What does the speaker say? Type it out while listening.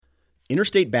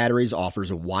Interstate Batteries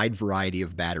offers a wide variety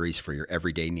of batteries for your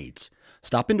everyday needs.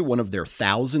 Stop into one of their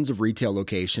thousands of retail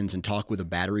locations and talk with a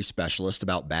battery specialist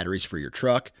about batteries for your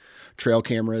truck, trail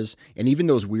cameras, and even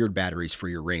those weird batteries for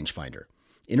your rangefinder.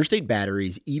 Interstate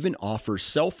Batteries even offers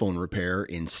cell phone repair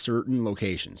in certain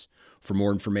locations. For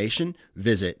more information,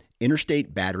 visit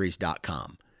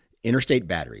interstatebatteries.com. Interstate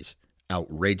Batteries,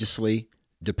 outrageously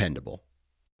dependable.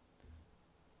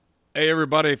 Hey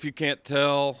everybody, if you can't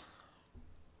tell,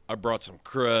 I brought some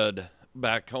crud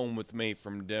back home with me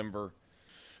from Denver.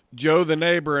 Joe, the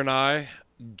neighbor, and I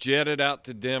jetted out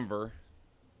to Denver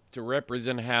to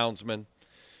represent Houndsman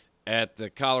at the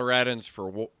Coloradans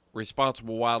for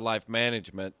Responsible Wildlife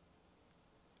Management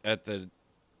at the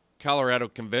Colorado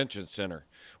Convention Center.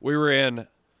 We were in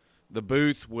the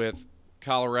booth with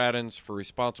Coloradans for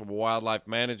Responsible Wildlife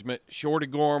Management. Shorty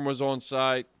Gorham was on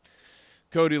site,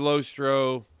 Cody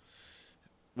Lostro.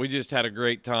 We just had a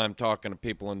great time talking to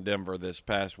people in Denver this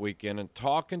past weekend and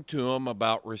talking to them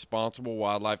about responsible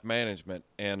wildlife management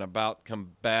and about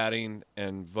combating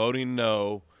and voting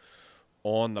no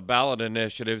on the ballot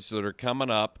initiatives that are coming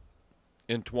up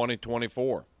in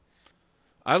 2024.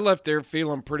 I left there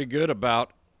feeling pretty good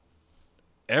about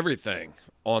everything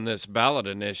on this ballot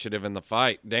initiative in the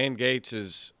fight. Dan Gates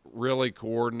has really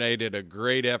coordinated a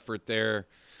great effort there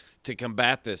to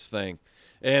combat this thing.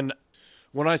 And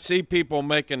when I see people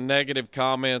making negative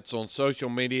comments on social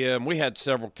media, and we had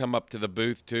several come up to the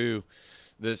booth too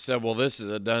that said, well, this is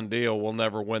a done deal, we'll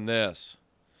never win this.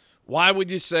 Why would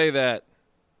you say that?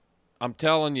 I'm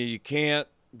telling you, you can't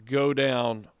go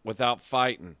down without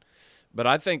fighting. But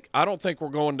I don't think we're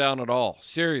going down at all.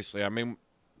 Seriously. I mean,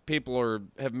 people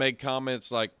have made comments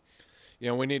like,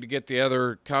 we need to get the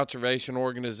other conservation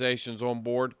organizations on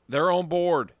board. They're on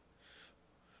board.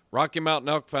 Rocky Mountain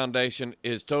Elk Foundation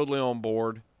is totally on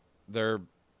board. They're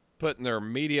putting their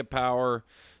media power,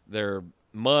 their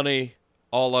money,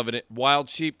 all of it in. Wild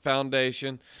Sheep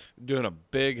Foundation doing a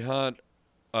big hunt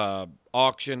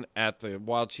auction at the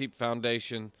Wild Sheep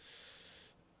Foundation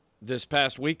this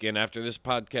past weekend after this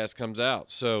podcast comes out.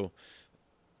 So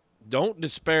don't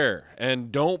despair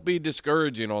and don't be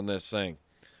discouraging on this thing.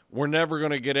 We're never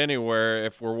going to get anywhere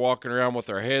if we're walking around with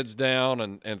our heads down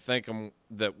and thinking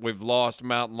that we've lost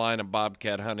mountain lion and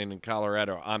bobcat hunting in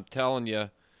Colorado. I'm telling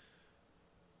you,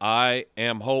 I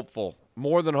am hopeful,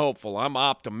 more than hopeful. I'm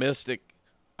optimistic.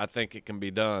 I think it can be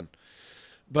done.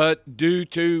 But due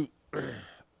to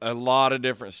a lot of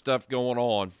different stuff going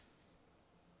on,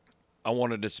 I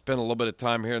wanted to spend a little bit of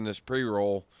time here in this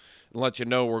pre-roll and let you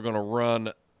know we're going to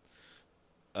run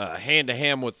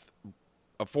hand-to-hand with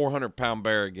a 400-pound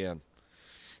bear again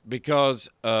because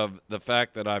of the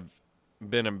fact that I've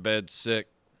been in bed sick,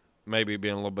 maybe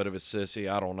being a little bit of a sissy.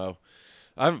 I don't know.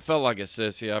 I haven't felt like a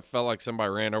sissy. I felt like somebody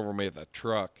ran over me with a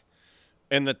truck.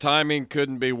 And the timing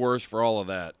couldn't be worse for all of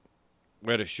that.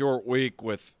 We had a short week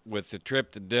with the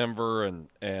trip to Denver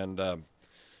and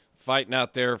fighting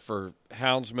out there for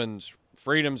Houndsman's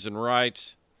freedoms and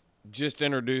rights. Just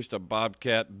introduced a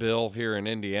bobcat bill here in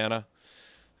Indiana.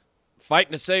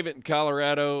 Fighting to save it in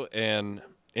Colorado, and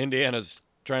Indiana's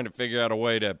trying to figure out a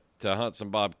way to hunt some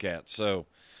bobcats. So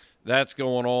that's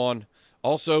going on.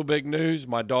 Also, big news,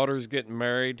 my daughter's getting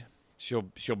married.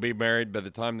 She'll be married by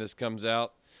the time this comes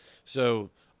out.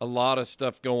 So a lot of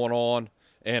stuff going on.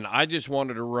 And I just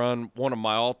wanted to run one of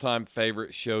my all-time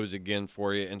favorite shows again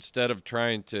for you instead of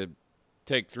trying to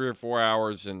take 3 or 4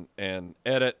 hours and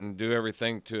edit and do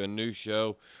everything to a new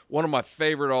show. One of my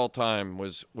favorite all time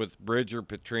was with Bridger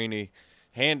Petrini,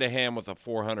 hand-to-hand with a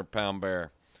 400-pound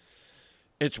bear.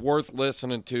 It's worth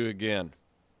listening to again.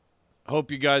 Hope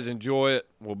you guys enjoy it.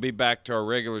 We'll be back to our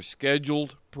regular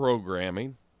scheduled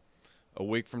programming a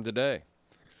week from today.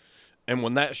 And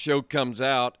when that show comes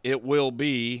out, it will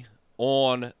be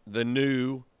on the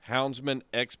new Houndsman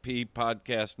XP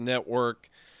Podcast Network.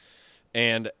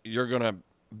 And you're going to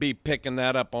be picking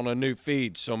that up on a new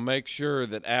feed. So make sure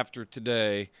that after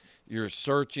today, you're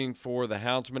searching for the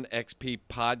Houndsman XP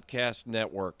Podcast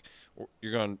Network.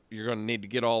 You're going to need to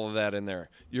get all of that in there.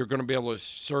 You're going to be able to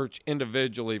search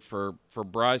individually for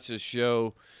Bryce's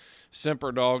show,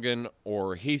 Semper Doggin,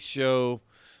 or Heath's show,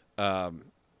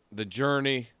 The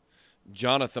Journey,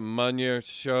 Jonathan Munier's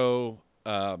show,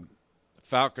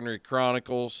 Falconry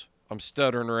Chronicles. I'm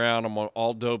stuttering around. I'm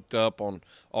all doped up on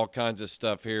all kinds of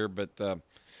stuff here, but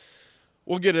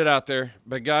we'll get it out there.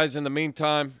 But guys, in the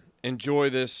meantime, enjoy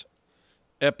this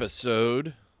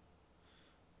episode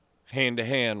hand to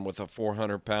hand with a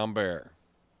 400-pound bear.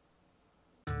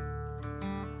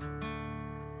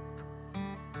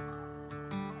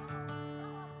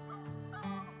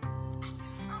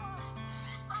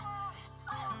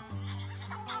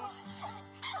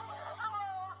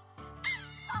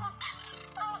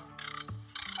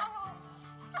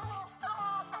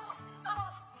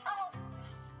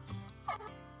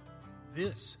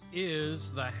 This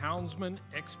is the Houndsman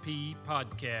XP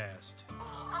podcast.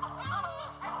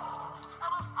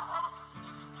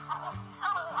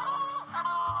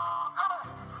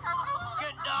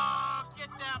 Good dog, get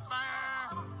that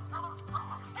bear.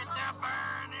 Get that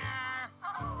bear in here.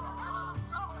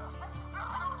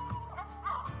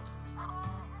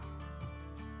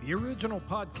 The original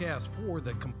podcast for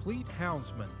the complete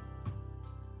Houndsman.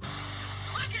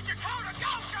 Look at your coat of go,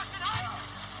 Justin Idle.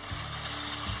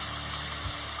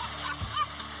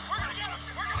 We're gonna get him.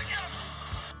 We're gonna get him.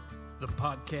 The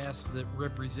podcast that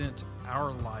represents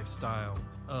our lifestyle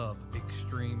of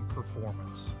extreme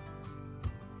performance.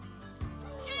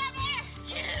 Get up there.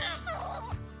 Get him.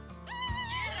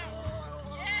 Get him.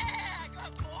 Yeah,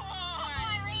 good boy. Good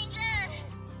boy, Ranger.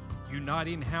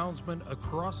 Uniting houndsmen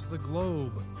across the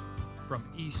globe, from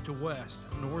east to west,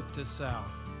 north to south.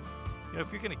 You know,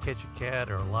 if you're going to catch a cat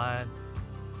or a lion,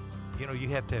 you know, you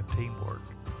have to have teamwork.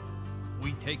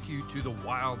 We take you to the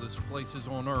wildest places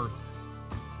on earth.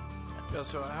 Yeah,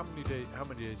 so how many days a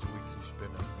week do you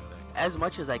spend up there? As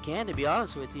much as I can, to be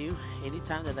honest with you.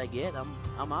 Anytime that I get,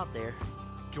 I'm out there.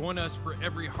 Join us for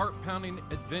every heart-pounding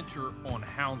adventure on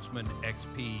Houndsman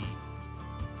XP.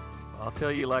 I'll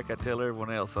tell you like I tell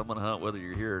everyone else, I'm going to hunt whether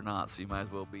you're here or not, so you might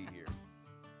as well be here.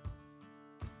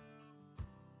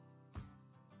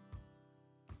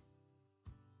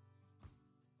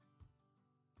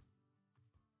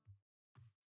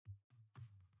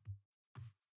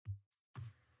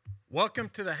 Welcome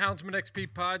to the Houndsman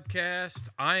XP podcast.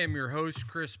 I am your host,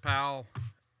 Chris Powell,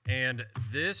 and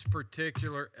this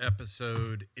particular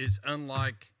episode is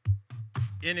unlike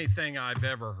anything I've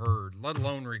ever heard, let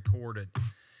alone recorded.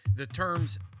 The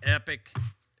terms epic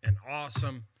and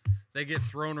awesome, they get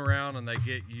thrown around and they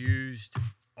get used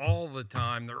all the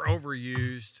time. They're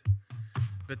overused.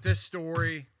 But this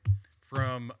story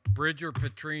from Bridger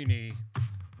Petrini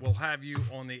will have you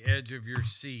on the edge of your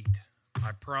seat.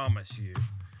 I promise you.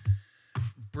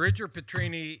 Bridger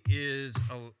Petrini is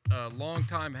a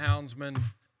longtime houndsman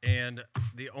and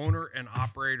the owner and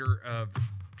operator of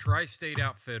Tri-State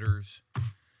Outfitters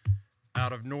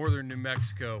out of northern New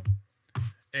Mexico.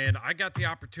 And I got the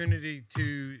opportunity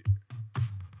to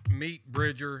meet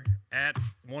Bridger at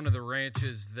one of the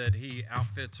ranches that he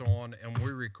outfits on, and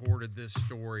we recorded this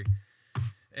story.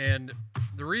 And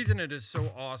the reason it is so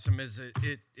awesome is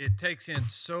it takes in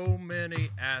so many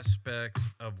aspects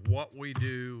of what we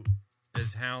do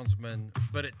as houndsmen,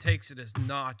 but it takes it a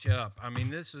notch up. I mean,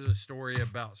 this is a story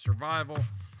about survival.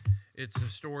 It's a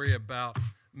story about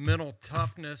mental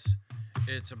toughness.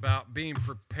 It's about being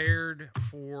prepared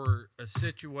for a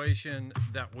situation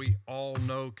that we all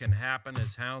know can happen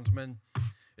as houndsmen.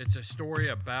 It's a story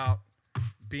about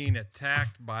being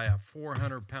attacked by a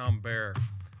 400-pound bear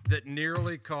that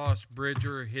nearly cost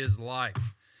Bridger his life.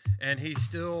 And he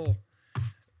still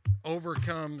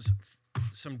overcomes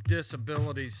some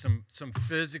disabilities, some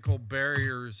physical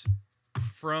barriers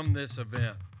from this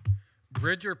event.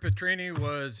 Bridger Petrini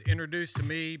was introduced to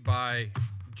me by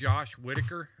Josh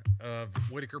Whitaker of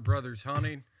Whitaker Brothers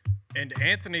Hunting and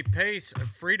Anthony Pace of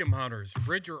Freedom Hunters.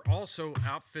 Bridger also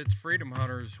outfits Freedom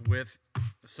Hunters with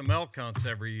some elk hunts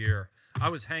every year. I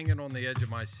was hanging on the edge of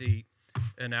my seat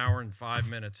an hour and 5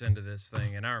 minutes into this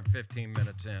thing, an hour and 15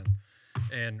 minutes in.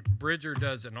 And Bridger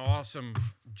does an awesome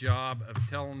job of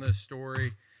telling this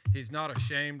story. He's not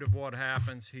ashamed of what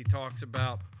happens. He talks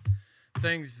about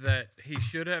things that he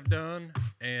should have done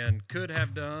and could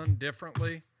have done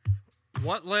differently.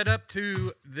 What led up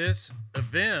to this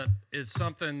event is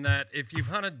something that if you've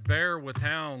hunted bear with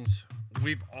hounds,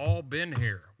 we've all been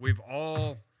here. We've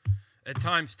all at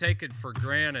times taken for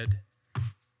granted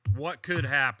what could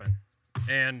happen.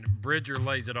 And Bridger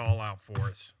lays it all out for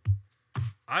us.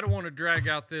 I don't want to drag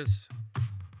out this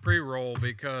pre-roll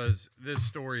because this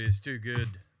story is too good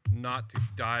not to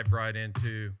dive right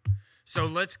into. So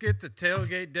let's get the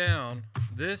tailgate down.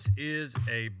 This is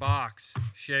a box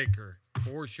shaker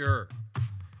for sure.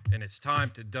 And it's time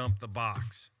to dump the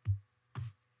box.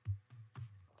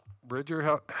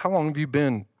 Bridger, how long have you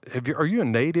been? Are you a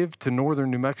native to northern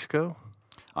New Mexico?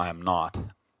 I am not.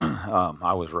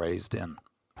 I was raised in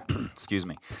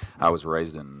I was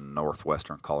raised in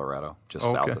northwestern Colorado,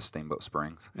 just south of Steamboat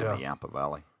Springs in the Yampa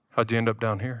Valley. How'd you end up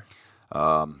down here?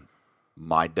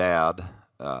 My dad,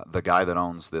 the guy that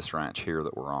owns this ranch here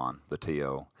that we're on, the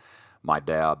TO, my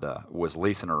dad was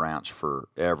leasing a ranch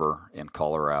forever in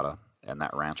Colorado, and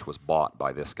that ranch was bought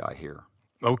by this guy here.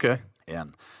 Okay.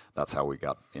 And that's how we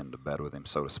got into bed with him,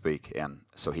 so to speak. And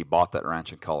so he bought that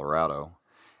ranch in Colorado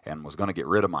and was going to get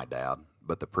rid of my dad,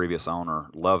 but the previous owner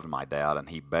loved my dad, and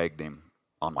he begged him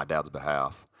on my dad's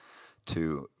behalf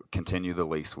to continue the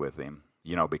lease with him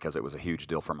because it was a huge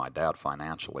deal for my dad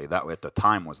financially. That at the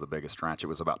time was the biggest ranch. It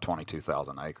was about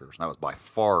 22,000 acres. That was by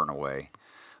far and away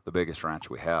the biggest ranch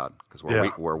we had, because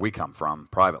where we come from,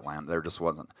 private land, there just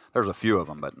wasn't. There's a few of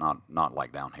them, but not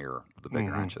like down here, the big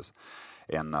ranches.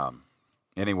 And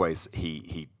anyways,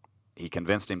 he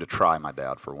convinced him to try my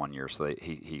dad for 1 year. So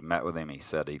he met with him. He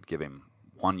said he'd give him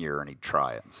 1 year and he'd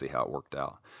try it and see how it worked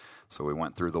out. So we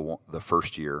went through the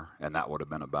first year, and that would have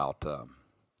been about,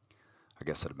 I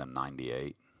guess it had been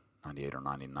 98 or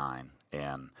 99.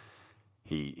 And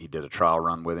he did a trial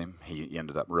run with him. He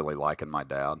ended up really liking my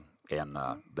dad. And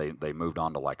they moved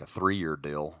on to like a 3-year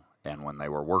deal. And when they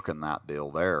were working that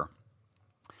deal there,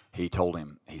 he told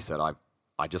him, he said,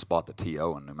 I just bought the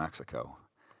TO in New Mexico.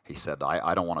 He said,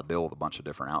 I don't want to deal with a bunch of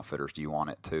different outfitters. Do you want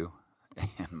it too?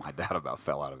 And my dad about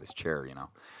fell out of his chair,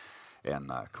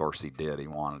 And, of course, he did. He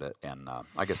wanted it. And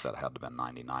I guess that had to have been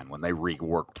 99 when they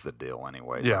reworked the deal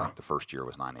anyways. Yeah. I think the first year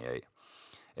was 98.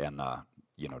 And,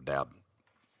 Dad,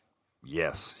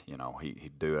 yes,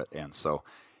 he'd do it. And so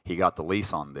he got the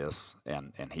lease on this,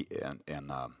 and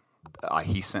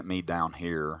he sent me down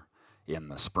here in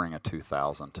the spring of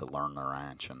 2000 to learn the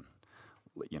ranch. And,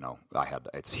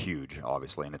 it's huge,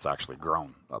 obviously, and it's actually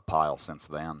grown a pile since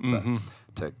then.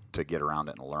 But to get around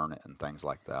it and learn it and things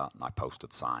like that, and I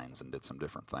posted signs and did some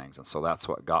different things, and so that's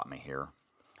what got me here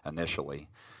initially.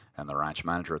 And the ranch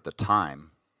manager at the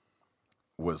time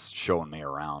was showing me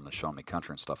around and showing me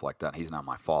country and stuff like that. He's now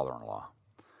my father-in-law.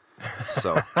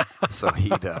 So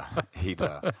he'd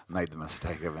made the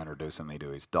mistake of introducing me to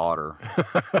his daughter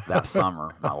that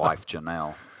summer, my wife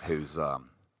Janelle, who's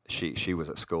she was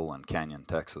at school in Canyon,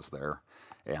 Texas there,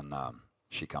 and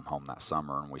she come home that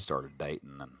summer, and we started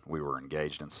dating, and we were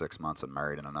engaged in 6 months and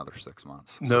married in another 6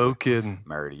 months. No kidding.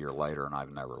 Married a year later, and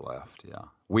I've never left. Yeah,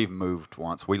 we've moved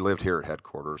once. We lived here at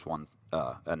headquarters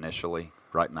initially,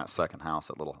 right in that second house,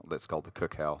 that's called the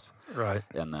Cook House. Right.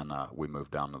 And then we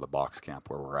moved down to the box camp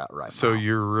where we're at right now. So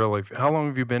you're really, how long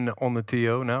have you been on the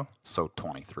TO now? So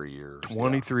 23 years.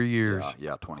 23 years.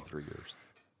 Yeah, 23 years.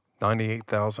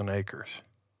 98,000 acres.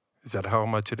 Is that how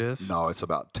much it is? No, it's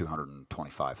about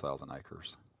 225,000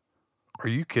 acres. Are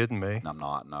you kidding me? I'm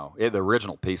not, no. The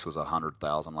original piece was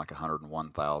 100,000, like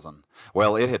 101,000.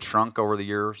 Well, it had shrunk over the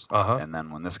years, and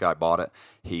then when this guy bought it,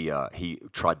 he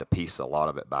tried to piece a lot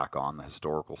of it back on, the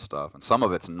historical stuff. And some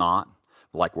of it's not,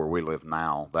 like where we live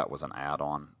now, that was an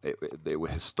add-on. It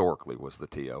historically was the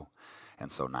TO. And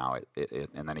so now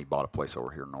and then he bought a place over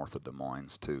here north of Des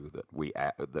Moines too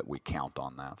that we count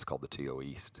on that. It's called the TO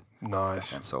East.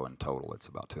 Nice. And so in total, it's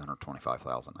about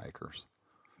 225,000 acres.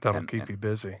 That'll keep you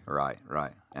busy. Right.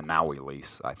 And now we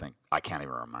lease. I can't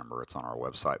even remember. It's on our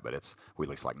website, but we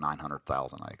lease like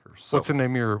 900,000 acres. So What's the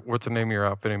name of your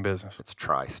outfitting business? It's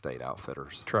Tri-State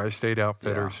Outfitters. Tri-State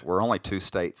Outfitters. Yeah, we're only 2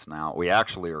 states now. We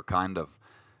actually are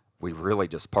we've really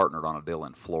just partnered on a deal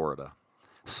in Florida,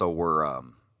 so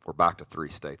we're back to 3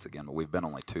 states again, but we've been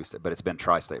only 2 states. But it's been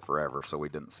Tri-State forever, so we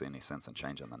didn't see any sense in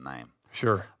changing the name.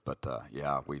 Sure. But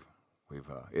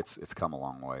it's come a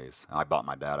long ways. I bought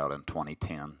my dad out in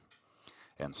 2010,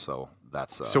 and so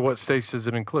that's. So what states does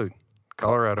it include?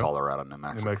 Colorado, New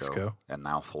Mexico, and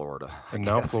now Florida.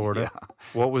 Florida. Yeah.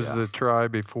 What was the try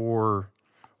before?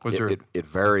 It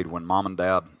varied when Mom and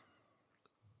Dad.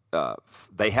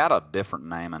 They had a different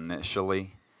name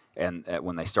initially, and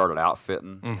when they started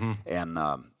outfitting, and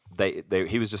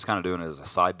he was just kind of doing it as a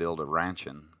side deal to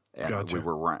ranching, and Gotcha. we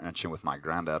were ranching with my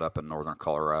granddad up in northern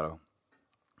Colorado,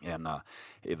 and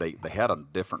they had a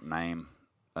different name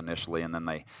initially, and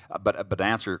then but to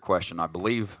answer your question, I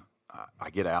believe I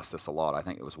get asked this a lot. I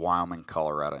think it was Wyoming,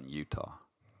 Colorado, and Utah.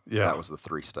 Yeah, that was the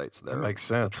 3 states there. That makes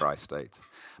sense. The tri-states,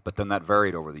 but then that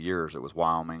varied over the years. It was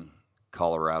Wyoming,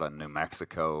 Colorado, and New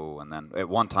Mexico, and then at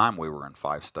one time we were in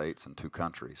 5 states and 2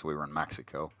 countries. We were in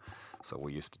Mexico, so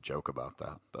we used to joke about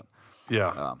that. But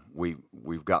yeah,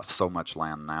 we've got so much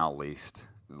land now leased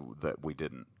that we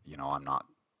didn't. I'm not.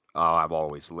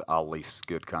 I'll lease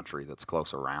good country that's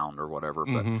close around or whatever.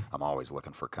 But I'm always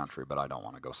looking for country. But I don't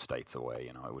want to go states away.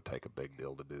 It would take a big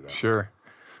deal to do that. Sure.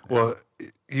 Well,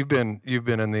 you've been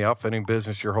in the outfitting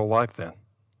business your whole life then.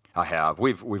 I have.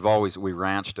 We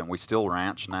ranched, and we still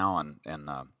ranch now, and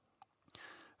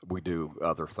we do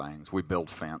other things. We build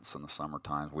fence in the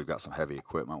summertime. We've got some heavy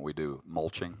equipment. We do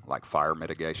mulching, like fire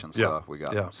mitigation stuff. We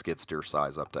got skid steer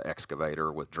size up to excavator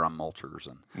with drum mulchers,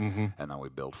 and then we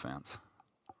build fence.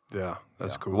 Yeah,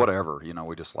 that's cool. Whatever,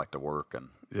 we just like to work, and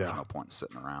there's no point in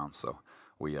sitting around. So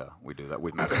we do that.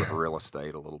 We mess with real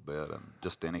estate a little bit and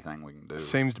just anything we can do.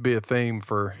 Seems to be a theme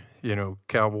for,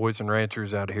 cowboys and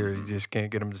ranchers out here. You just can't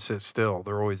get them to sit still.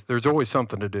 There's always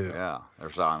something to do. Yeah,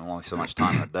 there's only so much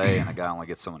time in a day, and a guy only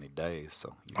gets so many days.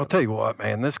 So I'll tell you what,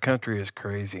 man, this country is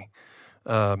crazy.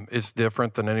 It's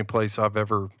different than any place I've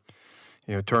ever,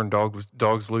 turned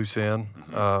dogs loose in.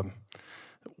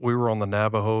 We were on the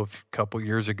Navajo a couple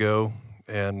years ago,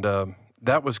 and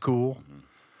that was cool.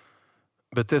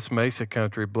 But this mesa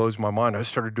country blows my mind. I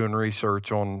started doing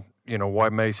research on, why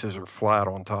mesas are flat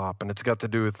on top, and it's got to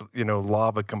do with,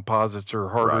 lava composites are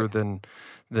harder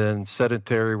than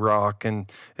sedentary rock, and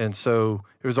so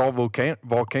it was all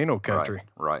volcano country.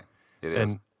 Right. It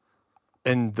is.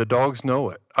 And the dogs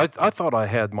know it. I thought I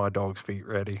had my dog's feet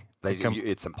ready.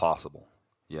 It's impossible.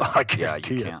 Yeah, I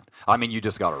guarantee you can't. I mean, you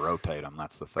just got to rotate them.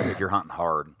 That's the thing. If you're hunting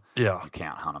hard, you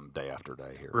can't hunt them day after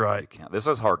day here. Right. You can't. This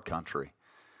is hard country.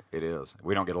 It is.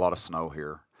 We don't get a lot of snow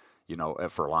here,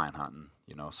 for lion hunting.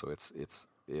 So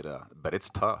but it's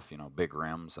tough. Big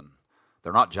rims, and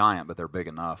they're not giant, but they're big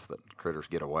enough that critters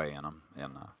get away in them.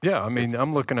 And yeah, I mean,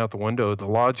 I'm looking out the window of the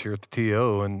lodge here at the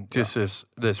TO, and just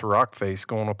this rock face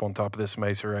going up on top of this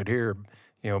mesa right here.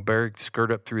 Bear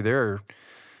skirt up through there.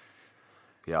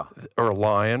 Yeah, or a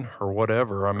lion or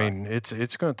whatever. I mean,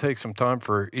 it's going to take some time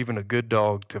for even a good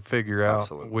dog to figure out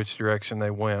which direction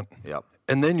they went. Yep.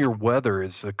 And then your weather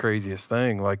is the craziest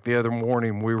thing. Like the other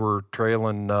morning, we were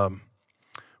trailing a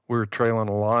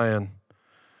lion,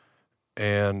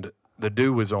 and the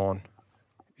dew was on.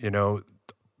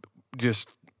 Just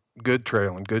good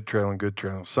trailing.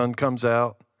 Sun comes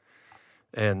out,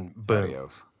 and boom,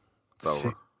 adios. It's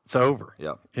over. It's over.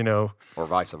 Yep. Or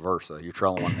vice versa. You're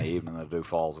trailing one in the evening, the dew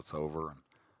falls, it's over.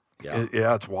 And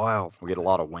it's wild. We get a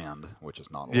lot of wind, which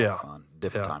is not a lot of fun.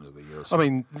 Different times of the year. So. I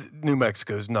mean, New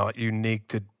Mexico is not unique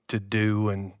to dew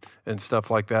and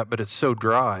stuff like that, but it's so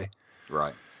dry.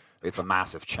 Right. It's a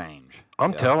massive change.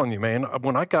 I'm telling you, man.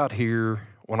 When I got here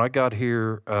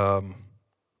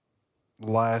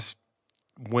last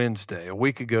Wednesday, a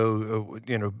week ago,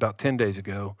 about 10 days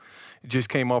ago, it just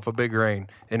came off a big rain,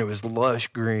 and it was lush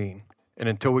green. And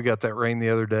until we got that rain the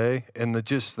other day, and the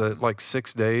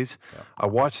 6 days, I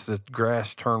watched the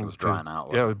grass turn. It was drying out.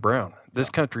 Yeah, it was brown.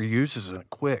 This country uses it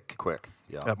quick.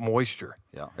 Yeah. That moisture.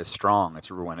 Yeah, it's strong.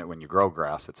 It's when you grow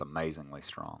grass, it's amazingly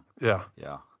strong. Yeah.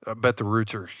 Yeah. I bet the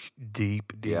roots are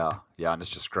deep. Yeah, and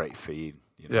it's just great feed.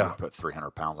 You put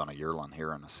 300 pounds on a yearling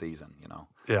here in a season.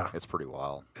 Yeah, it's pretty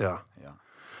wild. Yeah.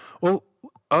 Well,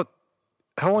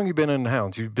 how long you been in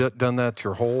hounds? You've done that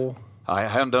your whole? I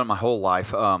haven't done it my whole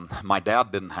life. My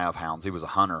dad didn't have hounds. He was a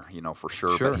hunter, for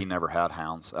sure. But he never had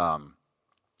hounds.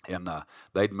 And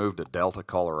they'd moved to Delta,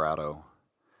 Colorado,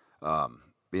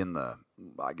 in the,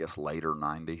 I guess, later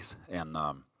 90s. And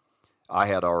I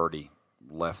had already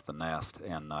left the nest,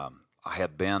 and I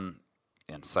had been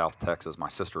in South Texas. My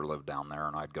sister lived down there,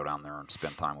 and I'd go down there and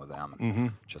spend time with them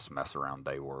and just mess around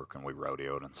day work, and we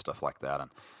rodeoed and stuff like that. And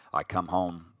I come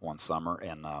home one summer,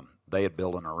 and they had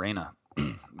built an arena,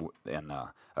 and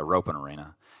a roping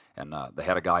arena, and they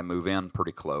had a guy move in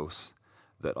pretty close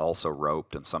that also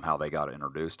roped, and somehow they got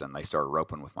introduced, and they started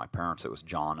roping with my parents. It was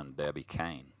John and Debbie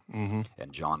Kane.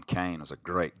 And John Kane was a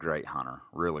great, great hunter,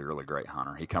 really, really great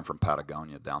hunter. He come from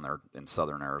Patagonia down there in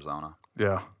southern Arizona.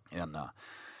 Yeah. And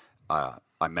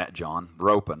I met John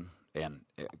roping and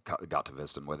got to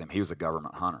visit him with him. He was a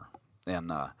government hunter,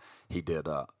 and he did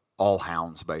all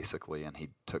hounds basically, and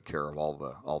he took care of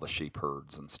all the sheep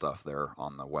herds and stuff there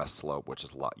on the west slope, which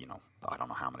is a lot. I don't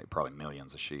know how many, probably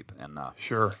millions of sheep. And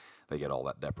sure. They get all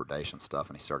that depredation stuff,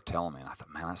 and he started telling me, and I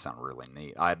thought, man, that sounded really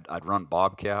neat. I'd run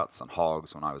bobcats and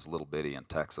hogs when I was little bitty in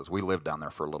Texas. We lived down there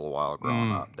for a little while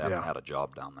growing up. Dad had a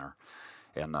job down there,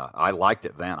 and I liked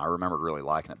it then. I remembered really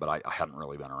liking it, but I hadn't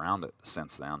really been around it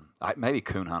since then. I maybe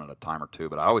coon hunted a time or two,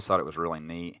 but I always thought it was really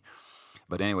neat.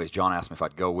 But anyways, John asked me if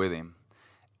I'd go with him,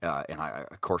 and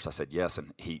of course I said yes.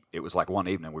 And it was like one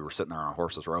evening we were sitting there on our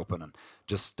horses roping and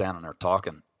just standing there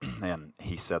talking. And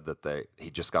he said that he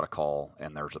just got a call,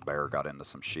 and there's a bear got into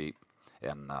some sheep,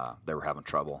 and they were having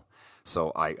trouble.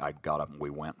 So I got up, and we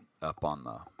went up on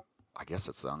I guess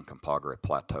it's the Uncompahgre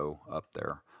Plateau up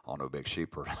there on a big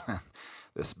sheep herd.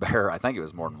 This bear, I think it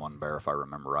was more than one bear if I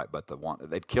remember right, but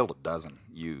they'd killed a dozen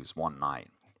ewes one night,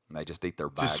 and they just eat their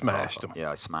bags. Just smashed them.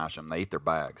 Yeah, I smashed them. They eat their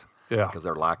bags. Yeah. Because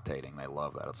they're lactating. They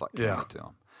love that. It's like candy to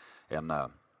them. And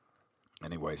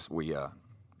anyways, we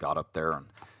got up there, and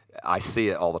I see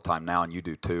it all the time now, and you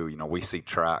do too. You know, we see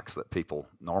tracks that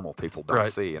normal people don't Right.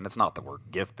 see, and it's not that we're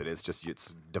gifted. It's just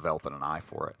it's developing an eye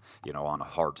for it. You know, on a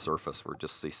hard surface, we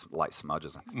just see light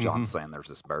smudges. And John's saying there's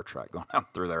this bear track going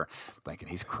out through there, thinking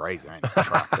he's crazy. There ain't no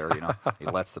track there. You know, he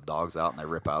lets the dogs out and they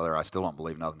rip out of there. I still don't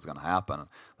believe nothing's going to happen. And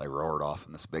they roared off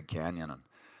in this big canyon, and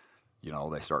you know,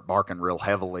 they start barking real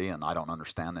heavily, and I don't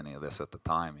understand any of this at the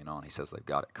time. You know, and he says they've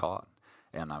got it caught,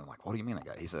 and I'm like, what do you mean they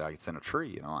got it? He said it's in a tree.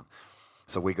 You know. And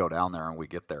so we go down there and we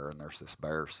get there, and there's this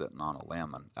bear sitting on a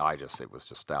limb, and it was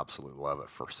just absolute love at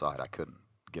first sight. I couldn't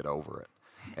get over it.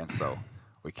 And so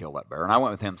we killed that bear. And I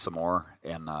went with him some more,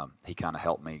 and he kind of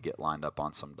helped me get lined up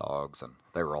on some dogs, and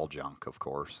they were all junk, of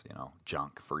course, you know,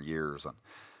 junk for years.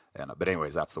 But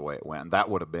anyways, that's the way it went. And that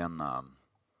would have been, in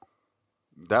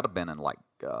like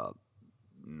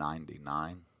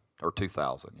 99 or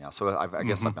 2000, yeah. So I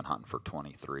guess I've been hunting for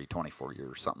 23, 24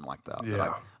 years, something like that. Yeah. But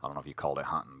I don't know if you called it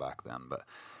hunting back then, but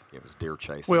it was deer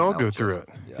chasing. We all elk go through chasing. it.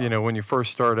 Yeah. You know, when you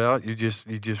first start out, you just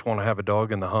want to have a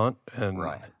dog in the hunt, and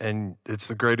Right. and it's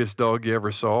the greatest dog you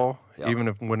ever saw, Yep. even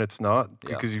when it's not, Yep.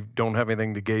 because you don't have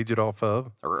anything to gauge it off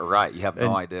of. Right, you have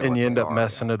no idea. And what you end they up are,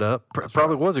 messing yeah. it up. That's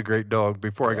Probably right. was a great dog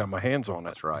before I Yeah. got my hands on it.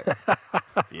 That's right.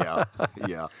 Yeah,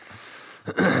 yeah.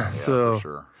 So for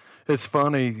sure. it's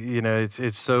funny, you know,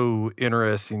 it's so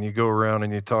interesting. You go around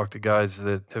and you talk to guys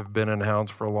that have been in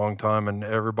hounds for a long time, and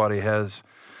everybody has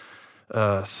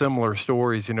similar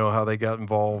stories, you know, how they got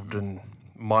involved. And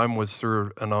mine was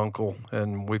through an uncle,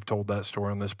 and we've told that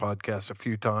story on this podcast a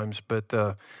few times. But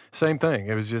same thing.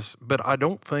 It was just, but I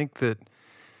don't think that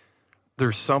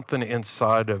there's something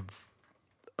inside of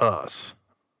us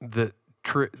that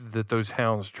that those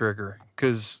hounds trigger,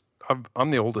 because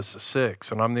I'm the oldest of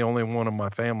 6, and I'm the only one in my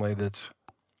family that's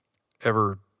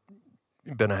ever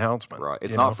been a houndsman. Right.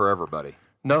 It's you not know? for everybody.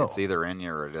 No. It's either in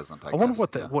you or it isn't. I wonder guess.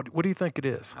 what Yeah. what do you think it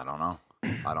is? I don't know.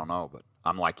 I don't know, but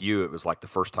I'm like you. It was like the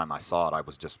first time I saw it, I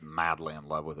was just madly in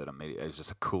love with it immediately. It was just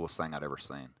the coolest thing I'd ever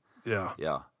seen. Yeah.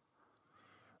 Yeah.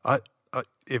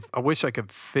 I wish I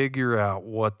could figure out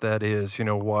what that is, you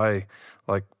know, why,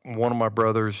 like, one of my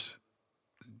brothers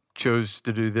chose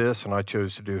to do this and I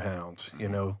chose to do hounds, you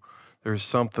know. There's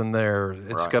something there.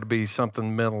 It's Right. got to be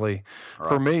something mentally.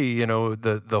 For me, you know,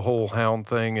 the whole hound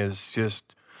thing is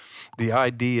just the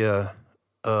idea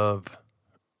of,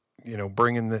 you know,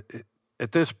 bringing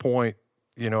at this point,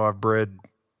 you know, I've bred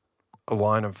a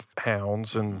line of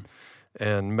hounds and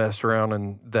messed around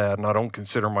in that, and I don't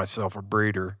consider myself a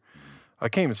breeder. I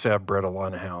can't even say I've bred a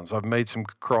line of hounds. I've made some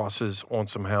crosses on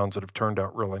some hounds that have turned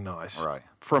out really nice. Right.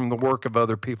 From the work of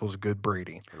other people's good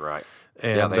breeding. Right.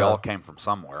 And, yeah, they all came from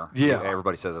somewhere. yeah.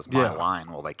 Everybody says it's my Yeah.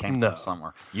 line. Well, they came No. from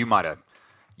somewhere. You might have,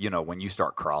 you know, when you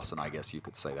start crossing, I guess you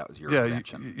could say that was your Yeah,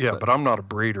 invention. but I'm not a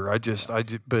breeder.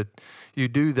 But you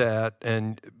do that,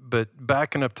 but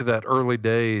backing up to that early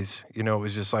days, you know, it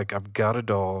was just like, I've got a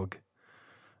dog.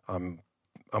 I'm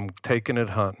taking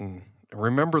it hunting.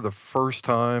 Remember the first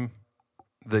time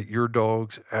that your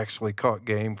dogs actually caught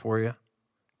game for you?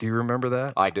 Do you remember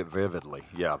that? I did vividly.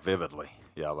 Yeah, vividly.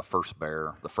 Yeah, the first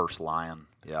bear, the first lion.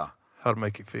 Yeah. How'd it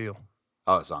make you feel?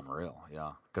 Oh, it's unreal.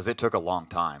 Yeah, because it took a long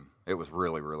time. It was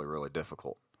really, really, really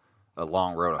difficult. A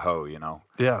long road to hoe, you know.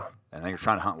 Yeah. And then you're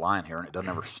trying to hunt lion here, and it doesn't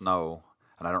ever snow.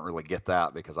 And I don't really get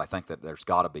that, because I think that there's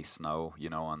got to be snow, you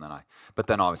know. And then but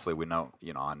then obviously we know,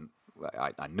 you know,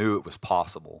 I knew it was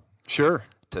possible. Sure.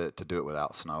 To do it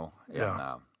without snow.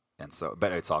 Yeah. And so,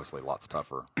 but it's obviously lots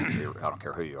tougher. I don't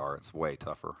care who you are; it's way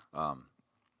tougher.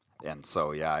 And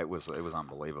so, yeah, it was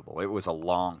unbelievable. It was a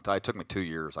long time. It took me 2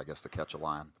 years, I guess, to catch a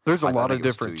lion. There's a I lot think of it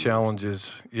was different 2 years.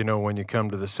 challenges, you know, when you come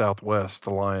to the Southwest to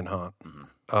lion hunt.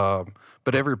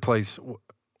 But every place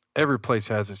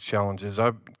has its challenges.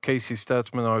 Casey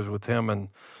Stutzman, I was with him in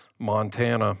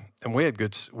Montana, and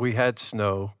we had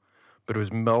snow, but it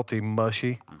was melty,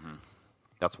 mushy.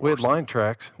 That's We had worse. line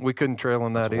tracks. We couldn't trail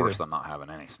in that That's either. worse than not having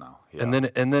any snow. Yeah.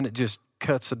 And then it just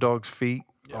cuts the dog's feet.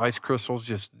 Yeah. Ice crystals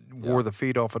just wore the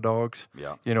feet off of dogs.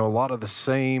 Yeah. You know, a lot of the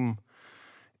same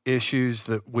issues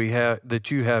that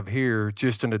you have here,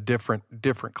 just in a different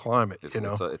climate. it's, you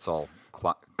know, it's all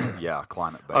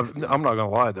climate based. I'm not gonna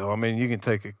lie though. I mean, you can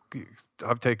take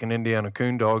I've taken Indiana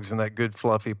coon dogs in that good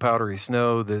fluffy powdery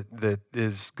snow that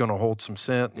is going to hold some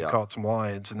scent and Yeah. caught some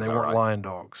lions, and they that weren't right? lion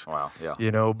dogs. Wow. Yeah. You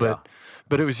know, but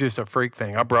it was just a freak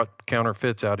thing. I brought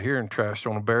counterfeits out here and trashed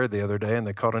on a bear the other day, and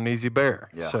they caught an easy bear.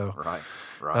 Yeah. So, Right.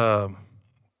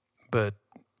 but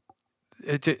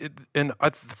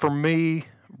for me,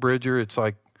 Bridger, it's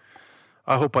like,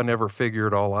 I hope I never figure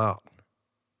it all out.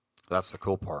 That's the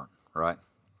cool part, right?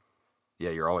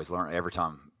 Yeah, you're always learning every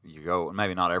time. you go,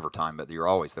 maybe not every time, but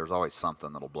there's always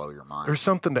something that'll blow your mind. There's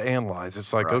something to analyze.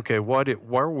 It's like, Right. okay, why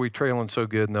were we trailing so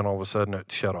good, and then all of a sudden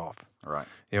it shut off? Right.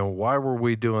 You know, why were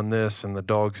we doing this and the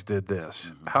dogs did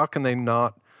this? Mm-hmm. How can they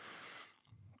not?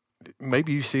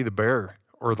 Maybe you see the bear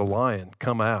or the lion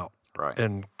come out Right.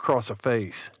 and cross a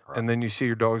face, Right. and then you see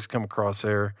your dogs come across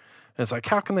there, and it's like,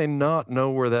 how can they not know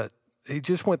where that he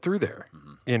just went through there?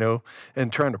 You know,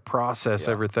 and trying to process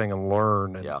Yeah. everything and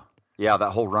learn. And, Yeah,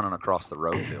 that whole running across the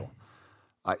road deal.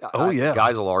 yeah.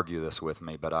 Guys will argue this with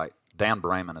me, but Dan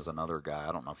Brayman is another guy.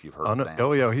 I don't know if you've heard of Dan.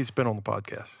 Oh yeah, he's been on the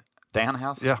podcast. Dan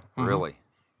has? Yeah. Mhm. Really?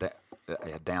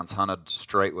 Dan's hunted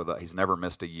straight he's never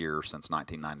missed a year since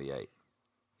 1998.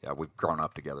 Yeah, we've grown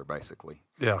up together basically.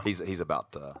 Yeah. He's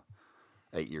about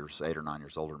 8 or 9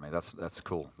 years older than me. That's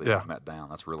cool that Yeah. you've met Dan.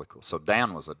 That's really cool. So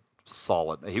Dan was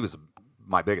he was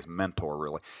my biggest mentor,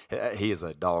 really. He is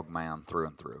a dog man through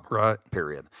and through. Right.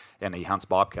 Period. And he hunts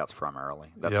bobcats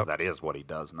primarily. Yep. That is what he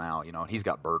does now. You know, and he's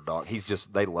got bird dog.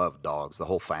 They love dogs. The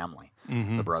whole family.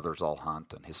 Mm-hmm. The brothers all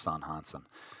hunt, and his son hunts. And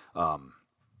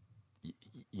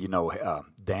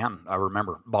Dan, I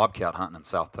remember bobcat hunting in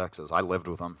South Texas. I lived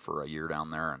with him for a year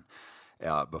down there,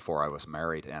 and before I was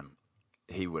married, and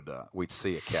we'd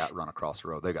see a cat run across the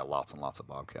road. They got lots and lots of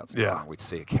bobcats. Yeah. We'd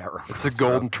see a cat run. It's a across the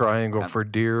road. golden triangle for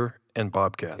deer and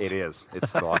bobcats. It is.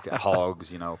 It's bobcat,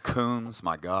 hogs, coons.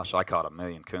 My gosh, I caught 1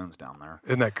 million coons down there.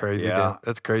 Isn't that crazy? Yeah. Dan?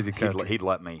 That's crazy country. He'd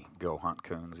let me go hunt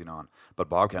coons, but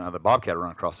the bobcat would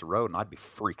run across the road, and I'd be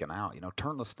freaking out.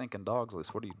 Turn the stinking dogs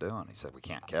loose. What are you doing? He said, we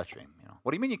can't catch him.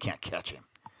 What do you mean you can't catch him?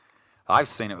 I've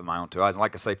seen it with my own 2 eyes, and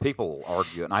like I say, people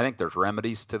argue it, and I think there's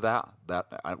remedies to that.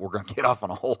 We're going to get off on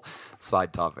a whole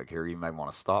side topic here. You may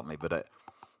want to stop me, but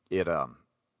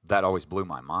that always blew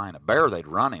my mind. A bear, they'd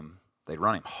run him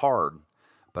hard,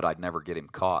 but I'd never get him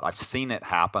caught. I've seen it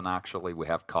happen. Actually, we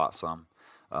have caught some,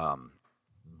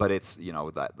 but it's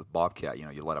that the bobcat.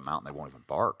 You let them out and they won't even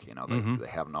bark. They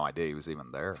have no idea he was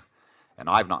even there. And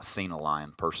I've not seen a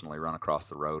lion personally run across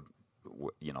the road.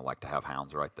 Like to have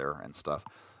hounds right there and stuff.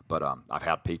 But I've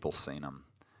had people seen them,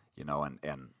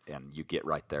 and you get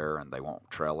right there and they won't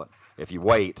trail it. If you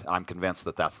wait, I'm convinced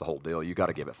that that's the whole deal. You got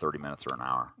to give it 30 minutes or an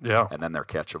hour. Yeah. And then they're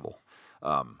catchable.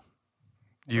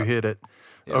 You hit it.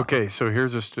 Yeah. Okay, so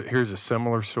here's a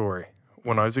similar story.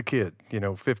 When I was a kid,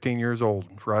 15 years old,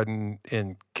 riding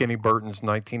in Kenny Burton's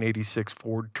 1986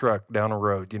 Ford truck down a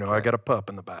road. I got a pup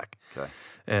in the back. Okay.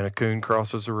 And a coon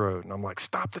crosses the road, and I'm like,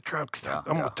 "Stop the truck! Stop!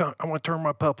 Yeah, I'm gonna turn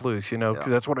my pup loose, because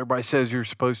that's what everybody says you're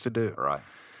supposed to do." Right.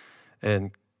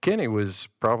 And Kenny was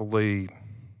probably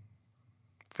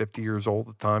 50 years old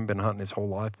at the time, been hunting his whole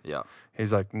life. Yeah.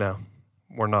 He's like, "No,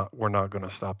 we're not going to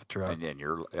stop the truck." And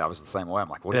I was the same way. I'm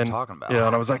like, what are you talking about? Yeah,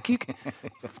 and I was like,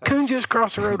 coon just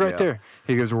crossed the road right Yeah. there.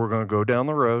 He goes, "We're going to go down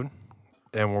the road,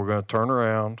 and we're going to turn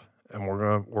around, and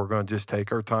we're going to just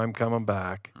take our time coming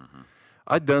back." Mm-hmm.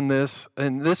 I'd done this,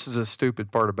 and this is a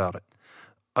stupid part about it.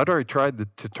 I'd already tried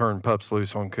to turn pups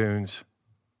loose on coons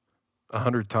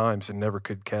 100 times and never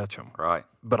could catch them. Right.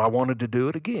 But I wanted to do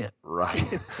it again.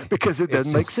 Right. Because it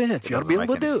doesn't make sense. You got to be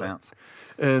able to do sense.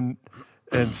 it.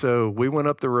 And so we went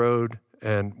up the road,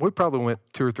 and we probably went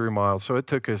 2 or 3 miles. So it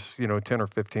took us, 10 or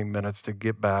 15 minutes to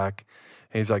get back.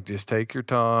 And he's like, "Just take your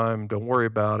time. Don't worry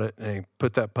about it." And he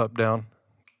put that pup down,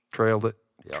 trailed it,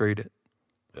 Yep. treated it.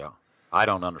 Yeah. I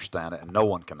don't understand it, and no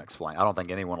one can explain. I don't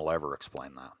think anyone will ever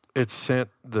explain that. It's scent.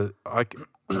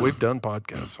 We've done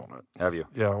podcasts on it. Have you?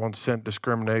 Yeah, on scent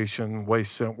discrimination, way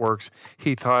scent works.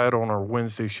 Heath Hyatt on our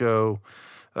Wednesday show.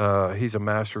 He's a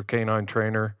master canine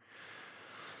trainer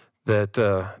that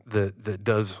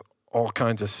does all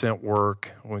kinds of scent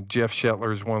work. When Jeff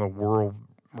Shetler is one of the world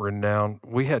renowned,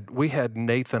 we had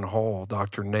Nathan Hall,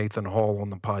 Dr. Nathan Hall, on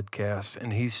the podcast,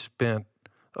 and he spent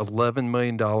 $11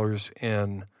 million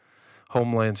in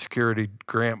Homeland Security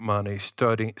grant money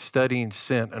studying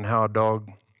scent and how a dog.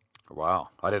 Wow.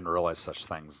 I didn't realize such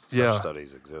Yeah.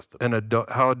 studies existed. And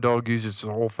how a dog uses its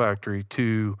olfactory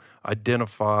to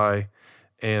identify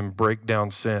and break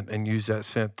down scent and use that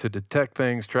scent to detect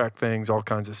things, track things, all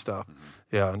kinds of stuff. Mm-hmm.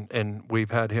 Yeah, and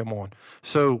we've had him on.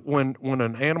 So when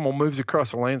an animal moves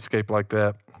across a landscape like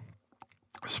that,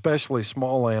 especially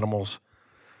small animals,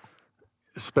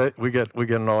 we get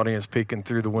an audience peeking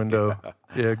through the window.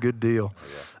 Yeah, good deal.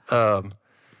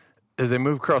 As they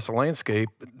move across the landscape,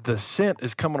 the scent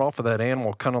is coming off of that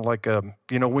animal, kind of like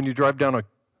when you drive down a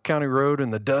county road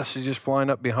and the dust is just flying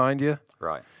up behind you.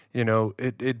 Right.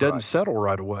 It doesn't settle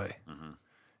right away.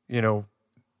 Mm-hmm.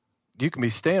 You can be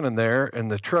standing there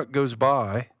and the truck goes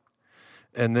by,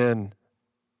 and then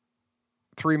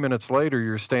 3 minutes later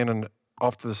you're standing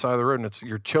off to the side of the road, and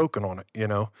you're choking on it, you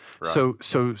know. Right.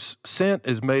 So scent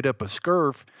is made up of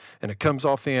scurf, and it comes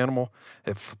off the animal,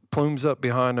 it plumes up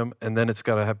behind them, and then it's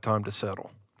got to have time to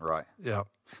settle. Right. Yeah.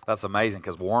 That's amazing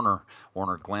because Warner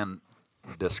Glenn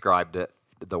described it,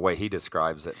 the way he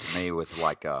describes it to me was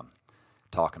like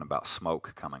talking about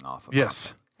smoke coming off of Yes.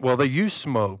 something. Well, they use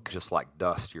smoke. Just like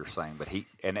dust, you're saying, but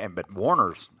but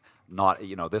Warner's not,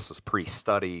 you know, this is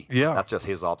pre-study. Yeah. That's just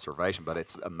his observation, but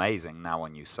it's amazing now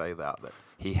when you say that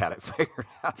he had it figured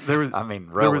out.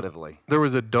 Relatively. There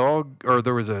was a dog, or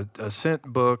there was a scent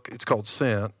book. It's called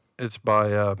Scent. It's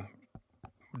by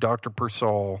Dr.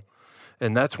 Persall,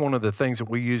 and that's one of the things that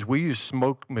we use. We use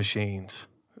smoke machines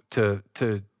to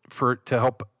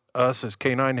help us as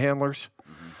canine handlers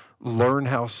learn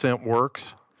how scent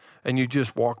works. And you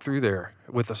just walk through there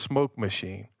with a smoke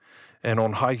machine. And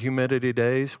on high humidity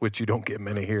days, which you don't get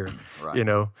many here, Right. you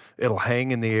know, it'll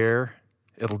hang in the air.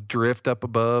 It'll drift up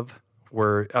above,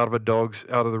 where out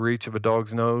of the reach of a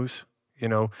dog's nose. You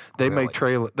know, they may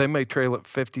trail it. They may trail it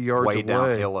 50 yards away. Way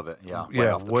downhill of it, yeah.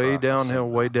 Way downhill,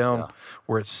 way down yeah.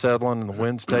 where it's settling and the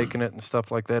wind's taking it and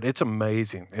stuff like that. It's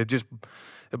amazing. It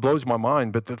blows my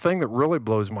mind. But the thing that really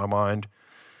blows my mind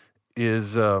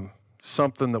is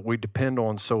something that we depend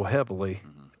on so heavily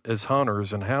as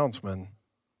hunters and houndsmen,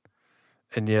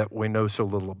 and yet we know so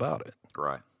little about it.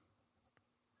 Right.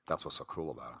 That's what's so cool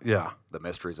about it. Yeah. The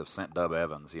Mysteries of Scent. Dub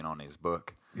Evans, you know, in his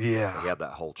book. Yeah. He had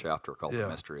that whole chapter called The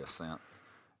Mystery of Scent.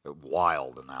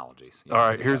 Wild analogies. All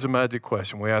right, here's a magic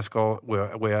question. We ask all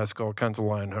kinds of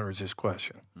lion hunters this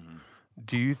question. Mm-hmm.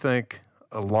 Do you think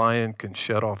a lion can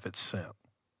shut off its scent?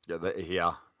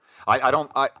 Yeah.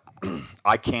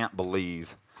 I can't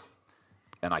believe,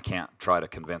 and I can't try to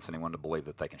convince anyone to believe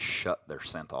that they can shut their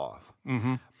scent off.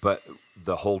 Mm-hmm. But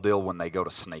the whole deal when they go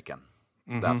to sneaking,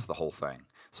 that's the whole thing.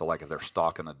 So like if they're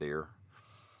stalking a deer,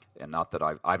 and not that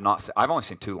I've only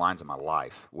seen 2 lions in my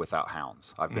life without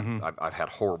hounds. I've had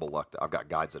horrible luck. I've got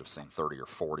guides that have seen 30 or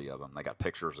 40 of them. They got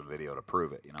pictures and video to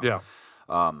prove it. You know.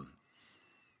 Yeah.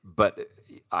 But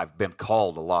I've been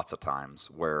called lots of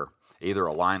times where either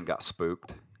a lion got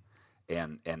spooked,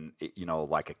 and you know,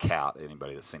 like a cat.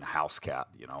 Anybody that's seen a house cat,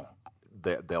 you know,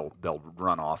 they'll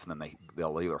run off, and then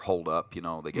they'll either hold up, you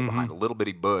know, they get behind a little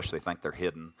bitty bush, they think they're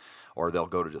hidden, or they'll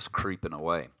go to just creeping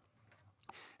away.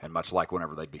 And much like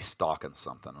whenever they'd be stalking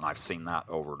something, and I've seen that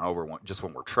over and over. Just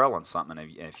when we're trailing something,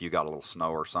 and if you got a little snow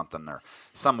or something, or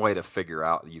some way to figure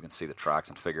out, you can see the tracks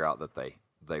and figure out that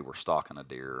they were stalking a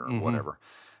deer or whatever.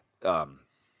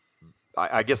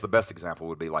 I guess the best example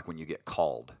would be like when you get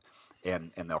called,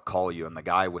 and they'll call you, and the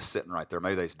guy was sitting right there.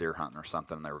 Maybe they was deer hunting or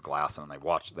something, and they were glassing, and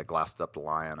they glassed up the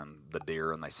lion and the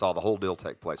deer, and they saw the whole deal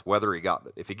take place. Whether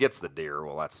if he gets the deer,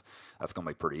 well, that's going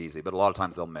to be pretty easy. But a lot of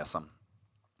times they'll miss him,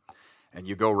 and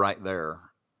you go right there,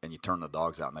 and you turn the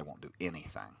dogs out, and they won't do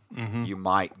anything. You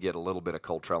might get a little bit of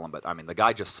cold trailing, but I mean, the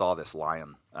guy just saw this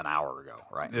lion an hour ago,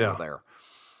 right? Yeah. There,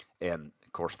 and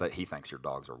of course, he thinks your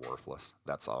dogs are worthless.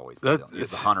 That's always the deal.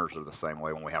 The hunters are the same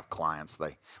way. When we have clients,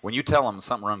 when you tell them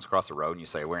something runs across the road and you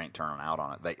say we ain't turning out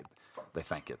on it, they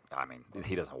think it. I mean,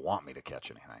 he doesn't want me to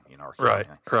catch anything, you know, or kill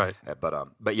anything. Right.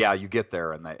 But yeah, you get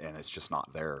there and it's just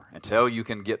not there until you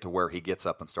can get to where he gets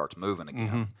up and starts moving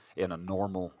again in a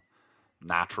normal,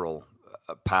 natural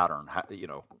pattern. You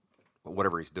know,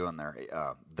 whatever he's doing there,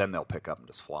 then they'll pick up and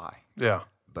just fly. Yeah.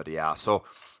 But yeah, so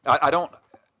I don't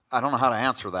know how to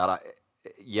answer that.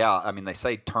 I mean, they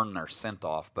say turn their scent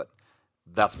off, but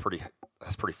that's pretty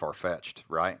far fetched,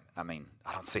 right? I mean,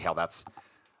 I don't see how that's.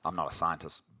 I'm not a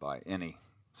scientist by any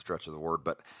stretch of the word,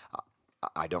 but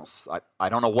I don't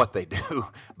know what they do,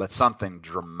 but something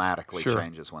dramatically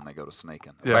changes when they go to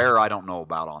sneaking. Yeah. Bear, I don't know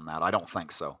about on that. I don't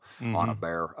think so on a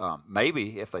bear.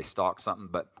 Maybe if they stalk something,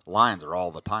 but lions are all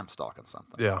the time stalking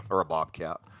something. Yeah. Or a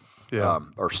bobcat. Yeah.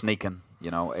 Or sneaking, you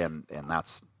know, and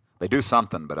that's. They do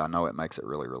something, but I know it makes it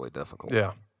really, really difficult.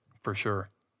 Yeah, for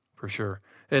sure.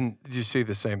 And did you see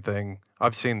the same thing?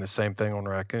 I've seen the same thing on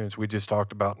raccoons. We just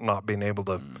talked about not being able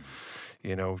to,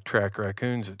 you know, track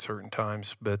raccoons at certain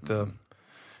times. But,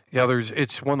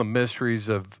 it's one of the mysteries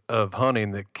of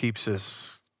hunting that keeps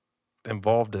us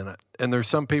involved in it. And there's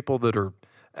some people that are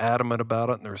adamant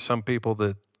about it, and there's some people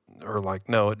that are like,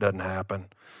 no, it doesn't happen.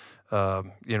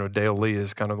 You know, Dale Lee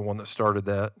is kind of the one that started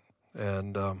that.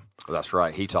 And that's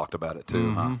right. He talked about it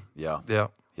too, huh? Yeah.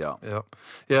 Yeah,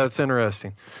 it's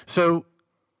interesting. So,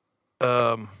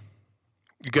 you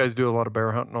guys do a lot of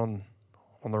bear hunting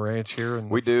on the ranch here?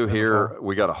 We do here.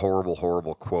 We got a horrible,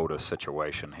 horrible quota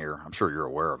situation here. I'm sure you're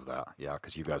aware of that. Yeah,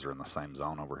 because you guys are in the same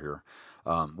zone over here.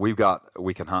 We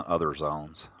can hunt other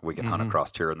zones. We can hunt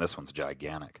across here, and this one's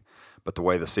gigantic. But the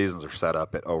way the seasons are set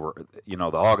up, the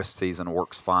August season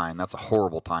works fine. That's a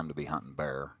horrible time to be hunting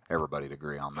bear. Everybody'd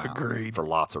agree on that. Agreed. For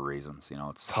lots of reasons.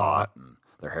 It's hot and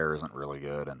their hair isn't really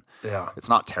good, and Yeah. it's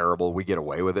not terrible. We get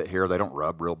away with it here. They don't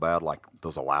rub real bad like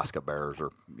those Alaska bears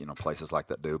or places like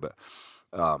that do. But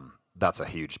that's a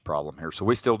huge problem here. So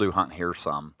we still do hunt here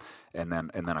some, and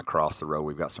then across the road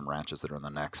we've got some ranches that are in the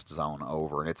next zone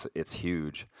over, and it's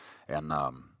huge, and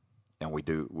we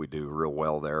do real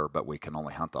well there. But we can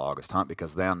only hunt the August hunt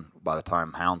because then by the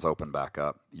time hounds open back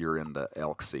up, you're into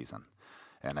elk season.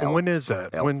 And when is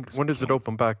that? When does it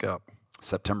open back up?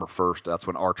 September 1st. That's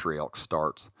when archery elk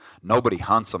starts. Nobody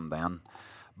hunts them then.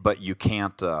 But you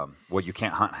can't. You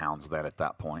can't hunt hounds then at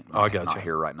that point. I got Not you.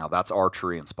 here right now. That's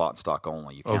archery and spot and stock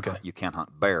only. You can't. Okay. You can't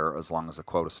hunt bear as long as the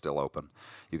quota's still open.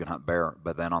 You can hunt bear,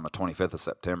 but then on the 25th of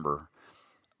September,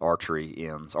 archery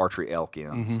ends. Archery elk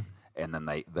ends, and then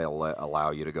they'll allow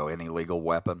you to go any legal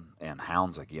weapon and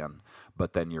hounds again.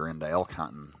 But then you're into elk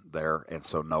hunting there, and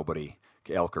so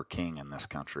elk are king in this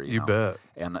country. You bet.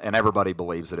 And everybody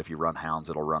believes that if you run hounds,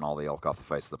 it'll run all the elk off the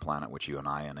face of the planet, which you and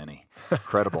I and any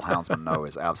credible houndsman know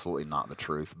is absolutely not the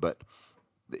truth. But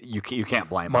you can't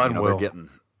blame Mine them. will. They're getting.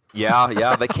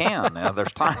 Yeah, they can. Yeah,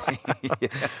 there's time.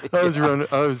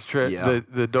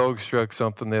 The dog struck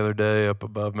something the other day up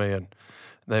above me, and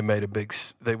they made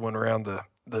they went around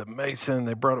the mesa,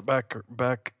 they brought it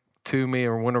back to me,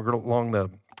 and went along the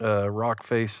rock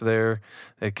face there.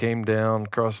 They came down,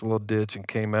 crossed a little ditch, and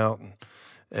came out,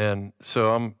 and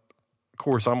so I'm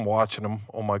watching them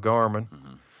on my Garmin.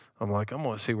 I'm like, I'm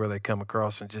going to see where they come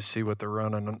across and just see what they're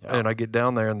running. And I get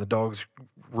down there, and the dogs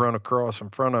run across in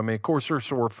front of me. Of course, they're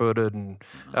sore-footed and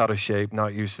out of shape,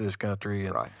 not used to this country.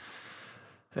 And, Right.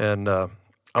 And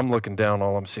I'm looking down,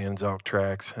 all I'm seeing is elk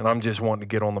tracks, and I'm just wanting to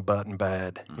get on the button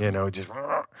bad, and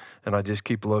I just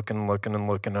keep looking,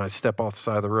 and I step off the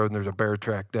side of the road, and there's a bear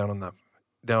track down in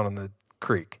the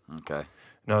creek. Okay.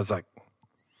 And I was like,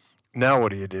 now what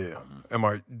do you do?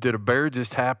 Did a bear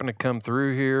just happen to come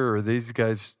through here, or these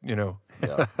guys,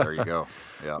 Yeah. There you go.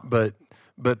 Yeah. But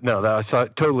no, I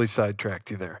totally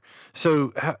sidetracked you there.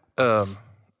 So,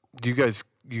 do you guys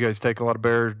take a lot of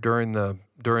bear during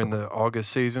the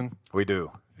August season? We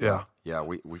do. Yeah. Yeah,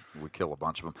 we kill a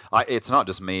bunch of them. It's not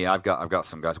just me. I've got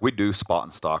some guys. We do spot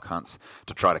and stock hunts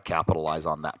to try to capitalize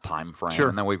on that time frame. Sure.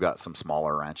 And then we've got some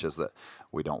smaller ranches that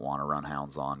we don't want to run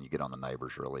hounds on. You get on the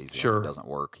neighbors real easy. Sure. And it doesn't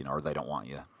work, or they don't want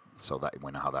you. So that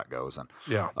we know how that goes. And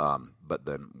Yeah. but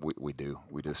then we do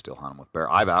still hunt them with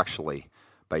bear. I've actually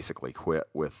basically quit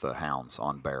with hounds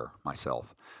on bear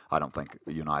myself. I don't think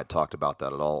you and I had talked about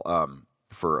that at all.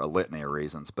 For a litany of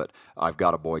reasons, but I've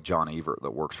got a boy, John Evert,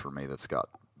 that works for me that's got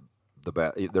the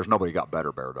best. There's nobody got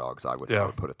better bear dogs. I would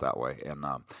put it that way. And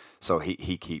so he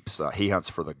keeps he hunts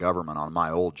for the government on my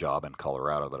old job in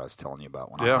Colorado that I was telling you about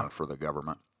when I hunted for the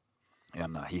government.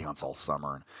 And he hunts all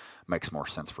summer, and makes more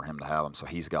sense for him to have them. So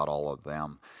he's got all of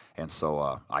them, and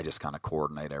so I just kind of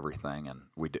coordinate everything. And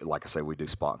we do, like I say, we do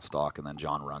spot and stock, and then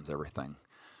John runs everything.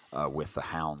 With the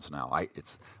hounds now.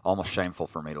 It's almost shameful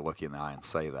for me to look you in the eye and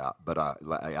say that, but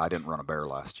I didn't run a bear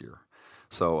last year.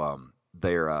 So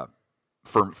they're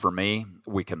for me,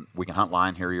 we can hunt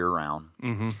lion here year round,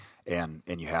 and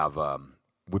you have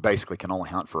we basically can only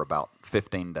hunt for about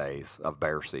 15 days of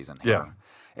bear season here,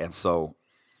 and so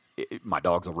my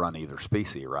dogs will run either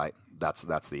species, right?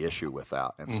 That's the issue with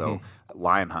that. And so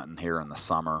lion hunting here in the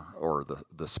summer or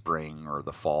the spring or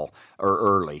the fall or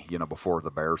early, before the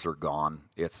bears are gone,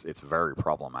 it's very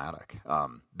problematic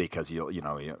because you're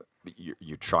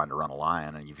trying to run a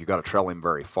lion, and if you've got to trail him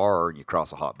very far and you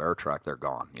cross a hot bear track, they're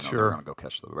gone. They're going to go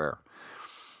catch the bear.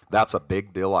 That's a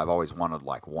big deal. I've always wanted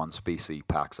like one species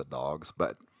packs of dogs,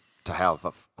 but to have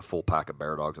a full pack of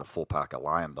bear dogs and a full pack of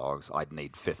lion dogs, I'd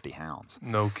need 50 hounds.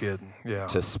 No kidding. Yeah.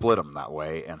 To split them that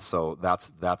way, and so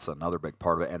that's another big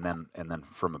part of it. And then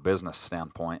from a business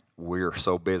standpoint, we're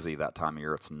so busy that time of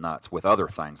year, it's nuts with other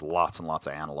things, lots and lots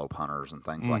of antelope hunters and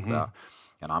things like that.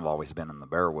 And I've always been in the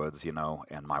bear woods,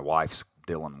 and my wife's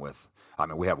dealing with.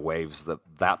 We have waves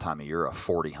that time of year of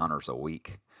 40 hunters a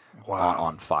week. Wow.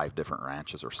 On 5 different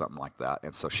ranches or something like that,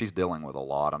 and so she's dealing with a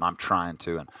lot, and I'm trying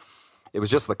to and. It was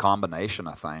just the combination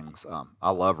of things.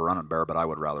 I love running bear, but I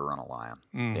would rather run a lion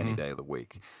any day of the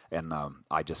week. And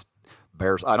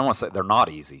bears. I don't want to say they're not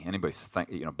easy. Anybody's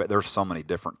but there's so many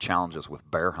different challenges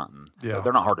with bear hunting. Yeah.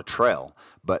 They're not hard to trail,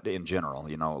 but in general,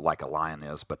 like a lion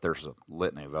is. But there's a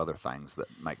litany of other things that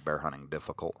make bear hunting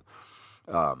difficult.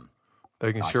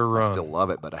 They can sure run. I still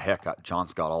love it, but heck,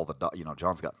 John's got all the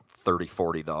John's got 30,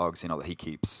 40 dogs, that he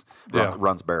keeps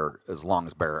runs bear as long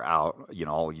as bear out,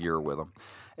 all year with them,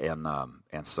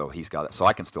 and so he's got it. So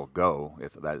I can still go.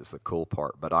 That is the cool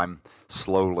part. But I'm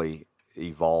slowly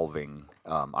evolving.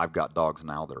 I've got dogs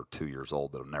now that are 2 years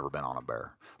old that have never been on a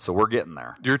bear. So we're getting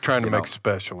there. You're trying to make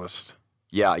specialists.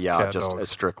 Yeah, just dogs.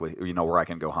 Strictly, where I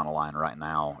can go hunt a lion right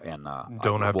now and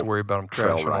don't have to worry about them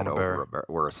trashing on a bear.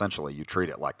 Where essentially you treat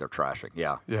it like they're trashing.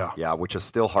 Yeah. Which is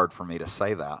still hard for me to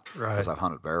say that because I've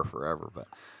hunted bear forever. But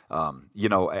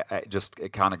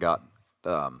it kind of got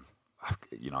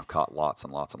I've caught lots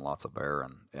and lots and lots of bear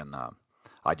and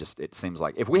it seems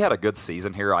like if we had a good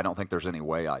season here, I don't think there's any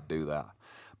way I'd do that.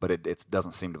 But it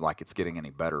doesn't seem like it's getting any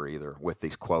better either with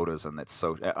these quotas. And it's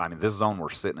this zone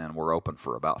we're sitting in, we're open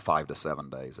for about 5 to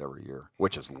 7 days every year,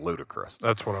 which is ludicrous.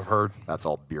 That's what I've heard. That's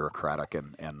all bureaucratic.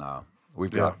 And we've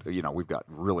got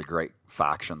really great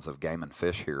factions of game and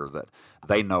fish here that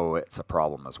they know it's a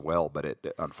problem as well. But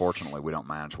unfortunately, we don't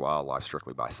manage wildlife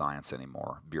strictly by science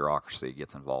anymore. Bureaucracy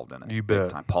gets involved in it. You big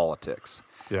bet. time. Politics.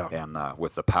 Yeah. And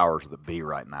with the powers that be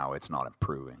right now, it's not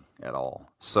improving at all.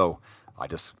 So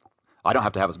I don't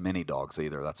have to have as many dogs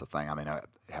either. That's the thing. I mean, I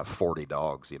have 40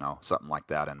 dogs, something like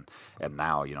that. And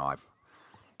now, I've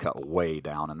cut way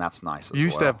down, and that's nice as well. You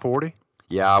used to have 40?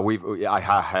 Yeah, I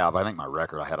have. I think my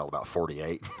record, I had about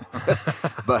 48.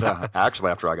 But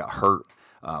actually, after I got hurt,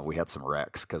 we had some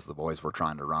wrecks because the boys were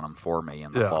trying to run them for me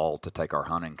in the fall to take our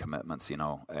hunting commitments,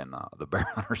 and the bear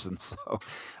hunters. And so,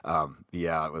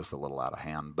 it was a little out of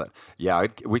hand. But,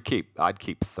 I'd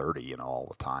keep 30,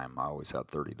 all the time. I always had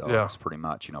 30 dogs pretty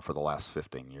much, for the last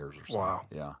 15 years or so. Wow.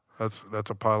 Yeah. That's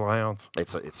a pile of hounds.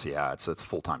 It's a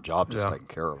full-time job just taking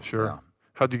care of them. Sure. Yeah.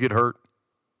 How'd you get hurt?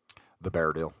 The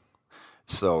bear deal.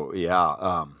 So, you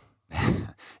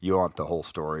want the whole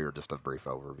story or just a brief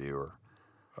overview? Or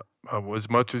as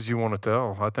much as you want to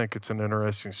tell. I think it's an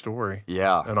interesting story.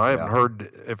 Yeah. And I haven't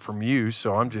heard it from you,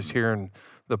 so I'm just hearing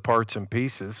the parts and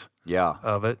pieces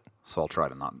of it. So I'll try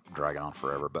to not drag it on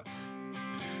forever. But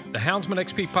The Houndsman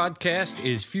XP podcast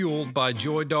is fueled by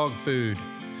Joy Dog Food.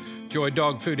 Joy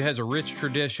Dog Food has a rich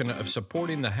tradition of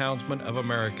supporting the Houndsman of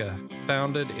America.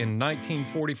 Founded in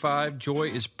 1945, Joy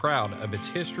is proud of its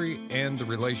history and the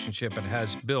relationship it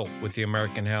has built with the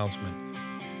American Houndsman.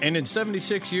 And in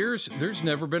 76 years, there's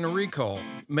never been a recall.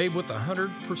 Made with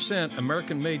 100%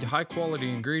 American-made high-quality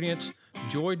ingredients,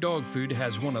 Joy Dog Food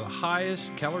has one of the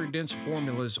highest calorie-dense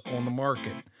formulas on the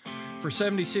market. For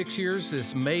 76 years,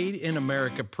 this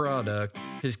made-in-America product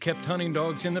has kept hunting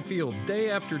dogs in the field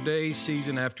day after day,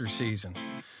 season after season.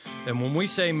 And when we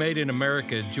say made in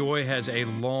America, Joy has a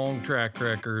long track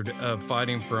record of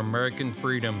fighting for American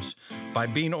freedoms by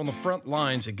being on the front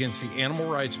lines against the animal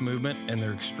rights movement and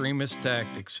their extremist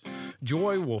tactics.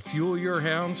 Joy will fuel your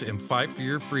hounds and fight for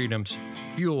your freedoms.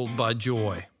 Fueled by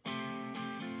Joy.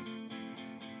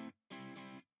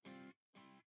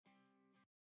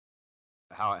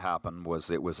 how it happened was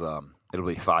it'll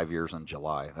be 5 years in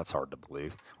July. That's hard to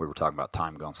believe. We were talking about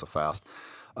time going so fast.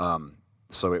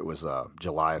 So it was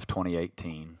July of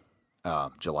 2018,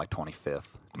 July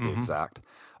 25th to be exact.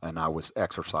 And I was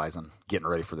exercising, getting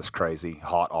ready for this crazy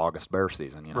hot August bear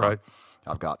season. Right.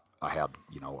 I had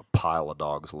a pile of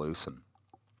dogs loose, and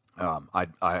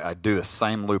I do the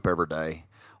same loop every day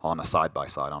on a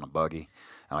side-by-side on a buggy,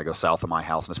 and I go south of my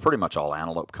house, and it's pretty much all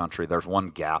antelope country. There's one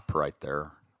gap right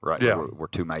there, where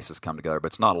two mesas come together, but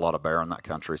it's not a lot of bear in that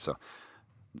country, so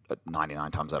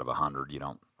 99 times out of 100,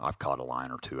 I've caught a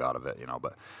lion or two out of it,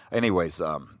 But anyways,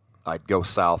 I'd go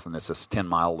south, and it's this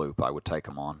 10-mile loop I would take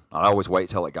them on. I'd always wait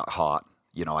till it got hot.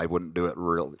 I wouldn't do it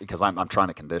real, because I'm trying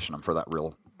to condition them for that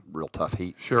real tough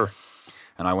heat. Sure.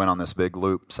 And I went on this big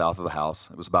loop south of the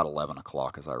house. It was about 11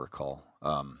 o'clock, as I recall,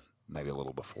 maybe a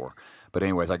little before. But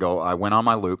anyways, I went on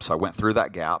my loop, so I went through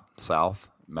that gap south,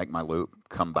 make my loop,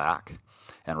 come back.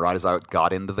 And right as I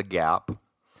got into the gap,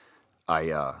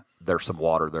 there's some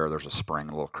water there. There's a spring,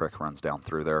 a little creek runs down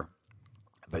through there.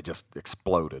 They just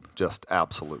exploded, just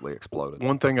absolutely exploded.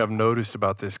 One thing I've noticed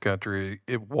about this country,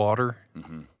 water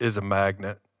is a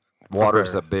magnet. Water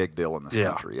is a big deal in this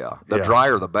country, yeah. The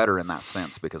drier, the better in that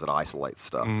sense, because it isolates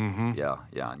stuff. Yeah,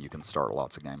 and you can start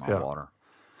lots of game on water.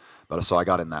 But so I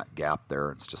got in that gap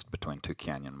there. It's just between two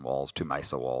canyon walls, two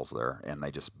mesa walls there, and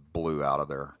they just blew out of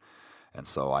there. And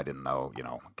so I didn't know, it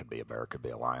could be a bear, it could be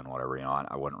a lion, whatever,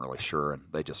 I wasn't really sure. And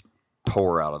they just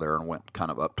tore out of there and went kind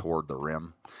of up toward the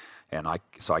rim. And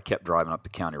so I kept driving up the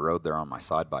county road there on my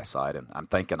side-by-side, and I'm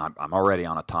thinking I'm already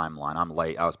on a timeline. I'm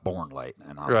late. I was born late,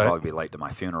 and I'll probably be late to my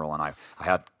funeral. And I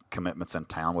had commitments in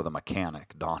town with a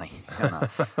mechanic, Donnie. And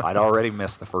I'd already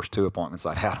missed the first 2 appointments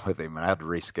I'd had with him, and I had to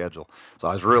reschedule. So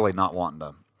I was really not wanting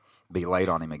to be late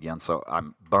on him again. So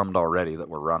I'm bummed already that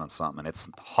we're running something. And it's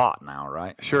hot now,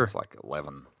 right? Sure. It's like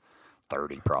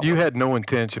 11:30 probably. You had no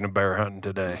intention of bear hunting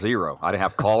today. Zero. I didn't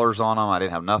have collars on them. I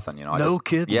didn't have nothing. I No just,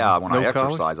 kidding? Yeah, when No I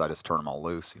collars? exercise, I just turn them all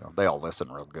loose. They all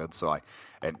listen real good. So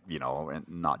and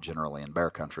not generally in bear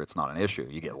country, it's not an issue.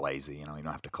 You get lazy. You don't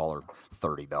have to collar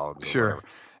 30 dogs. Or Sure.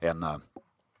 whatever. And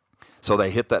so they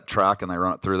hit that track and they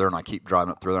run it through there, and I keep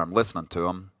driving up through there. I'm listening to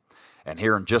them. And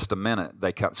here in just a minute,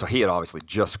 they come. So he had obviously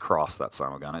just crossed that son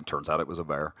of a gun. It turns out it was a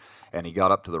bear. And he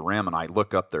got up to the rim, and I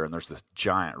look up there, and there's this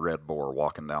giant red boar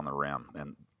walking down the rim.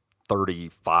 And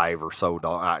 35 or so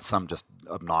dogs, some just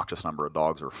obnoxious number of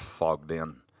dogs are fogged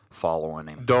in following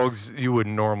him. Dogs, you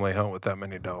wouldn't normally hunt with that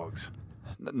many dogs.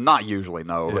 Not usually,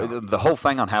 no. Yeah. The whole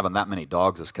thing on having that many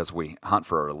dogs is because we hunt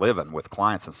for a living with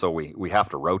clients, and so we have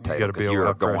to rotate gotta be because able to you're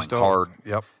have fresh going dog. hard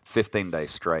Yep. 15 days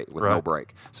straight with no Right.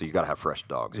 break. So you got to have fresh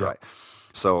dogs, Yep. right?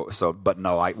 So, but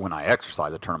no, when I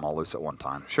exercise, I turn them all loose at one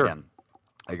time. Sure. And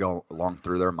I go along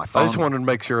through there. My phone. I just wanted to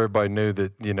make sure everybody knew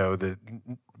that, that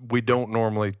we don't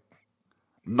normally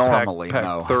normally pack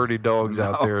no 30 dogs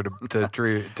out No. there to catch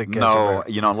a No,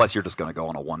 bear. unless you're just going to go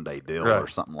on a one-day deal Right, or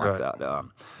something like right. that.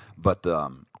 But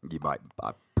you might,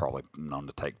 I probably known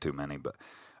to take too many. But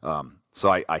so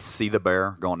I see the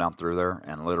bear going down through there,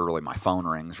 and literally my phone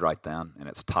rings right then, and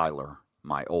it's Tyler,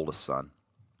 my oldest son,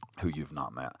 who you've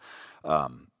not met.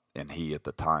 And he at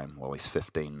the time, well, he's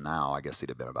 15 now. I guess he'd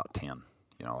have been about 10.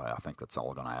 I think that's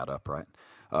all going to add up, right?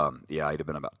 Yeah, he'd have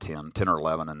been about 10 or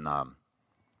 11, and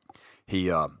he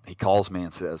calls me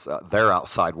and says, they're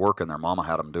outside working. Their mama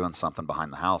had them doing something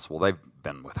behind the house. Well, they've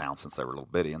been with hounds since they were little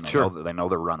bitty, and Sure. they know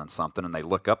they're running something, and they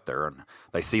look up there, and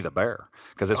they see the bear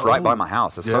because it's right by my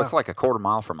house. So yeah. it's like a quarter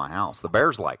mile from my house. The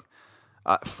bear's like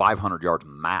 500 yards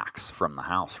max from the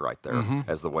house right there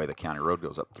as the way the county road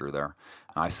goes up through there.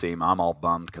 And I see him. I'm all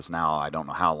bummed because now I don't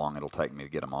know how long it'll take me to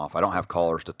get him off. I don't have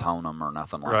collars to tone him or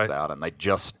nothing like Right. that, and they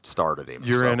just started him.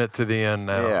 You're So- in it to the end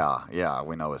now. yeah,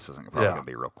 we know this isn't probably Yeah. going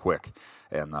to be real quick.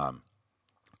 And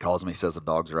calls me, says the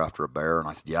dogs are after a bear. And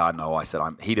I said, yeah, I know. I said,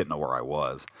 he didn't know where I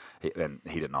was. And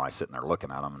he didn't know I was sitting there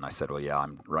looking at him. And I said, well, yeah,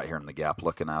 I'm right here in the gap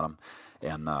looking at him.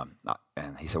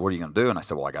 And he said, what are you going to do? And I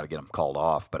said, well, I got to get them called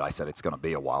off. But I said, it's going to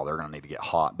be a while. They're going to need to get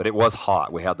hot. But it was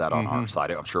hot. We had that on our side.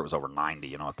 I'm sure it was over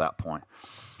 90, at that point.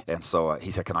 And so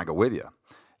he said, can I go with you?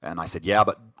 And I said, yeah,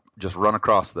 but just run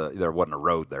across there wasn't a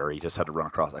road there. He just had to run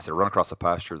across. I said, run across the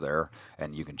pasture there,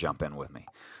 and you can jump in with me.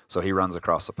 So he runs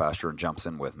across the pasture and jumps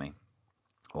in with me.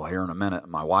 Well, here in a minute,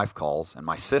 my wife calls, and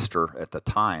my sister at the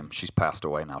time, she's passed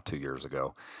away now 2 years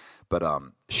ago, but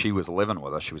she was living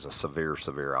with us. She was a severe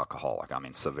alcoholic. I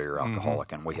mean, severe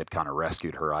alcoholic, and we had kind of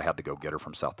rescued her. I had to go get her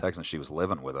from South Texas. She was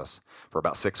living with us for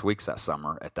about 6 weeks that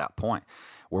summer at that point.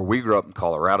 Where we grew up in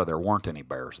Colorado, there weren't any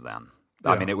bears then.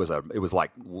 I mean, it was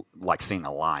like seeing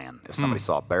a lion if somebody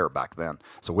saw a bear back then.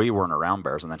 So we weren't around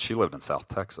bears, and then she lived in South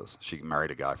Texas. She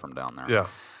married a guy from down there. Yeah.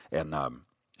 And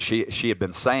she had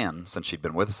been saying since she'd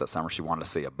been with us that summer she wanted to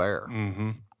see a bear.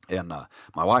 Mm-hmm. And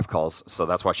my wife calls, so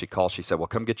that's why she called. She said, well,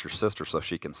 come get your sister so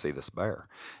she can see this bear.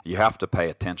 You have to pay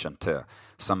attention to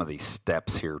some of these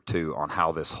steps here, too, on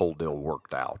how this whole deal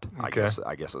worked out. Okay.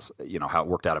 I guess it's, how it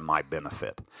worked out in my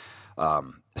benefit.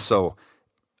 So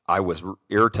I was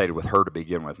irritated with her to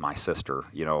begin with, my sister.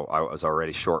 I was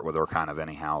already short with her kind of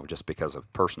anyhow just because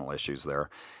of personal issues there.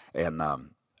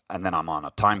 And then I'm on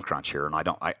a time crunch here, and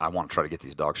I want to try to get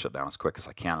these dogs shut down as quick as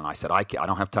I can. And I said, I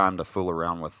don't have time to fool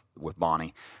around with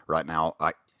Bonnie right now.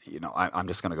 I'm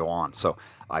just going to go on. So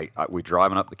we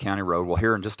driving up the county road. Well,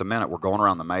 here in just a minute, we're going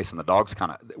around the mesa, and the dogs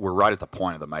we're right at the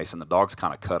point of the mesa, and the dogs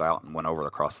kind of cut out and went over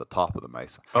across the top of the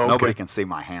mesa. Okay. Nobody can see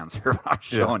my hands here, but I'm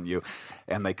showing you.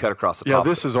 And they cut across the top. Yeah,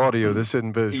 this is audio. This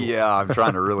isn't visual. Yeah, I'm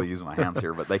trying to really use my hands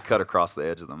here, but they cut across the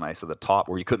edge of the mesa, the top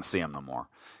where you couldn't see them no more.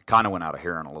 Kind of went out of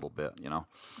hearing a little bit,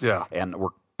 Yeah. And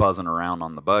we're buzzing around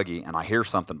on the buggy, and I hear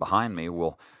something behind me.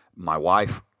 Well, my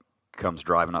wife comes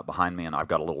driving up behind me, and I've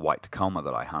got a little white Tacoma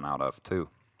that I hunt out of too.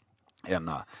 And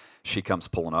she comes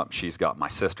pulling up. She's got my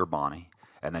sister Bonnie,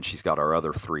 and then she's got our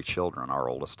other 3 children, our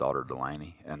oldest daughter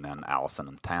Delaney, and then Allison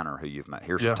and Tanner, who you've met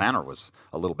here. So Yeah. Tanner was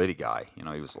a little bitty guy. He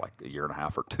was like a year and a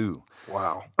half or 2.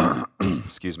 Wow.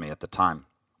 Excuse me, at the time.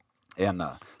 And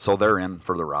so they're in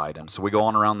for the ride. And so we go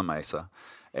on around the mesa,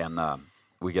 and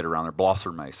we get around there.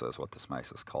 Blosser Mesa is what this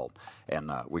mesa is called. And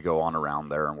we go on around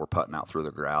there, and we're putting out through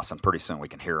the grass, and pretty soon we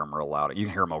can hear them real loud. You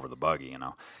can hear them over the buggy,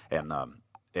 And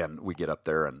and we get up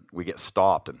there and we get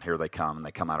stopped, and here they come, and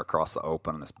they come out across the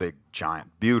open, and this big,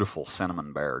 giant, beautiful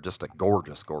cinnamon bear, just a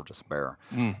gorgeous, gorgeous bear.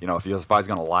 You know, if I was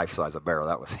going to life size a bear,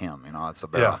 that was him. You know, it's a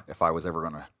bear. Yeah. If I was ever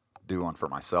going to do one for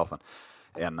myself,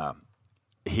 and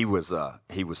he was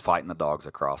fighting the dogs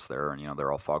across there, and you know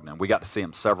they're all fogged in. We got to see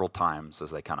him several times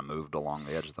as they kind of moved along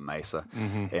the edge of the mesa,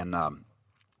 and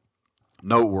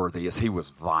noteworthy is he was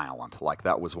violent. Like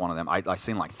that was one of them. I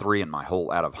seen like 3 in my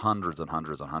whole out of hundreds and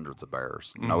hundreds and hundreds of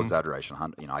bears. No exaggeration.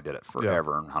 You know, I did it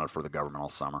forever and hunted for the government all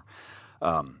summer.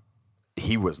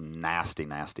 He was nasty,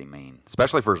 nasty mean,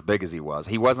 especially for as big as he was.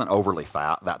 He wasn't overly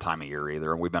fat that time of year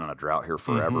either, and we've been in a drought here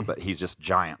forever, but he's just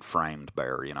giant framed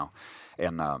bear, you know.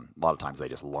 And a lot of times they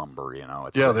just lumber, you know.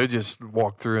 They just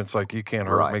walk through and it's like, you can't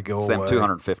hurt me, go it's away.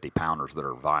 Them 250-pounders that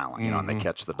are violent, you know, and they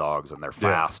catch the dogs and they're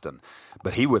fast.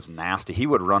 But he was nasty. He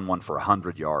would run one for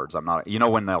 100 yards. You know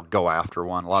when they'll go after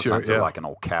one? A lot of times they're like an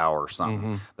old cow or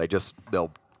something.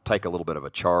 They'll take a little bit of a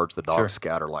charge. The dogs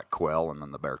scatter like quail, and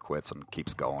then the bear quits and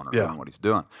keeps going or doing what he's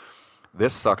doing.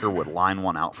 This sucker would line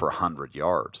one out for 100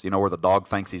 yards, you know, where the dog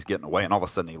thinks he's getting away, and all of a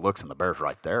sudden he looks and the bear's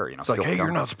right there, you know. It's like, hey, coming.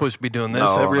 you're not supposed to be doing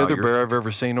this. Every other bear I've ever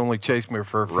seen only chased me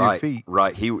for a few feet.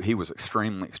 Right. He was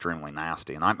extremely, extremely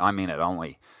nasty, and I mean it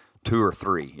only 2 or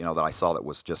 3, you know, that I saw that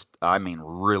was just, I mean,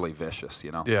 really vicious,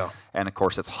 you know. Yeah. And of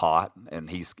course it's hot, and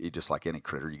he's just like any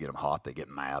critter. You get them hot, they get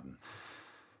mad, and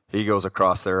he goes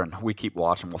across there, and we keep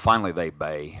watching. Well, finally they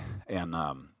bay, and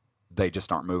they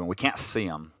just aren't moving. We can't see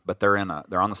them, but they're on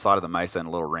the side of the mesa in a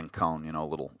little ring cone, you know, a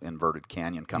little inverted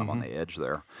canyon kind of on the edge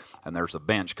there. And there's a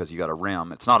bench because you got a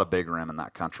rim. It's not a big rim in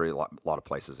that country. A lot of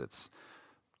places it's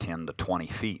 10 to 20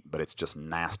 feet, but it's just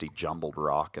nasty jumbled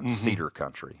rock and cedar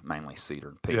country, mainly cedar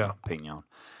and pinon.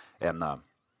 And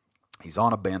he's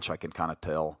on a bench, I can kind of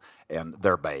tell, and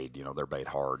they're bayed, you know, they're bayed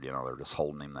hard, you know, they're just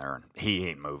holding him there, and he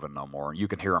ain't moving no more. And you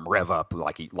can hear him rev up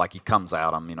like he comes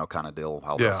at them, you know, kind of deal,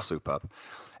 how they'll soup up.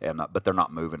 And but they're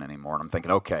not moving anymore. And I'm thinking,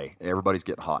 okay, everybody's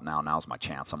getting hot now. Now's my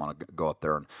chance. I'm going to go up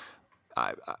there, and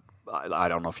I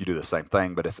don't know if you do the same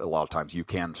thing, but if a lot of times you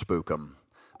can spook them,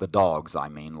 the dogs, I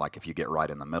mean, like if you get right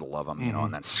in the middle of them, you know,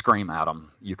 and then scream at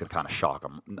them, you can kind of shock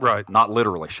them. Right. Not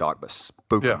literally shock, but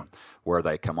spook them where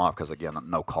they come off, because, again,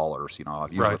 no collars. You know,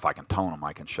 usually if I can tone them,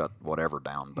 I can shut whatever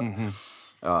down.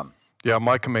 But,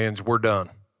 my commands, we're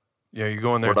done. Yeah, you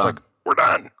go in there, We're it's done. like, we're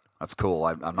done. That's cool.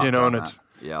 I'm not You know, doing and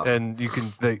that. and you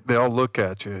can, they all look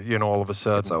at you, you know, all of a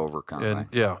sudden. It's over kind of thing.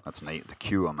 Yeah. That's neat to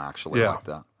cue them actually like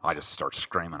that. I just start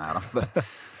screaming at them.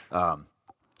 But,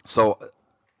 so,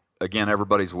 again,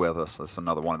 everybody's with us. That's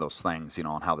another one of those things, you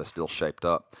know, on how this deal shaped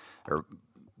up.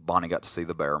 Bonnie got to see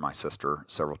the bear, my sister,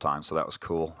 several times, so that was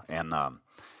cool. And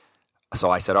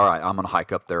so I said, all right, I'm going to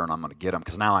hike up there and I'm going to get him,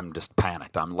 because now I'm just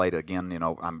panicked. I'm late again, you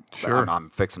know. I'm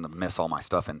fixing to miss all my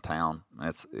stuff in town.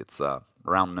 And it's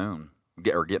around noon,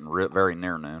 getting very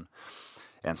near noon.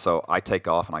 And so I take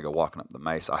off and I go walking up the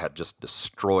mesa. I had just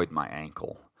destroyed my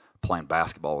ankle playing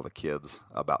basketball with the kids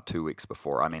about 2 weeks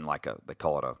before. I mean, they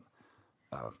call it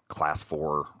a class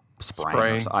 4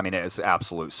 sprain. I mean, it's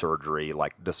absolute surgery,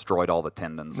 like destroyed all the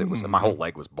tendons. It was, my whole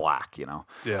leg was black, you know.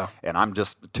 Yeah. And I'm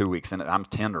just 2 weeks in it. I'm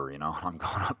tender, you know. I'm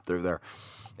going up through there.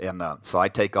 And so I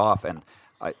take off, and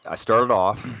I started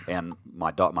off, and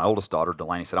my oldest daughter,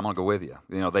 Delaney, said, I'm going to go with you.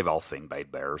 You know, they've all seen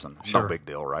bayed bears, and no big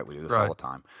deal, right? We do this all the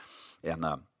time. And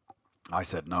I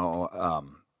said, no.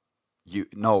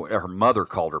 Her mother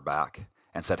called her back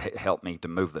and said, hey, help me to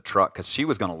move the truck, because she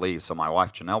was going to leave. So my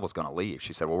wife, Janelle, was going to leave.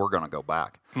 She said, well, we're going to go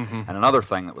back. And another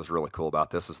thing that was really cool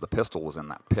about this is the pistol was in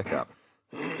that pickup,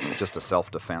 just a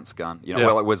self-defense gun. You know,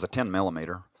 well, it was a 10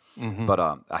 millimeter, but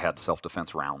I had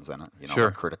self-defense rounds in it, you know,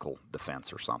 like critical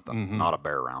defense or something, not a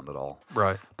bear round at all.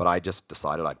 Right. But I just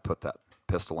decided I'd put that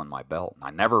pistol in my belt. And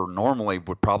I never normally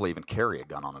would probably even carry a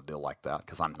gun on a deal like that,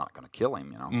 because I'm not going to kill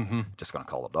him, you know, just going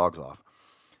to call the dogs off.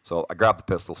 So I grabbed the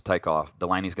pistols, take off.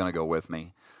 Delaney's going to go with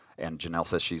me, and Janelle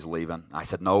says she's leaving. I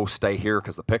said, no, stay here,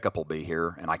 because the pickup will be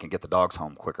here, and I can get the dogs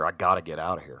home quicker. I got to get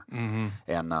out of here.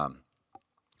 And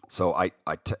so I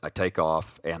take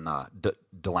off, and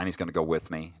Delaney's going to go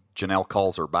with me. Janelle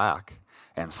calls her back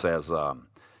and says,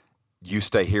 you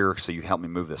stay here so you help me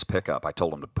move this pickup. I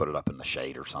told them to put it up in the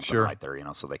shade or something right there, you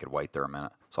know, so they could wait there a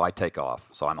minute. So I take off,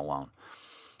 so I'm alone.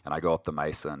 And I go up the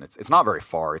mesa, and it's not very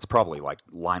far. It's probably like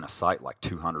line of sight, like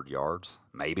 200 yards,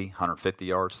 maybe 150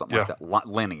 yards, something like that.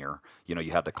 Linear. You know, you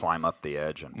had to climb up the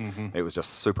edge, and it was just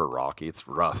super rocky. It's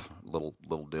rough, little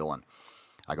deal. And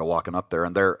I go walking up there,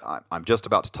 and I'm just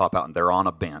about to top out, and they're on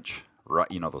a bench. Right,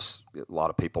 you know, a lot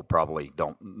of people probably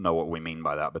don't know what we mean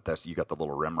by that, but you got the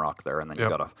little rim rock there, and then you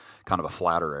got a kind of a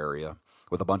flatter area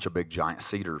with a bunch of big giant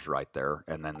cedars right there,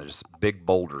 and then there's big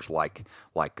boulders like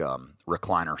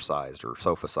recliner sized or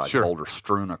sofa sized boulders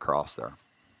strewn across there.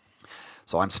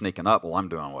 So I'm sneaking up. Well, I'm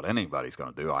doing what anybody's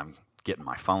going to do. I'm getting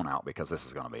my phone out because this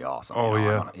is going to be awesome.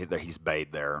 Oh, he's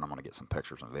bayed there, and I'm going to get some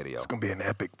pictures and video. It's going to be an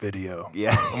epic video.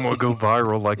 Yeah. I'm going to go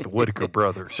viral like the Whitaker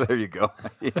brothers. There you go.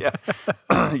 Yeah.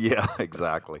 Yeah,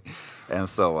 exactly. And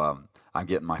so I'm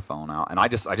getting my phone out, and I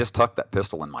just tucked that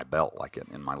pistol in my belt, like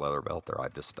in my leather belt there.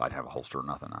 I'd have a holster or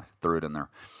nothing. I threw it in there,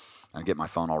 and I get my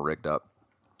phone all rigged up,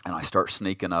 and I start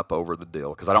sneaking up over the deal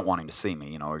because I don't want him to see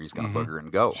me, or he's going to booger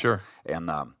and go. Sure.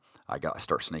 And I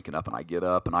start sneaking up, and I get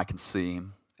up, and I can see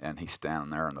him, and he's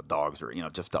standing there, and the dogs are,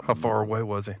 just up. How far away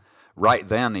was he? Right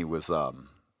then, he was, I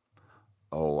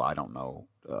don't know,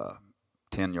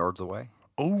 10 yards away.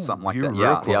 Oh, something like you that. were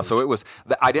real Yeah. close. So it was.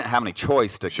 I didn't have any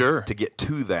choice to Sure. to get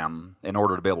to them in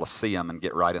order to be able to see them and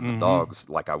get right in the dogs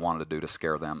like I wanted to do to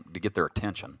scare them, to get their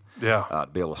attention. Yeah. To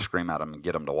be able to scream at them and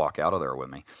get them to walk out of there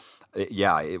with me.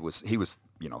 He was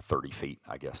 30 feet,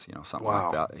 I guess, something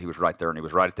like that. He was right there, and he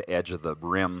was right at the edge of the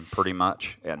rim pretty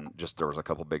much, and just there was a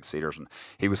couple big cedars, and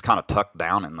he was kind of tucked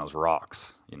down in those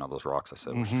rocks. Those rocks I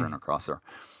said were strewn across there.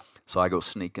 So I go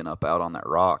sneaking up out on that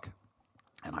rock,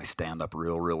 and I stand up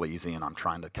real easy, and I'm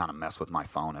trying to kind of mess with my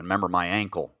phone. And remember, my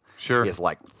ankle is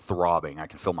like throbbing. I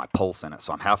can feel my pulse in it,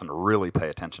 so I'm having to really pay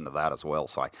attention to that as well.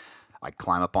 So I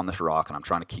climb up on this rock, and I'm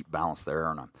trying to keep balance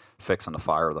there, and I'm fixing to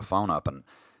fire the phone up, and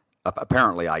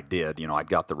apparently I did. I'd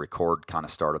got the record kind of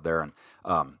started there, and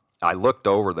I looked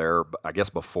over there, I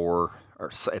guess before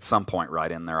or at some point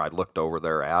right in there, I looked over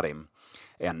there at him,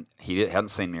 and he hadn't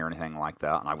seen me or anything like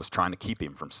that, and I was trying to keep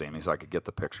him from seeing me so I could get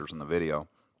the pictures and the video.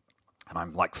 And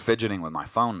I'm like fidgeting with my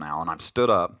phone now, and I'm stood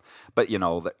up, but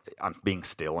I'm being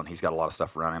still, and he's got a lot of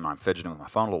stuff around him, and I'm fidgeting with my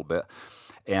phone a little bit.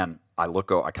 And I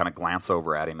kind of glance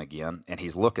over at him again, and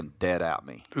he's looking dead at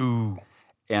me. Ooh.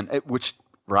 And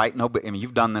right?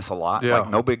 You've done this a lot. Yeah. Like,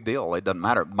 no big deal. It doesn't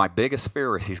matter. My biggest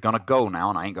fear is he's going to go now,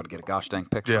 and I ain't going to get a gosh dang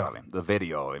picture of him, the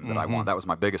video of him that I want. That was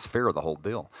my biggest fear of the whole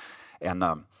deal. And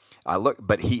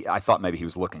I thought maybe he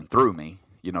was looking through me.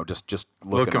 Just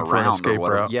looking for an around escape or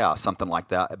whatever. route. Yeah, something like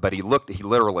that. But he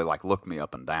literally looked me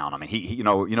up and down. I mean, he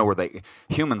where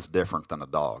humans different than a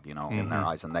dog, in their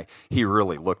eyes, and he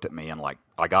really looked at me and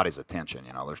I got his attention.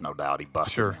 There's no doubt he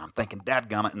busted me. And I'm thinking,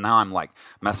 dadgummit, and now I'm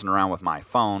messing around with my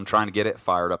phone trying to get it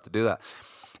fired up to do that.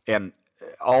 And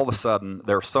all of a sudden,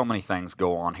 there are so many things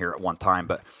go on here at one time,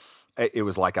 but it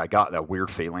was like I got that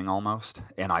weird feeling almost,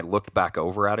 and I looked back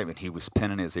over at him, and he was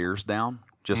pinning his ears down.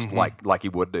 Just like he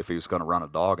would if he was going to run a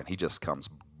dog, and he just comes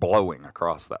blowing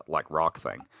across that rock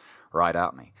thing right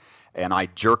at me. And I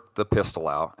jerked the pistol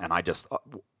out, and I just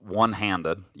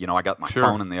one-handed, I got my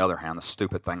phone in the other hand, the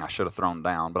stupid thing I should have thrown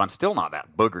down, but I'm still not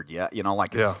that boogered yet,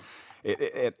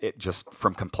 it just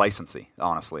from complacency,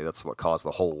 honestly, that's what caused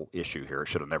the whole issue here. It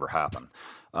should have never happened.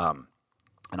 And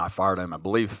I fired him. I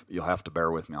believe you'll have to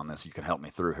bear with me on this. You can help me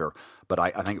through here. But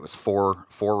I think it was four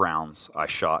rounds I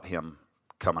shot him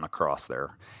coming across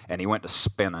there, and he went to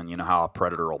spinning. You know how a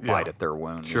predator will bite at their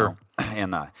wound, Sure.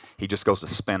 And he just goes to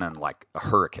spinning like a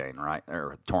hurricane, right,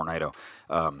 or a tornado,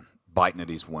 biting at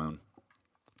his wound,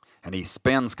 and he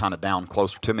spins kind of down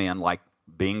closer to me, and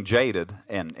being jaded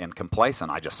and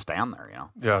complacent, I just stand there,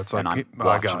 Yeah, it's like and I'm I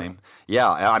watching got him. Yeah,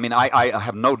 I mean, I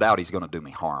have no doubt he's going to do me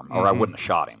harm, or I wouldn't have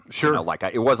shot him. Sure.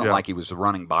 It wasn't like he was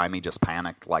running by me, just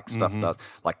panicked like stuff does.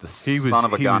 Like the son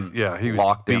of a gun he was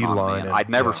locked in on me. beelining And it, I'd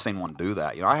never seen one do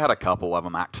that. I had a couple of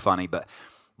them act funny, but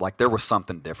there was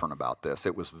something different about this.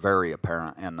 It was very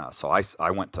apparent, and so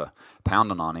I went to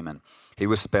pounding on him, and he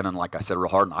was spinning, like I said, real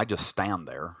hard, and I just stand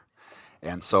there.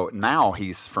 And so now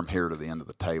he's from here to the end of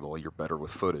the table. You're better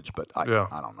with footage, but I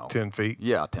don't know. 10 feet?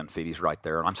 Yeah, 10 feet. He's right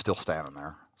there, and I'm still standing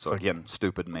there. So again,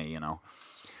 stupid me,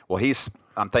 Well,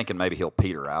 I'm thinking maybe he'll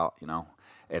peter out,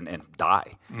 and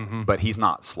die. But he's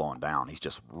not slowing down. He's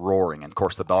just roaring. And, of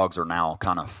course, the dogs are now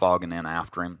kind of fogging in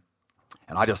after him.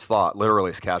 And I just thought, literally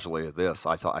as casually as this,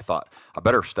 I thought I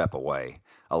better step away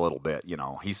a little bit.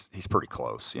 He's pretty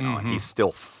close, and he's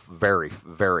still very,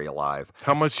 very alive.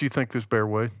 How much do you think this bear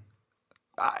weighed?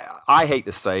 I hate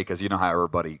to say, because you know how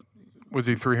everybody was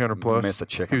he 300 plus? Miss a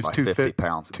chicken he was by 50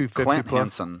 pounds. 250 Clint plus?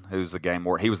 Henson, who's the game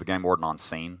warden, he was the game warden on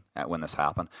scene when this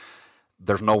happened.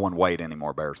 There's no one weighed any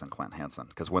more bears than Clint Henson,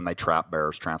 because when they trap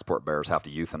bears, transport bears, have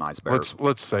to euthanize bears.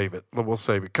 Let's save it. We'll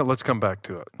save it. Let's come back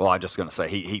to it. Well, I'm just going to say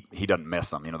he doesn't miss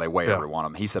them. They weigh every one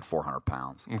of them. He said 400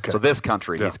 pounds. Okay. So this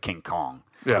country, he's King Kong.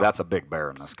 Yeah. That's a big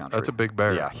bear in this country. That's a big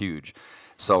bear. Yeah, huge.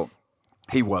 So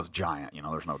he was giant.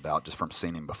 There's no doubt just from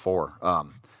seeing him before.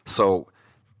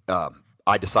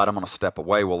 I decide I'm going to step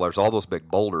away. Well, there's all those big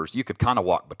boulders. You could kind of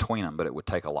walk between them, but it would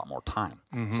take a lot more time.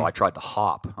 So I tried to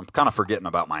hop. I'm kind of forgetting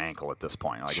about my ankle at this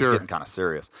point. Like, Sure. It's getting kind of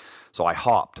serious. So I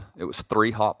hopped. It was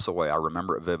 3 hops away. I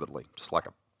remember it vividly, just like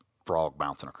a frog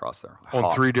bouncing across there. I On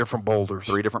hopped. 3 different boulders.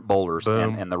 3 different boulders.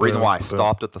 Boom, And the reason boom, why I boom.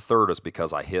 stopped at the third is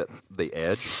because I hit the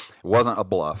edge. It wasn't a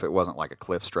bluff. It wasn't like a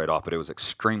cliff straight off, but it was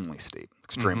extremely steep,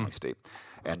 steep,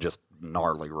 and just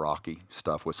gnarly, rocky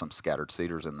stuff with some scattered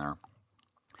cedars in there.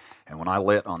 And when I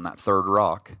lit on that third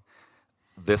rock,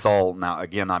 now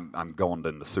again, I'm going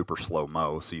into super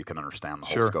slow-mo so you can understand the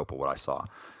whole Sure. scope of what I saw.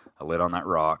 I lit on that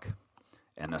rock,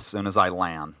 and as soon as I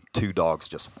land, 2 dogs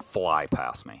just fly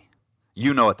past me.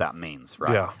 You know what that means,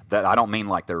 right? Yeah. That I don't mean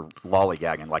like they're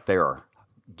lollygagging, like they are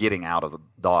getting out of the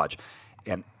dodge.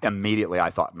 And immediately I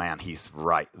thought, man, he's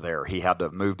right there. He had to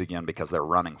have moved again because they're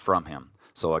running from him.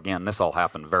 So again, this all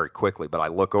happened very quickly, but I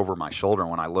look over my shoulder,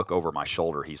 and when I look over my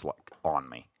shoulder, he's like on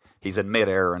me. He's in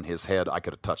midair, and his head, I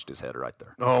could have touched his head right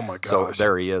there. Oh, my gosh. So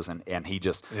there he is, and he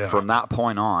just, Yeah. from that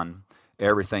point on,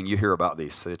 everything you hear about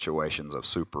these situations of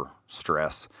super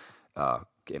stress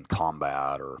in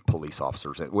combat or police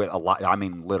officers, I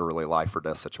mean literally life or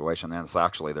death situation, and it's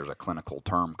actually, there's a clinical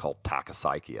term called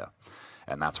tachypsychia,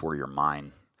 and that's where your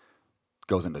mind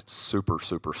goes into super,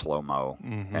 super slow-mo,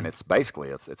 and it's basically,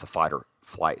 it's a fight or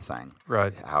flight thing,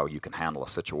 Right. how you can handle a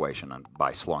situation and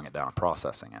by slowing it down and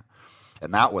processing it.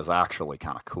 And that was actually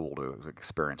kind of cool to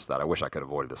experience that. I wish I could have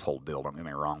avoided this whole deal, don't get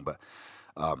me wrong, but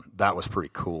that was pretty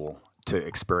cool to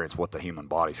experience what the human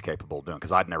body's capable of doing,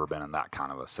 because I'd never been in that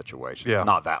kind of a situation. Yeah.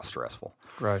 Not that stressful.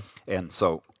 Right. And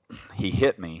so he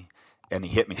hit me, and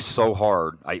he hit me so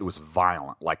hard, it was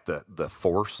violent, like the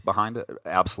force behind it,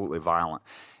 absolutely violent.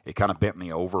 It kind of bent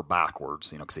me over backwards,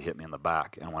 because he hit me in the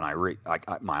back. And when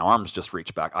my arms just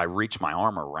reached back, I reached my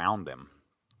arm around him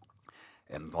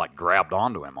and like grabbed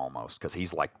onto him almost, because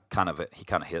he's like he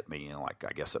kind of hit me, like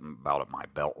I guess about at my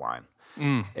belt line.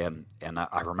 And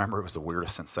I remember it was the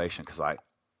weirdest sensation, because I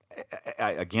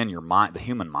again, the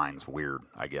human mind's weird,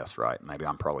 I guess, right? Maybe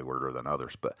I'm probably weirder than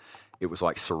others, but it was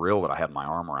like surreal that I had my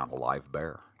arm around a live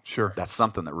bear. Sure. That's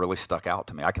something that really stuck out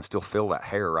to me. I can still feel that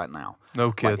hair right now.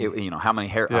 No kidding. Like, how many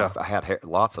hair? Yeah. I had hair,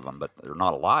 lots of them, but they're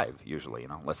not alive usually,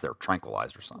 unless they're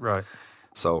tranquilized or something. Right.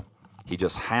 So he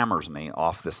just hammers me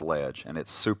off this ledge, and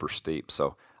it's super steep.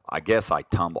 So I guess I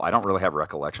tumble. I don't really have a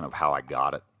recollection of how I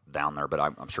got it down there, but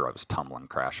I'm sure I was tumbling,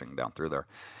 crashing down through there.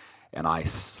 And I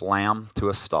slam to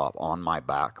a stop on my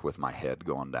back with my head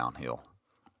going downhill.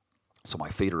 So my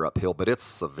feet are uphill, but it's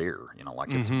severe.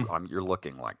 Like you're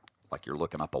looking like you're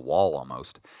looking up a wall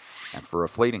almost. And for a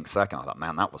fleeting second, I thought,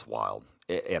 man, that was wild.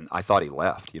 And I thought he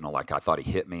left, like I thought he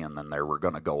hit me, and then they were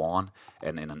going to go on.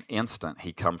 And in an instant,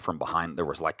 he come from behind. There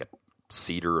was like a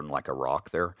cedar and like a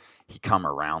rock there. He come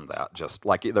around that, just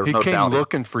like there's He no came doubt.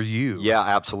 looking for you. Yeah,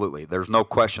 absolutely. There's no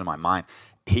question in my mind.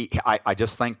 I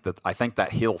just think that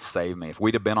he'll save me. If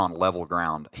we'd have been on level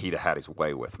ground, he'd have had his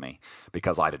way with me,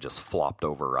 because I'd have just flopped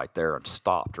over right there and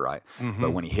stopped, right?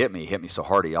 But when he hit me so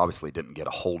hard, he obviously didn't get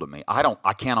a hold of me.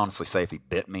 I can't honestly say if he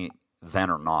bit me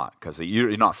then or not, because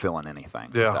you're not feeling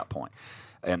anything at that point.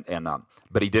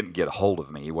 But he didn't get a hold of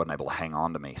me. He wasn't able to hang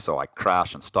on to me. So I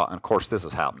crashed and stopped. And of course, this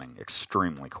is happening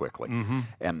extremely quickly.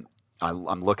 And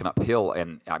I'm looking uphill,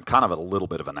 and I'm kind of at a little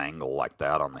bit of an angle like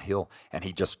that on the hill, and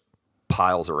he just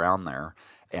piles around there.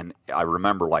 And I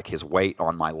remember like his weight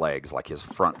on my legs, like his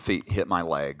front feet hit my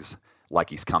legs, like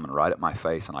he's coming right at my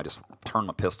face. And I just turn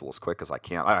my pistol as quick as I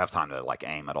can. I don't have time to like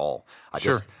aim at all.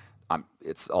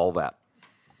 It's all that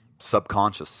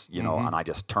subconscious, and I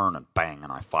just turn and bang,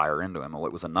 and I fire into him. Well,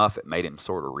 it was enough. It made him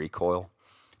sort of recoil,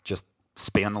 just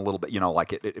spin a little bit,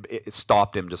 like it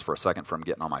stopped him just for a second from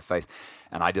getting on my face.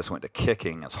 And I just went to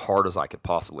kicking as hard as I could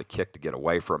possibly kick to get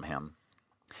away from him.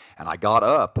 And I got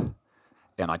up,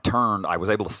 and I turned. I was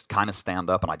able to kind of stand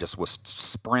up, and I just was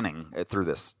sprinting through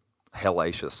this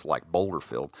hellacious like boulder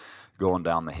field, going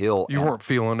down the hill. You weren't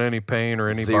feeling any pain or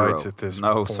any Zero. bites at this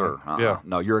No, point? sir. Yeah.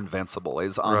 No, you're invincible.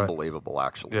 It's unbelievable,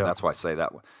 actually. Yeah. That's why I say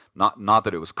that. Not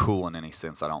that it was cool in any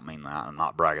sense. I don't mean that, and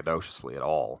not braggadociously at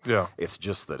all. Yeah. It's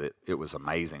just that it was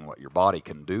amazing what your body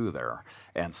can do there.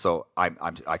 And so I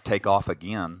take off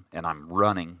again, and I'm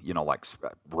running, like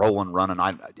running.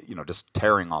 Just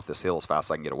tearing off this hill as fast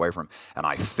as I can get away from him, and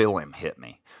I feel him hit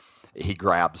me. He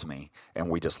grabs me, and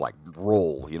we just like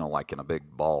roll, like in a big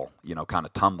ball, kind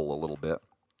of tumble a little bit.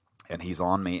 And he's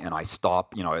on me, and I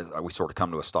stop, we sort of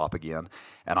come to a stop again,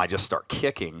 and I just start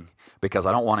kicking because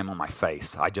I don't want him on my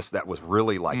face. That was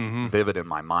really like vivid in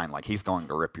my mind, like he's going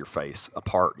to rip your face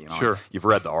apart, Sure. You've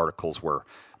read the articles where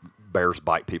bears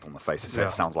bite people in the face. They say Yeah.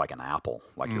 it sounds like an apple,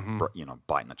 like you're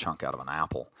biting a chunk out of an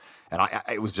apple. And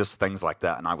it was just things like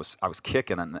that. And I was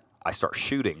kicking, and I start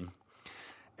shooting.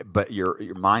 But your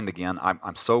mind again,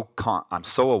 I'm so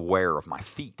aware of my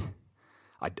feet.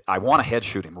 I want to head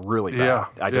shoot him really bad. Yeah,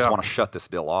 I just yeah. want to shut this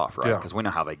deal off, right? Yeah. Because we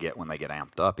know how they get when they get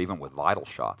amped up, even with vital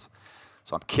shots.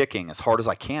 So I'm kicking as hard as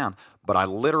I can, but I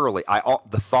literally,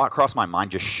 the thought crossed my mind,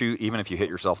 just shoot, even if you hit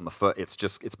yourself in the foot.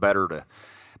 It's better to.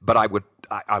 But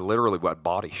I literally would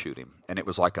body shoot him, and it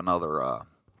was like another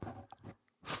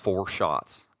 4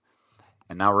 shots.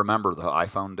 And now remember the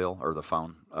iPhone deal or the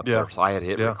phone up Yeah. there. So I had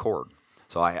hit Yeah. record.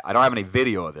 So I don't have any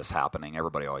video of this happening.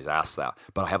 Everybody always asks that,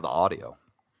 but I have the audio.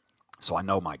 So I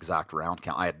know my exact round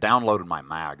count. I had downloaded my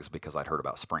mags because I'd heard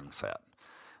about spring set.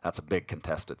 That's a big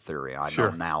contested theory. I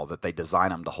Sure. know now that they design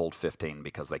them to hold 15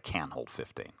 because they can hold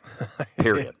 15,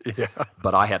 period. Yeah.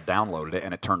 But I had downloaded it,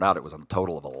 and it turned out it was a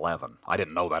total of 11. I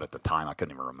didn't know that at the time. I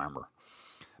couldn't even remember.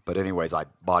 But anyways, I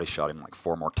body shot him like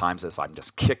 4 more times. As I'm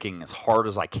just kicking as hard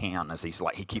as I can, as he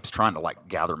keeps trying to like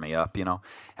gather me up, And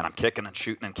I'm kicking and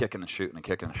shooting and kicking and shooting and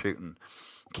kicking and shooting,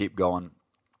 keep going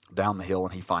down the hill,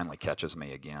 and he finally catches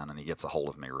me again, and he gets a hold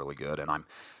of me really good. And I'm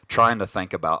trying to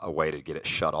think about a way to get it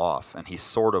shut off, and he's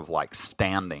sort of like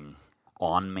standing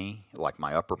on me, like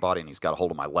my upper body, and he's got a hold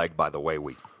of my leg by the way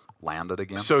we landed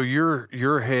again. So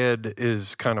your head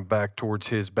is kind of back towards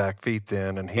his back feet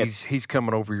then, and he's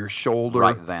coming over your shoulder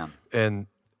right then.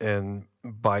 and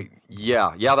bite.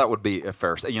 Yeah, that would be a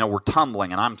fair. We're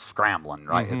tumbling and I'm scrambling,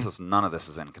 right? It's just none of this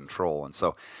is in control, and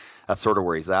so that's sort of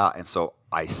where he's at. And so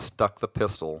I stuck the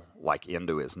pistol like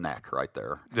into his neck right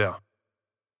there. Yeah.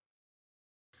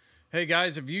 Hey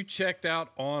guys, have you checked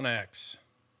out OnX?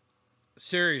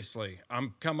 Seriously,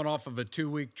 I'm coming off of a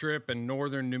 2-week trip in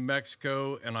northern New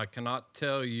Mexico, and I cannot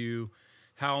tell you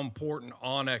how important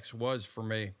OnX was for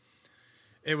me.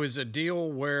 It was a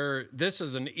deal where this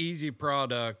is an easy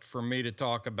product for me to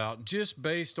talk about just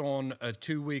based on a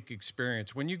 2-week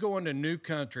experience. When you go into new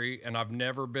country, and I've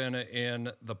never been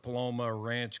in the Paloma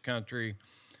Ranch country,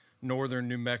 northern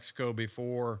New Mexico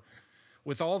before,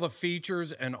 with all the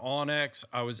features and OnX,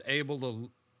 I was able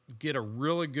to get a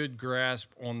really good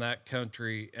grasp on that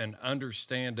country and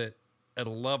understand it at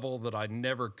a level that I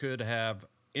never could have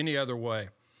any other way.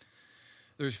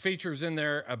 There's features in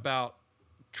there about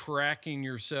tracking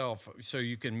yourself so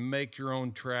you can make your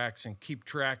own tracks and keep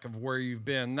track of where you've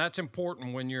been. That's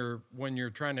important when you're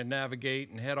trying to navigate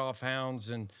and head off hounds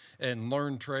and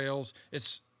learn trails.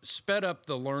 It's sped up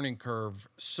the learning curve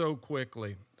so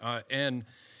quickly. And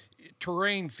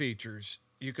terrain features,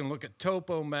 you can look at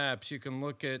topo maps, you can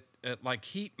look at like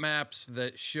heat maps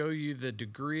that show you the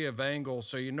degree of angle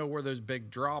so you know where those big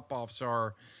drop-offs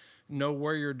are, know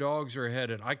where your dogs are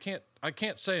headed. I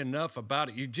can't say enough about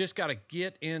it. You just got to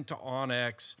get into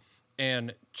OnX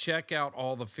and check out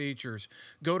all the features.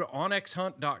 Go to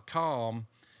onxhunt.com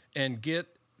and get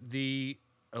the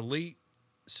Elite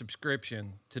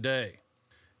subscription today.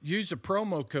 Use the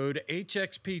promo code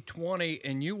HXP20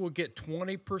 and you will get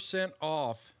 20%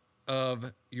 off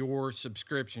of your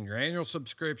subscription, your annual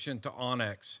subscription to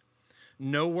OnX.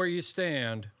 Know where you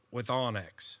stand with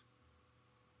OnX.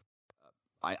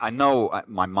 I know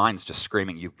my mind's just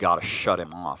screaming, you've got to shut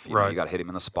him off. You Right. got to hit him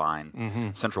in the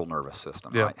spine, central nervous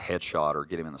system, Yeah. right? Headshot or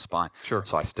get him in the spine. Sure.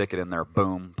 So I stick it in there,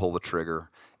 boom, pull the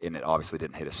trigger, and it obviously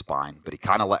didn't hit his spine, but he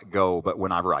kind of let go. But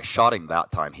whenever I shot him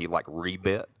that time, he like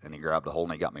rebit, and he grabbed a hold,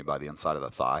 and he got me by the inside of the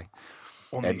thigh.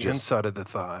 On And the just- inside of the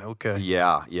thigh. Okay.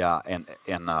 Yeah, and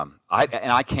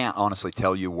I can't honestly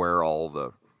tell you where all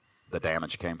the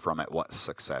damage came from at what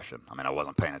succession. I mean, I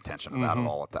wasn't paying attention to that at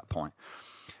all at that point.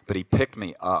 But he picked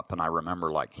me up, and I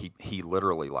remember like he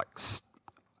literally like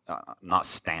not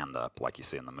stand up like you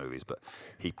see in the movies, but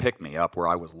he picked me up where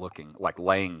I was looking, like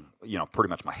laying, pretty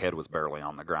much my head was barely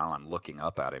on the ground. I'm looking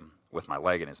up at him with my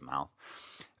leg in his mouth,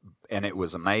 and it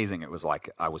was amazing. It was like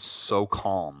I was so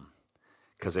calm.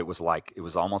 Because it was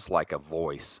almost like a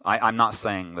voice. I'm not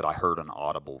saying that I heard an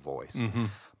audible voice,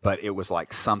 but it was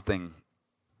like something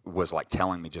was like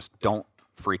telling me, just don't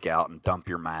freak out and dump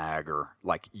your mag, or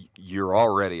like you're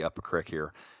already up a creek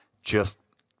here. Just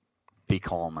be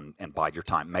calm and bide your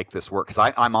time. Make this work.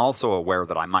 Because I'm also aware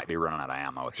that I might be running out of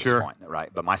ammo at this Sure. point,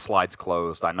 right? But my slide's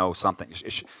closed. I know something.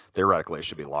 Theoretically, it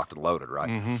should be locked and loaded,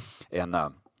 right?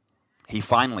 And he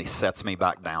finally sets me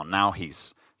back down. Now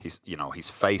he's he's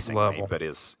facing me, Level. but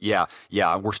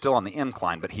we're still on the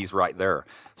incline, but he's right there.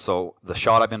 So the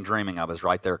shot I've been dreaming of is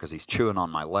right there because he's chewing on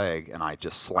my leg, and I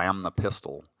just slam the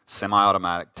pistol,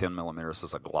 semi-automatic, 10 millimeters. This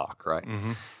is a Glock, right?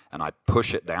 Mm-hmm. And I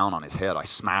push it down on his head. I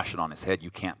smash it on his head. You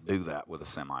can't do that with a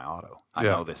semi-auto. I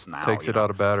know this now. Takes it out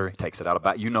of battery. Takes it out of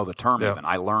battery. You know the term Yeah. even.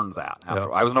 I learned that. Yeah.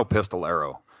 I was no pistol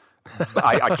arrow.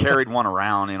 I carried one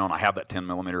around, and I had that 10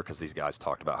 millimeter because these guys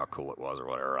talked about how cool it was or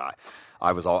whatever.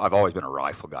 I've always been a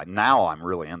rifle guy. Now I'm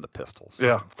really into pistols.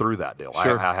 Yeah. Through that deal,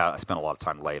 Sure. I spent a lot of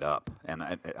time laid up, and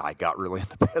I got really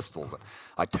into pistols.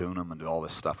 I tune them and do all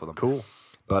this stuff with them. Cool.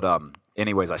 But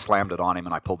anyways, I slammed it on him,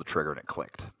 and I pulled the trigger, and it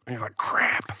clicked. And you're like,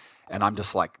 crap. And I'm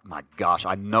just like, my gosh,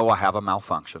 I know I have a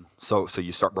malfunction. So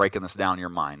you start breaking this down in your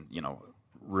mind,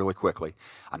 really quickly.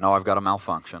 I know I've got a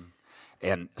malfunction.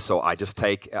 And so I just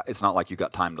it's not like you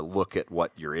got time to look at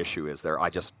what your issue is there.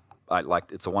 it's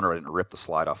a wonder I didn't rip the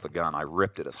slide off the gun. I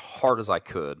ripped it as hard as I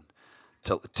could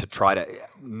to try to,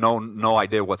 no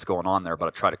idea what's going on there, but I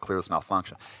try to clear this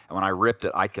malfunction. And when I ripped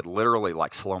it, I could literally,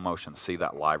 like slow motion, see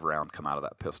that live round come out of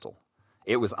that pistol.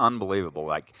 It was unbelievable,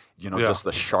 like, just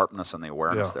the sharpness and the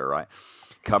awareness there, right?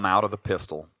 Come out of the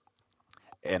pistol.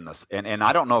 And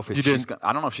I don't know if she's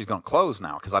going to close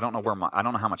now because I don't know I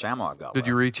don't know how much ammo I've got. Did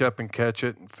you reach up and catch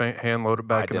it and hand load it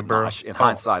back in the did barrel? not. In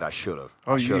hindsight, I should have.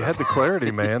 Oh, you had the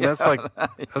clarity, man. That's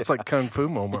like kung fu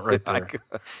moment right there.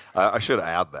 I should have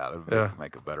added that. It would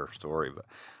make a better story. But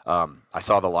I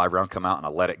saw the live round come out and I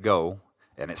let it go,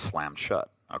 and it slammed shut.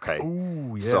 Okay.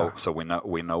 Ooh, yeah. So we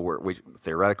know we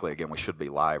theoretically again we should be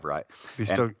live, right? You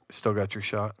still got your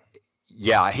shot.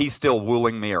 Yeah, he's still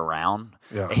wooling me around.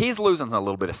 Yeah. He's losing a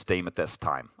little bit of steam at this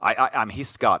time. I mean,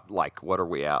 he's got like, what are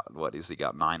we at? What has he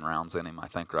got? 9 rounds in him, I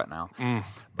think, right now.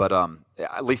 But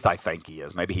at least I think he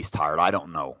is. Maybe he's tired. I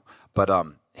don't know. But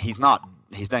he's not.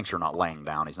 He's dang sure not laying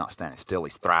down. He's not standing still.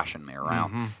 He's thrashing me around.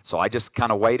 Mm-hmm. So I just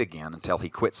kind of wait again until he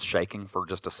quits shaking for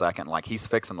just a second, like he's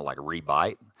fixing to like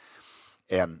rebite.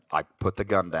 And I put the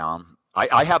gun down.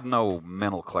 I have no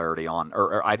mental clarity on,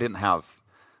 or I didn't have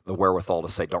the wherewithal to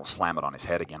say, don't slam it on his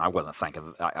head again. I wasn't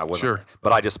thinking, I wasn't. Sure.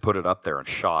 But I just put it up there and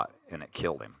shot, and it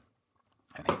killed him.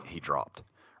 And he dropped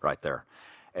right there.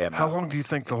 And How long do you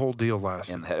think the whole deal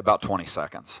lasted? in the head, about 20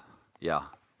 seconds. Yeah.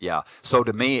 So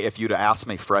to me, if you'd asked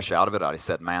me fresh out of it, I'd have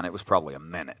said, man, it was probably a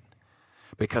minute.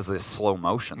 Because of this slow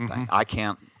motion thing. I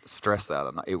can't stress that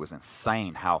enough. It was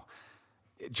insane how,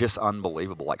 just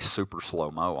unbelievable, like super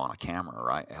slow-mo on a camera,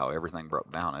 right? How everything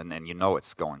broke down. And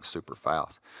it's going super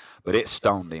fast. But it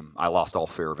stoned him. I lost all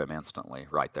fear of him instantly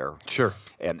right there. Sure.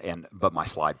 But my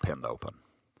slide pinned open.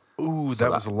 Ooh, So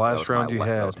that was the last round you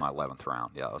had. That was my 11th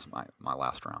round. Yeah, that was my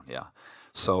last round, yeah.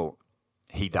 So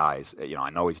he dies. I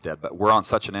know he's dead, but we're on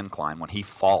such an incline. When he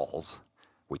falls,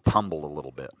 we tumble a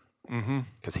little bit.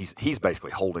 Because he's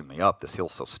basically holding me up. This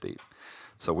hill's so steep.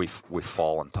 So we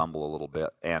fall and tumble a little bit.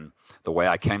 And the way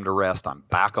I came to rest, I'm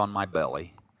back on my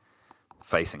belly,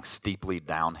 facing steeply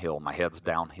downhill. My head's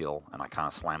downhill, and I kind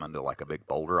of slam into like a big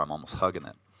boulder. I'm almost hugging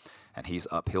it. And he's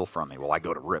uphill from me. Well, I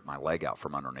go to rip my leg out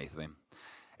from underneath him,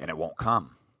 and it won't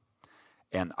come.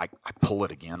 And I pull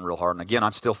it again real hard. And again,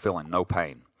 I'm still feeling no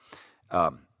pain.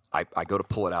 I go to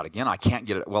pull it out again. I can't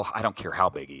get it. Well, I don't care how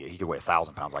big he is. He could weigh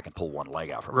 1,000 pounds. I can pull one leg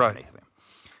out from underneath him.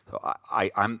 So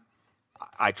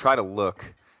I try to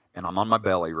look, and I'm on my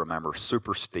belly, remember,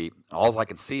 super steep. And all I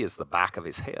can see is the back of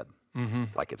his head.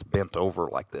 Like it's bent over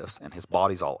like this, and his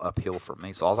body's all uphill from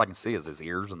me. So all I can see is his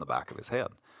ears and the back of his head.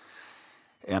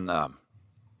 And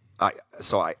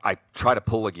I try to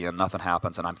pull again. Nothing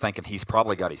happens, and I'm thinking he's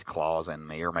probably got his claws in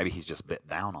me, or maybe he's just bit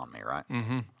down on me, right?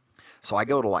 So I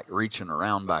go to like reaching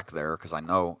around back there because I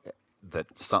know that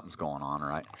something's going on,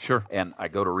 right? Sure. And I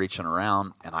go to reaching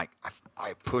around, and I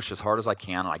push as hard as I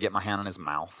can, and I get my hand in his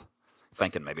mouth,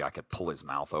 thinking maybe I could pull his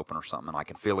mouth open or something, and I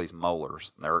can feel his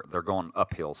molars. They're going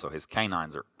uphill, so his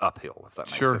canines are uphill, if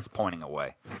that makes sense, pointing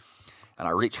away. And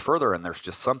I reach further, and there's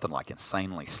just something like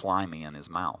insanely slimy in his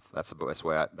mouth. That's the best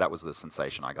way. That was the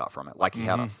sensation I got from it, like he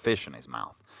had a fish in his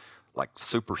mouth, like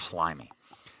super slimy.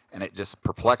 And it just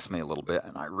perplexed me a little bit,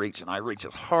 and I reach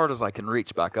as hard as I can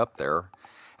reach back up there,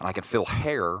 and I can feel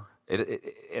hair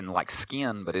and like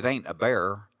skin, but it ain't a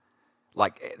bear.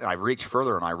 And I reached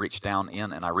further, and I reached down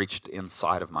in, and I reached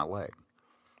inside of my leg.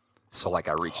 So like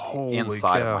I reached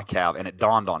inside of my calf, and it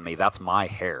dawned on me, that's my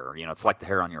hair. It's like the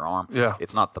hair on your arm. Yeah.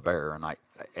 It's not the bear.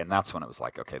 And that's when it was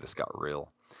like, okay, this got real.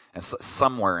 And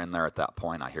somewhere in there at that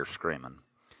point, I hear screaming.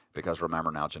 Because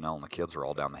remember now, Janelle and the kids are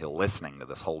all down the hill listening to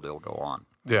this whole deal go on.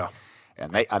 Yeah.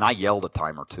 And I yelled a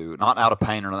time or two, not out of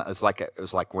pain or nothing. It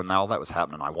was like when all that was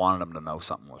happening, I wanted them to know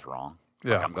something was wrong.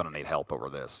 Yeah. Like I'm going to need help over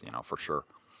this, for sure.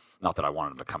 Not that I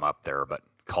wanted them to come up there, but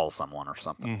call someone or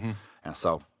something. And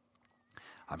so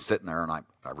I'm sitting there, and I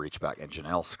reach back, and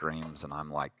Janelle screams, and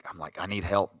I'm like, I need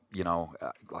help,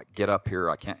 like, get up here.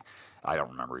 I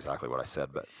don't remember exactly what I said,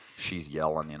 but she's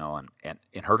yelling, and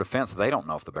in her defense, they don't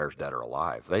know if the bear's dead or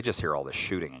alive. They just hear all this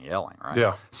shooting and yelling, right?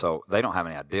 Yeah. So they don't have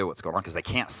any idea what's going on because they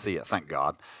can't see it, thank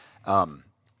God.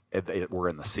 We're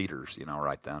in the cedars,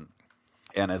 right then.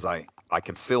 And as I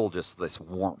can feel just this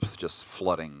warmth just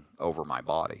flooding over my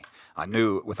body. I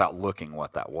knew without looking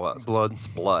what that was. Blood. It's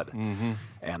blood.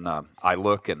 And I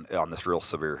look, and on this real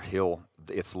severe hill,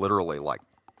 it's literally like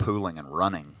pooling and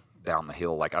running down the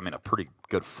hill. Like, a pretty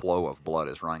good flow of blood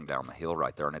is running down the hill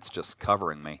right there, and it's just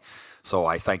covering me. So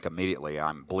I think immediately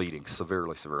I'm bleeding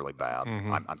severely, severely bad.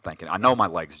 I'm thinking, I know my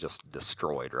leg's just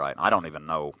destroyed, right? I don't even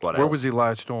know what else. Where was he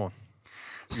latched on?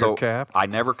 So Your calf? I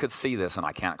never could see this, and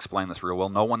I can't explain this real well.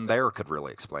 No one there could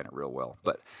really explain it real well.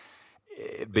 But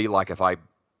it'd be like if I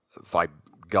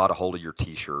got a hold of your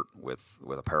T-shirt with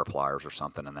a pair of pliers or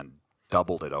something, and then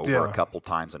doubled it over a couple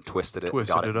times and twisted it,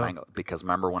 got it mangled. Because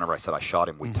remember, whenever I said I shot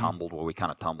him, we tumbled. Well, we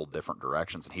kind of tumbled different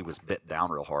directions, and he was bit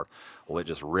down real hard. Well, it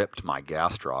just ripped my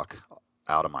gastroc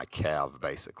out of my calf,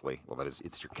 basically. Well,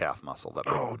 it's your calf muscle,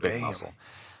 that big muscle.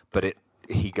 But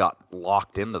he got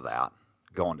locked into that,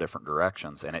 going different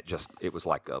directions, and it was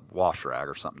like a wash rag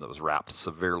or something that was wrapped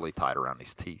severely tight around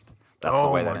his teeth. That's the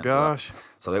way that ended up.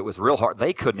 So it was real hard.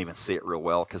 They couldn't even see it real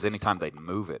well because anytime they'd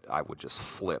move it, I would just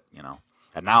flip,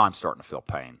 And now I'm starting to feel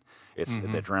pain. It's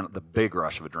the big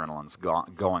rush of adrenaline's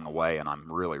going away, and I'm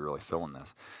really, really feeling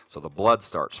this. So the blood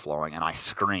starts flowing, and I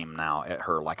scream now at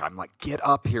her, I'm like, get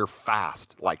up here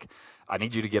fast. Like, I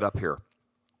need you to get up here.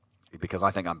 Because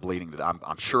I think I'm bleeding.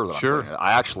 I'm sure that I'm bleeding.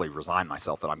 I actually resigned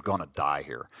myself that I'm going to die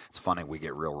here. It's funny, we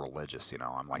get real religious,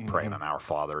 I'm like praying an Our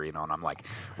Father, and I'm like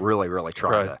really, really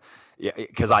trying to. Yeah,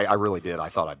 because I really did. I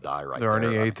thought I'd die right there. There aren't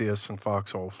any atheists in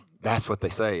foxholes. That's what they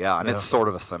say, yeah. And it's sort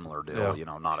of a similar deal,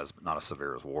 not as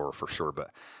severe as war for sure,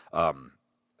 but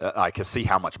I can see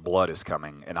how much blood is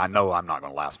coming, and I know I'm not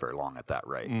going to last very long at that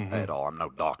rate at all. I'm no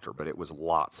doctor, but it was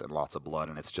lots and lots of blood,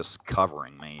 and it's just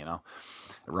covering me,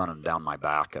 running down my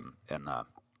back, and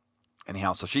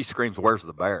anyhow, so she screams, "Where's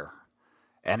the bear?"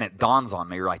 And it dawns on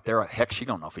me right there, heck, she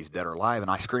don't know if he's dead or alive,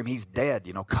 and I scream, "He's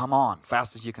dead, come on,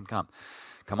 fast as you can come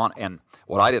on." And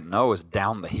what I didn't know is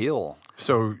down the hill.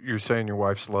 So you're saying your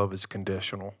wife's love is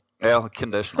conditional? Yeah,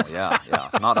 conditional, yeah,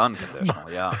 not unconditional,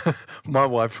 yeah. My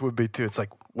wife's would be too. It's like,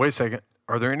 wait a second,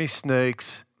 are there any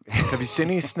snakes? Have you seen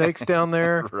any snakes down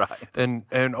there? Right. And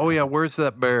oh yeah, where's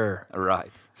that bear?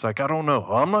 Right. It's like, I don't know.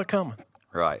 Oh, I'm not coming.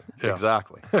 Right. Yeah.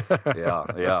 Exactly.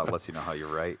 Yeah. Lets you know how you're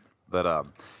right. But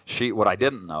what I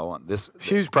didn't know,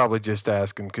 she was probably just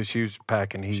asking because she was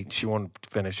packing heat. She wanted to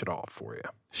finish it off for you.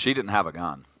 She didn't have a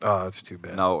gun. Oh, that's too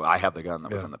bad. No, I had the gun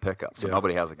that was in the pickup, so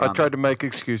nobody has a gun. I tried to make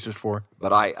excuses for her.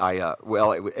 But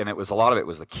it was a lot of it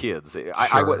was the kids.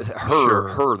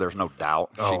 Her, there's no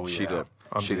doubt. She'd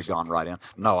have gone right in.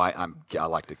 No, I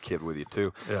like to kid with you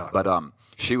too. Yeah. But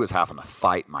she was having to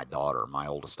fight my daughter, my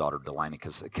oldest daughter, Delaney,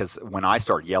 because when I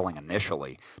started yelling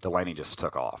initially, Delaney just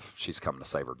took off. She's coming to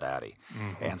save her daddy.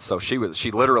 And so she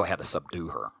literally had to subdue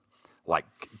her, like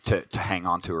to hang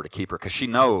on to her, to keep her, because she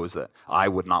knows that I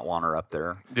would not want her up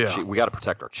there. Yeah. We got to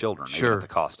protect our children, even at the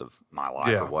cost of my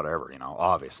life or whatever,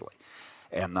 obviously.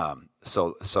 And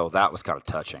so that was kind of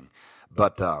touching.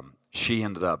 But she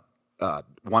ended up,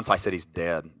 once I said he's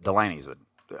dead, Delaney's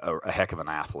a heck of an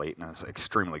athlete and is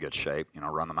extremely good shape,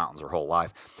 run the mountains her whole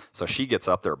life. So she gets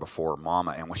up there before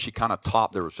Mama, and when she kind of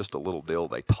topped, there was just a little deal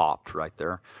they topped right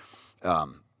there,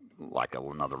 like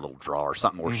another little draw or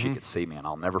something where she could see me. And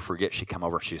I'll never forget, she come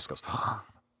over and she just goes,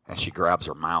 and she grabs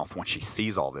her mouth when she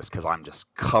sees all this, because I'm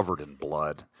just covered in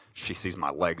blood. She sees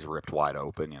my legs ripped wide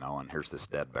open, and here's this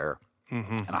dead bear.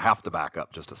 And I have to back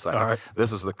up just a second. Right.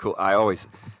 This is the cool, I always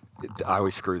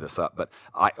screw this up, but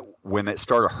when it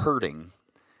started hurting,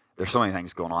 there's so many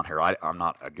things going on here. I'm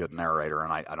not a good narrator,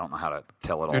 and I don't know how to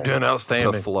tell it all. You're doing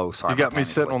outstanding. To flow You got me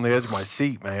sitting on the edge of my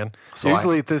seat, man. So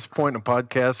usually at this point in a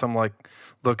podcast, I'm like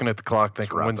looking at the clock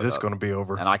thinking, when's this going to be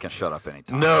over? And I can shut up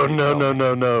anytime. No.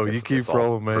 You keep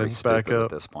rolling, man. Back up. At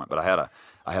this point. But I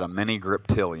had a mini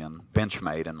Griptilian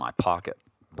Benchmade in my pocket.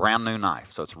 Brand new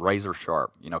knife, so it's razor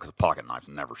sharp, because a pocket knife's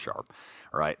never sharp,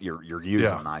 right? You're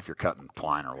using a knife, you're cutting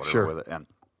twine or whatever with it. And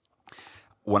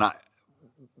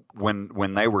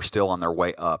when they were still on their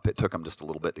way up, it took them just a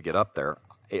little bit to get up there.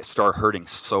 It started hurting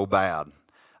so bad,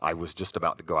 I was just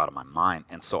about to go out of my mind.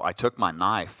 And so I took my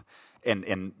knife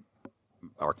and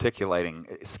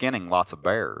skinning lots of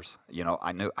bears.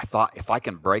 I thought if I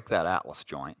can break that atlas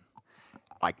joint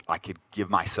I could give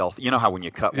myself, you know how when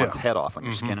you cut one's head off when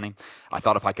you're skinning him, I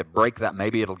thought if I could break that,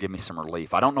 maybe it'll give me some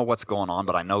relief. I don't know what's going on,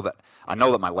 but I know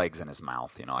that my leg's in his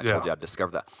mouth. You know, I told you I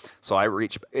discovered that. So I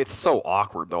reach. It's so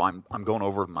awkward though. I'm going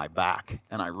over my back,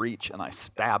 and I reach and I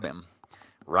stab him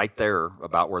right there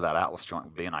about where that atlas joint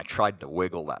would be, and I tried to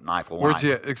wiggle that knife. Well,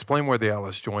 explain where the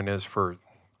atlas joint is for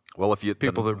if you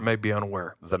people that may be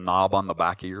unaware. The knob on the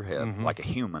back of your head, like a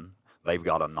human. They've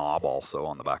got a knob also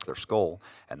on the back of their skull,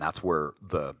 and that's where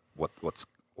what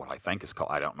I think is called,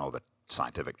 I don't know the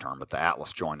scientific term, but the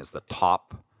atlas joint is the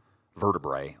top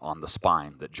vertebrae on the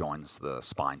spine that joins the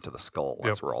spine to the skull.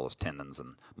 That's where all those tendons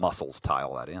and muscles tie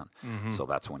all that in. So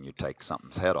that's when you take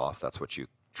something's head off, that's what you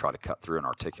try to cut through and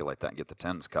articulate that and get the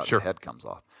tendons cut and the head comes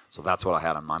off. So that's what I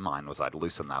had in my mind, was I'd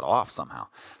loosen that off somehow.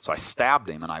 So I stabbed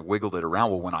him and I wiggled it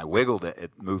around. Well, when I wiggled it,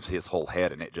 it moves his whole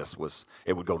head, and it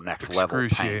would go next level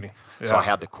pain. Yeah. So I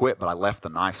had to quit, but I left the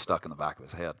knife stuck in the back of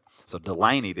his head. So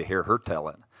Delaney, to hear her tell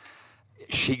it,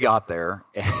 she got there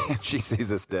and she sees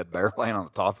this dead bear laying on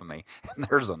the top of me, and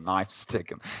there's a knife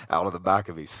sticking out of the back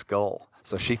of his skull.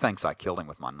 So she thinks I killed him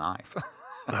with my knife.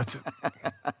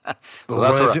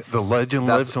 The legend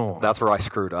lives on. That's where I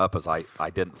screwed up, is I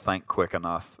didn't think quick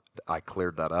enough. I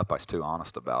cleared that up. I was too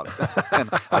honest about it. And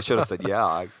I should have said,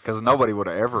 because nobody would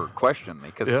have ever questioned me,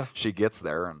 because she gets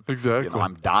there and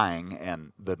I'm dying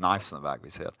and the knife's in the back of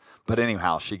his head. But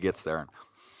anyhow, she gets there and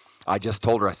I just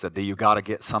told her, I said, you got to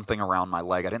get something around my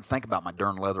leg. I didn't think about my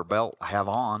darn leather belt I have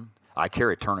on. I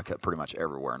carry a tourniquet pretty much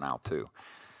everywhere now too.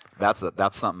 That's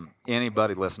something,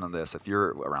 anybody listening to this, if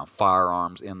you're around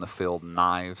firearms, in the field,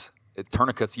 knives,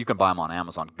 tourniquets, you can buy them on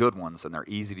Amazon, good ones, and they're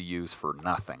easy to use for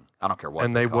nothing. I don't care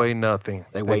what they cost. Weigh nothing.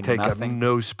 They take up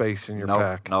no space in your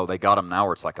pack. No, they got them now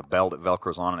where it's like a belt that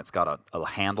Velcros on, and it's got a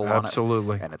handle on it.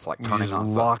 Absolutely. And it's like turning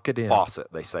on lock it in. Faucet,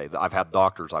 they say. I've had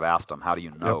doctors, I've asked them, how do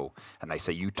you know? And they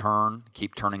say, you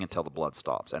keep turning until the blood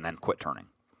stops, and then quit turning.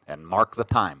 And mark the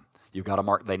time. You've got to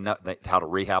mark, they know how to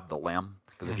rehab the limb.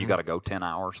 Because if you got to go 10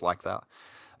 hours like that,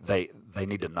 they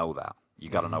need to know that. You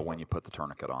got to know when you put the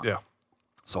tourniquet on. Yeah.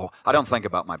 So I don't think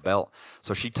about my belt.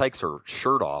 So she takes her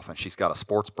shirt off and she's got a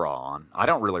sports bra on. I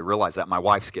don't really realize that. My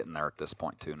wife's getting there at this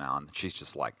point too now, and she's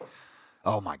just like,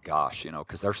 oh my gosh,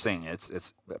 because they're seeing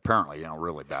it's apparently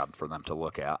really bad for them to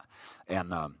look at.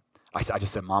 And I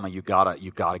just said, Mama, you gotta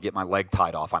get my leg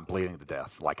tied off. I'm bleeding to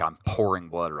death. Like, I'm pouring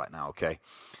blood right now. Okay.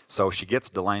 So she gets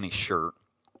Delaney's shirt,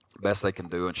 best they can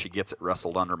do, and she gets it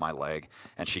wrestled under my leg,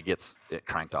 and she gets it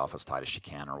cranked off as tight as she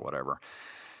can or whatever.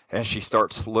 And she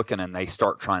starts looking, and they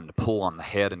start trying to pull on the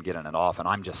head and getting it off, and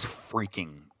I'm just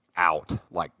freaking out.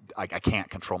 Like, I can't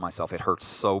control myself. It hurts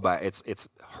so bad. It's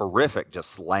horrific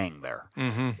just laying there.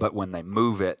 But when they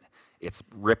move it, it's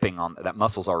ripping on that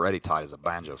muscle's already tight as a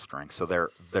banjo string. So they're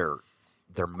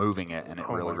moving it, and it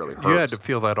really hurts. You had to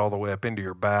feel that all the way up into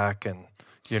your back, and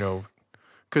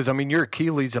because your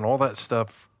Achilles and all that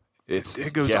stuff.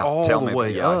 It goes all the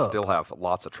way up. I still have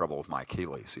lots of trouble with my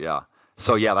Achilles. Yeah.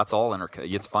 So that's all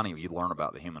interconnected. It's funny, you learn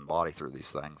about the human body through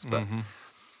these things. But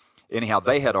anyhow,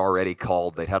 they had already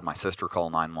called. They'd had my sister call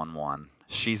 911.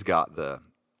 She's got the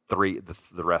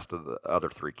rest of the other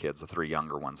three kids, the three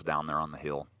younger ones, down there on the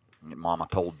hill. Mama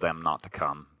told them not to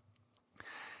come.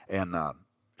 And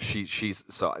she's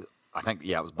so I think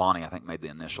it was Bonnie. I think made the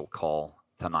initial call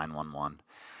to 911.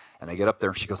 And they get up there,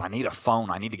 and she goes, I need a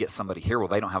phone. I need to get somebody here. Well,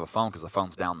 they don't have a phone because the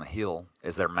phone's down the hill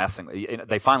as they're messing.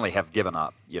 They finally have given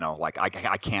up, like, I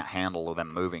can't handle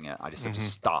them moving it. I just said,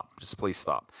 just stop. Just please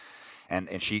stop. And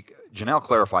Janelle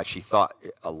clarified she thought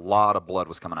a lot of blood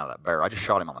was coming out of that bear. I just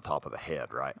shot him on the top of the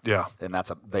head, right? Yeah. And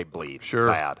they bleed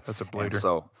bad. That's a bleeder. And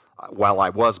so while I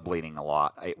was bleeding a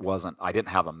lot, I didn't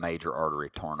have a major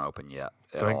artery torn open yet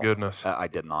at all. Thank goodness. I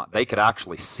did not. They could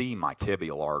actually see my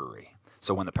tibial artery.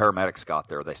 So when the paramedics got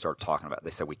there, they started talking about it. They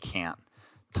said, we can't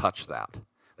touch that.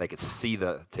 They could see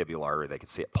the tibial artery. They could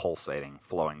see it pulsating,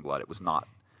 flowing blood. It was not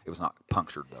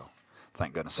punctured, though.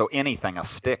 Thank goodness. So anything, a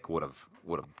stick would have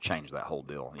changed that whole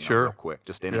deal, real quick.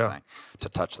 Just anything to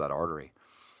touch that artery.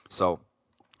 So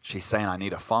she's saying, I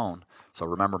need a phone. So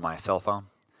remember my cell phone?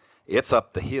 It's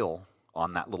up the hill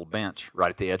on that little bench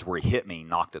right at the edge where he hit me,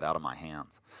 knocked it out of my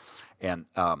hands. And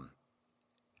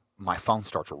my phone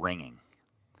starts ringing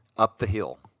up the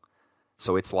hill.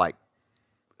 So it's like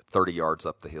 30 yards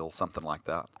up the hill, something like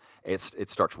that. It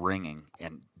starts ringing,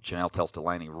 and Janelle tells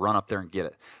Delaney, run up there and get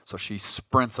it. So she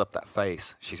sprints up that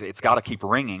face. She says, it's got to keep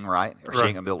ringing, right? Or she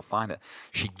ain't going to be able to find it.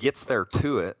 She gets there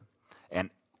to it, and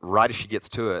right as she gets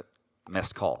to it,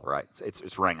 missed call, right?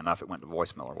 It's rang enough, it went to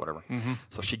voicemail or whatever.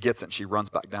 So she gets it, and she runs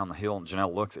back down the hill, and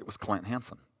Janelle looks. It was Clint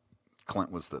Henson.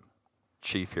 Clint was the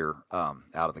chief here out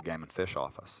of the Game and Fish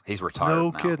office. He's retired No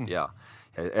now. kidding. Yeah,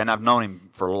 and I've known him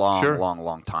for a long, Sure.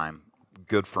 long time.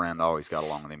 Good friend, always got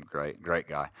along with him. Great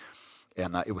guy.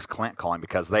 And it was Clint calling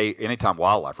because anytime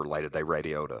wildlife related, they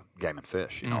radio to Game and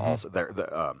Fish. Also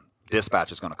the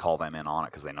dispatch is going to call them in on it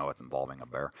because they know it's involving a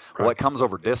bear. Well, it comes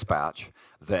over dispatch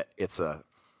that it's a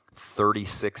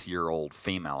 36-year-old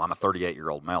female. I'm a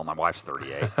 38-year-old male. My wife's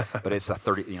 38, but it's a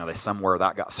 30. They somewhere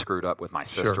that got screwed up with my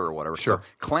sister or whatever. Sure. So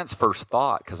Clint's first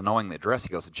thought, because knowing the address, he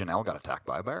goes, Janelle got attacked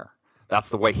by a bear. That's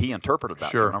the way he interpreted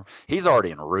that. Sure. He's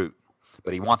already en route,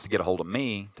 but he wants to get a hold of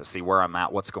me to see where I'm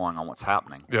at, what's going on, what's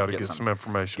happening. Yeah, to get some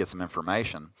information. Get some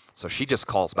information. So she just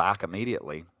calls back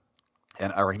immediately,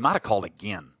 or he might have called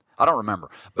again. I don't remember,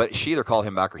 but she either called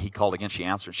him back or he called again. She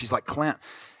answered. She's like, Clint.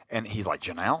 And he's like,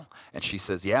 Janelle? And she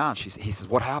says, yeah. And he says,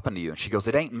 what happened to you? And she goes,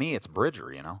 it ain't me, it's Bridger,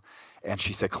 And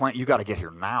she said, Clint, you got to get here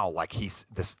now. Like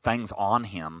this thing's on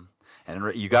him.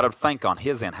 And you got to think on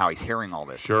his end how he's hearing all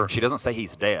this. Sure. She doesn't say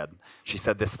he's dead. She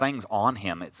said this thing's on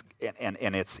him. It's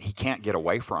he can't get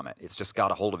away from it. It's just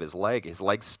got a hold of his leg. His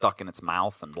leg's stuck in its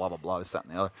mouth and blah blah blah. This that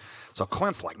and the other. So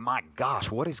Clint's like, my gosh,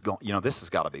 what is going? This has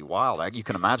got to be wild. You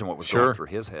can imagine what was going through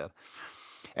his head.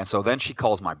 And so then she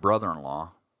calls my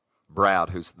brother-in-law, Brad,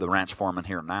 who's the ranch foreman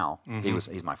here now.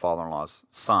 He's my father-in-law's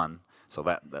son. So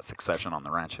that succession on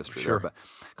the ranch history there, but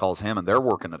calls him, and they're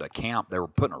working at a camp. They were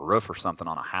putting a roof or something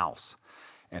on a house,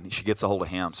 and she gets a hold of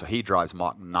him. So he drives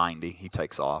Mach 90. He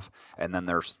takes off, and then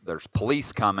there's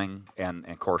police coming, and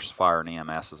of course fire and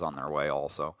EMS is on their way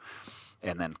also.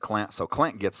 And then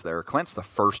Clint gets there. Clint's the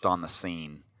first on the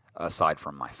scene aside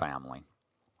from my family.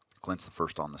 Clint's the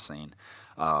first on the scene.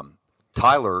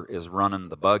 Tyler is running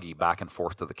the buggy back and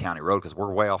forth to the county road because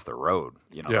we're way off the road.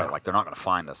 They're not going to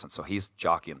find us. And so he's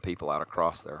jockeying people out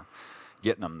across there,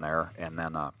 getting them there. And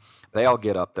then they all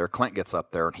get up there. Clint gets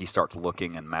up there, and he starts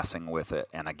looking and messing with it.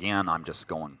 And again, I'm just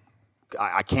going,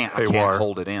 I can't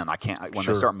hold it in. I can't. When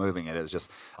they start moving it, it's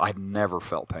just, I've never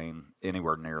felt pain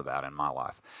anywhere near that in my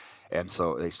life. And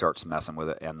so he starts messing with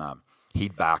it. And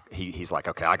he's like,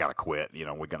 okay, I got to quit.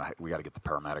 We got to get the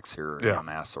paramedics here,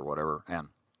 EMS or whatever. And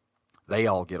they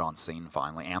all get on scene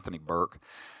finally. Anthony Burke,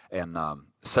 and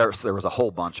there was a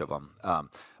whole bunch of them.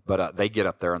 But they get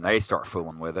up there and they start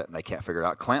fooling with it, and they can't figure it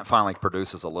out. Clint finally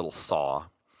produces a little saw,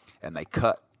 and they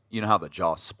cut. You know how the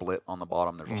jaw split on the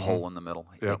bottom? There's a hole in the middle.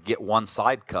 They get one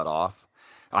side cut off.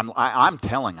 I'm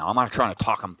telling them. I'm not trying to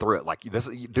talk them through it. Like this,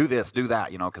 do this, do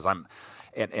that. Because I'm.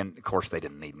 And of course they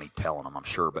didn't need me telling them, I'm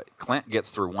sure. But Clint gets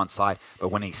through one side, but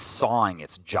when he's sawing,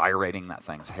 it's gyrating that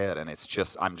thing's head, and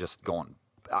I'm just going.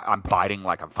 I'm biting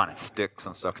like I'm finding sticks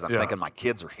and stuff because I'm thinking my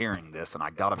kids are hearing this and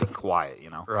I got to be quiet,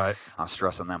 Right. I'm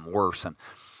stressing them worse. And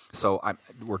so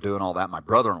we're doing all that. My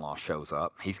brother-in-law shows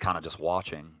up. He's kind of just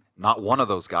watching. Not one of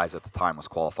those guys at the time was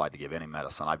qualified to give any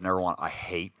medicine. I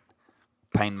hate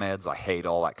pain meds. I hate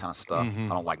all that kind of stuff. I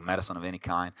don't like medicine of any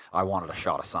kind. I wanted a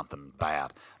shot of something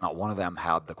bad. Not one of them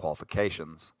had the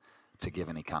qualifications to give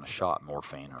any kind of shot,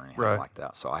 morphine or anything like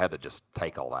that. So I had to just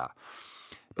take all that.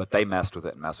 But they messed with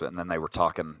it, and then they were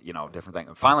talking, different things.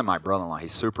 And finally, my brother-in-law,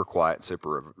 he's super quiet and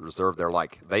super reserved.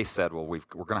 They said, well, we're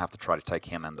going to have to try to take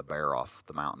him and the bear off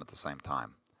the mountain at the same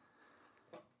time.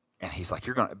 And he's like,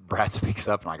 Brad speaks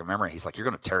up, and I remember, he's like, you're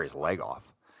going to tear his leg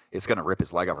off. It's going to rip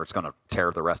his leg off, or it's going to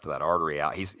tear the rest of that artery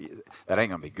out. That ain't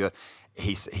going to be good.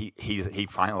 He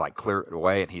finally cleared it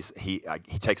away, and he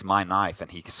takes my knife and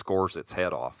he scores its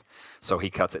head off. So he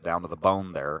cuts it down to the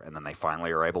bone there, and then they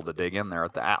finally are able to dig in there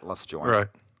at the atlas joint. Right.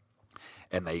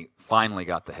 And they finally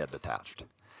got the head detached.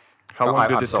 How long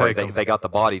did it take them? They got the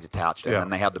body detached, and then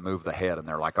they had to move the head, and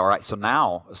they're like, all right, so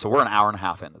we're an hour and a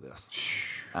half into this.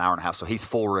 An hour and a half. So he's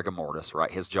full rigor mortis, right?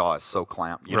 His jaw is so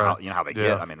clamped. You know how they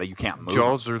get. I mean, you can't move.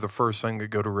 Jaws are the first thing that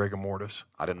go to rigor mortis.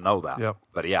 I didn't know that. Yep.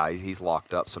 But yeah, he's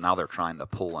locked up. So now they're trying to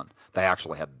pull, and they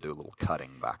actually had to do a little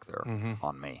cutting back there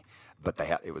on me. But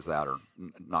it was that or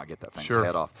not get that thing's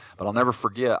head off. But I'll never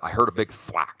forget, I heard a big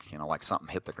thwack, like something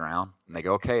hit the ground. And they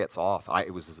go, okay, it's off.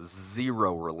 It was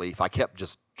zero relief. I kept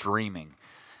just dreaming,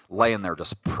 laying there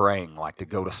just praying to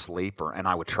go to sleep, and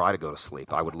I would try to go to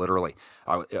sleep. I would literally,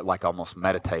 almost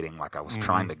meditating, like I was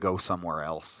trying to go somewhere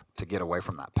else to get away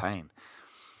from that pain.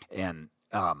 And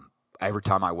every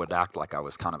time I would act like I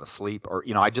was kind of asleep, or,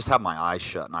 I just have my eyes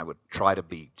shut, and I would try to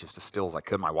be just as still as I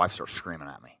could. My wife starts screaming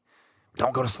at me.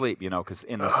 Don't go to sleep, because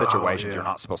in those situations you're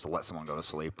not supposed to let someone go to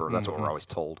sleep, or that's what we're always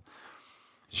told.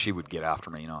 She would get after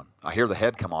me, I hear the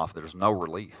head come off. There's no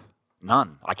relief.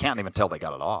 None. I can't even tell they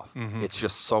got it off. It's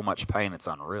just so much pain, it's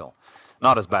unreal.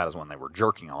 Not as bad as when they were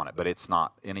jerking on it, but it's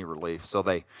not any relief. So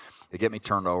they get me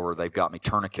turned over. They've got me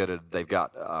tourniqueted. They've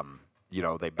got,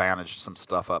 they bandaged some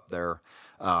stuff up there.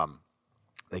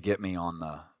 they get me on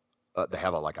the. They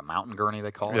have like a mountain gurney,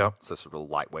 they call it. Yeah. It's this real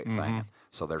lightweight thing.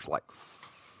 So there's like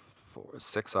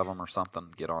 6 of them or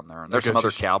something get on there. And there's some other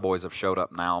cowboys have showed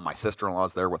up now. My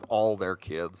sister-in-law's there with all their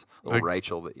kids, little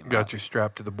Rachel that you met. Got you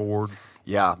strapped to the board.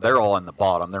 Yeah, they're all in the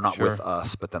bottom. They're not with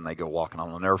us, but then they go walking on.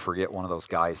 I'll never forget one of those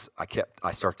guys.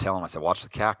 I started telling them, I said, watch the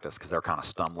cactus, because they're kind of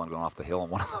stumbling going off the hill.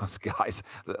 And one of those guys,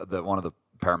 one of the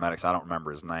paramedics, I don't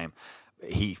remember his name,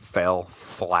 he fell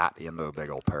flat into a big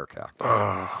old pear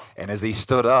cactus. And as he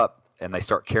stood up and they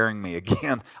start carrying me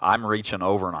again, I'm reaching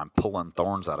over and I'm pulling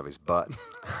thorns out of his butt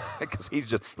because he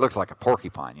looks like a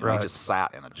porcupine. You know, he just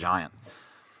sat in a giant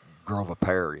grove of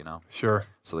pear. You know. Sure.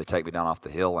 So they take me down off the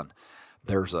hill and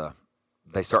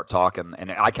they start talking,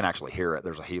 and I can actually hear it.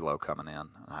 There's a helo coming in,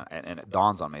 and it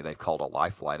dawns on me they called a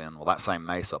life flight in. Well, that same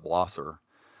Mesa Blosser,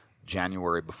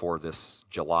 January before this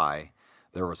July,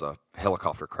 there was a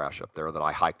helicopter crash up there that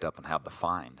I hiked up and had to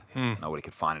find. Nobody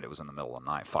could find it. It was in the middle of the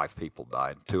night. 5 people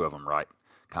died. 2 of them right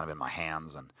kind of in my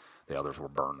hands, and the others were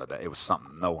burned to death. It was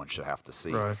something no one should have to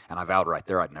see. Right. And I vowed right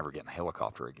there I'd never get in a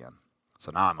helicopter again.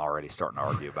 So now I'm already starting to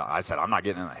argue about it. I said, I'm not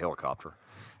getting in a helicopter.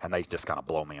 And they just kind of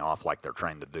blow me off like they're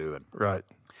trained to do. And right.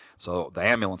 So the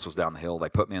ambulance was down the hill. They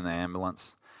put me in the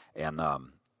ambulance, and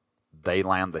they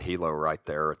land the helo right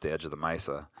there at the edge of the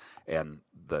mesa. And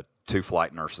the 2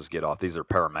 flight nurses get off. These are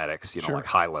paramedics, you know, like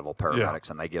high-level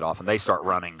paramedics, and they get off and they start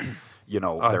running. You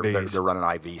know, they're running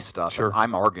IV stuff. Sure. And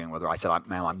I'm arguing with her. I said,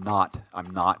 "Ma'am, I'm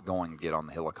not going to get on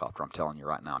the helicopter. I'm telling you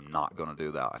right now, I'm not going to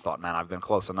do that." I thought, man, I've been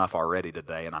close enough already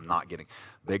today, and I'm not getting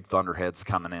big thunderheads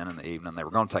coming in the evening. They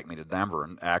were going to take me to Denver,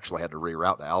 and actually had to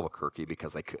reroute to Albuquerque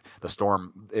because the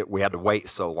storm. We had to wait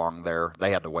so long there.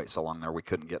 They had to wait so long there. We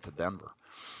couldn't get to Denver,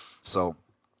 so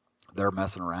they're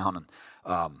messing around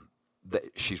and.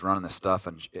 She's running this stuff,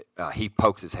 and he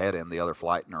pokes his head in, the other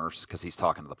flight nurse, because he's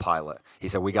talking to the pilot. He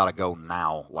said, "We got to go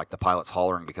now." Like the pilot's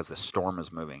hollering because the storm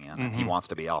is moving in, and he wants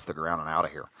to be off the ground and out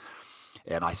of here.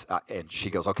 And and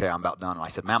she goes, "Okay, I'm about done." And I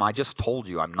said, "Ma'am, I just told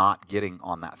you I'm not getting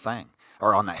on that thing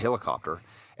or on that helicopter."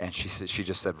 And she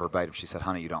just said verbatim, she said,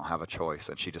 "Honey, you don't have a choice."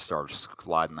 And she just started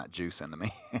sliding that juice into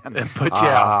me. and put you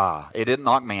out. It didn't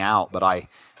knock me out, but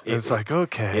it's like,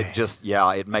 okay. It just,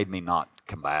 it made me not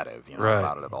combative,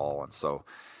 about it at all. And so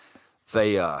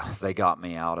they got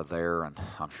me out of there, and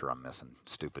I'm sure I'm missing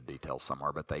stupid details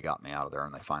somewhere, but they got me out of there,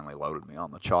 and they finally loaded me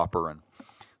on the chopper, and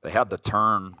they had to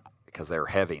turn because they're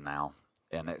heavy now.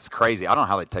 And it's crazy. I don't know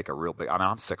how they take a real big, I'm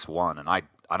 6'1",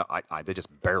 and they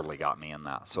just barely got me in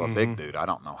that. So a big dude, I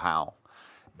don't know how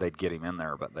they'd get him in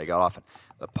there, but they got off. And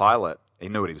the pilot, he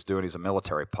knew what he was doing. He's a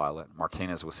military pilot.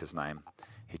 Martinez was his name.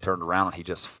 He turned around and he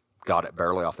just got it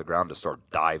barely off the ground, just started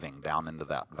diving down into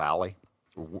that valley,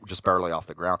 just barely off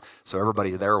the ground. So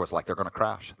everybody there was like, they're going to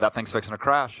crash. That thing's fixing to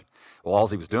crash. Well, all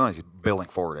he was doing is he's building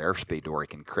forward airspeed to where he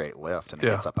can create lift, and he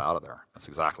gets up out of there. That's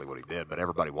exactly what he did. But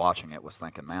everybody watching it was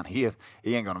thinking, man, he ain't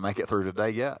going to make it through today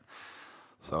yet.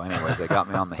 So anyways, they got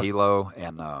me on the helo,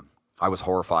 and I was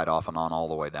horrified off and on all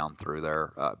the way down through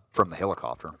there from the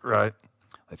helicopter. Right.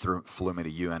 They flew me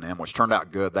to UNM, which turned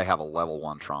out good. They have a level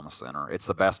 1 trauma center. It's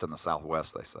the best in the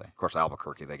Southwest, they say. Of course,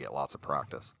 Albuquerque, they get lots of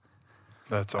practice.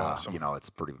 That's awesome.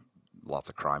 It's lots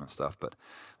of crime and stuff. But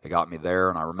they got me there,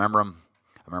 and I remember them.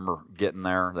 I remember getting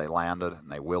there. They landed,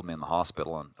 and they wheeled me in the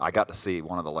hospital. And I got to see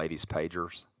one of the ladies'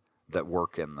 pagers that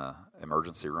work in the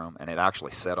emergency room, and it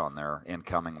actually said on there,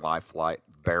 "Incoming life flight,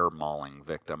 bear mauling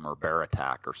victim or bear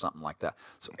attack," or something like that.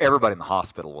 So everybody in the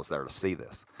hospital was there to see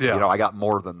this. Yeah. I got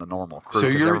more than the normal crew. So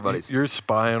you're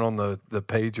spying on the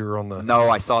pager on the... No,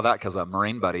 I saw that because a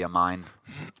Marine buddy of mine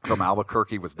from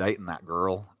Albuquerque was dating that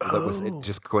girl. That was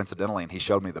just coincidentally, and he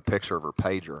showed me the picture of her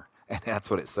pager, and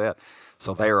that's what it said.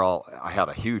 So I had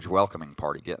a huge welcoming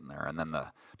party getting there, and then the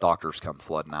doctors come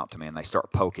flooding out to me, and they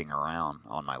start poking around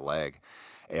on my leg.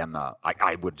 And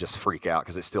I would just freak out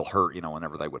because it still hurt,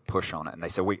 whenever they would push on it. And they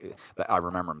said, I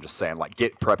remember them just saying, like,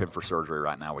 prep him for surgery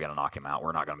right now. We got to knock him out.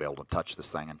 We're not going to be able to touch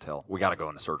this thing until we got to go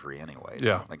into surgery anyways.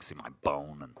 Yeah. They can see my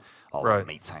bone and all the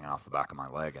meat's hanging off the back of my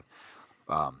leg. And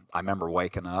I remember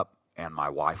waking up, and my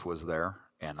wife was there,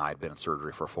 and I'd been in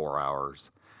surgery for 4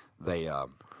 hours. There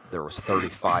was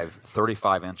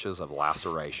 35 inches of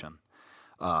laceration.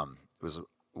 It was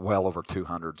well over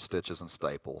 200 stitches and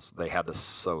staples. They had to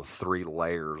sew 3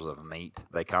 layers of meat.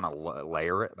 They kind of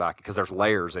layer it back because there's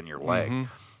layers in your leg.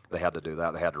 They had to do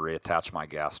that. They had to reattach my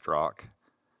gastroc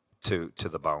to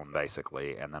the bone,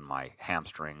 basically, and then my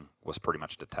hamstring was pretty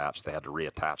much detached. They had to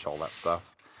reattach all that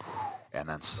stuff and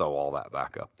then sew all that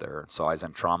back up there. So I was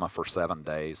in trauma for 7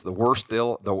 days. The worst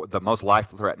deal, the most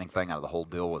life-threatening thing out of the whole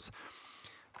deal was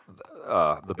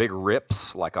the big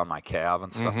rips, like on my calf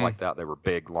and stuff like that, they were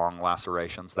big, long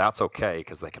lacerations. That's okay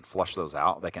because they can flush those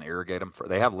out. They can irrigate them.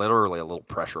 They have literally a little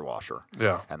pressure washer.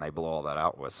 Yeah. And they blow all that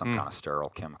out with some kind of sterile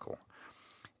chemical.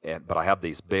 But I had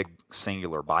these big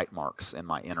singular bite marks in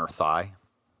my inner thigh.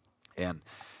 And,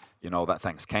 that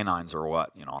thing's canines are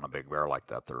what? On a big bear like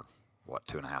that, they're,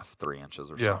 2.5, 3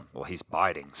 inches or something. Well, he's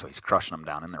biting, so he's crushing them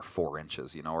down in there 4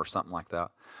 inches, or something like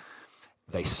that.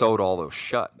 They sewed all those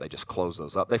shut. They just closed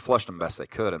those up. They flushed them best they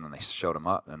could, and then they showed them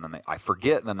up. And then I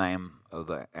forget the name of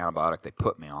the antibiotic they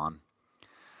put me on,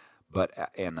 but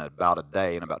in about a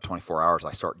day, in about 24 hours,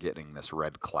 I start getting this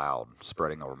red cloud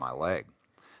spreading over my leg.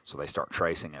 So they start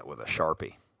tracing it with a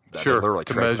Sharpie. They literally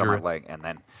trace it on my leg, and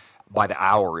then by the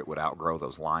hour, it would outgrow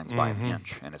those lines by an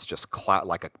inch, and it's just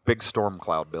like a big storm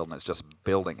cloud building. It's just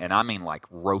building, and I mean like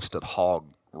roasted hog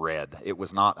red. It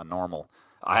was not a normal.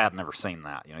 I had never seen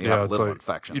that. You have a little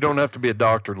infection. You don't have to be a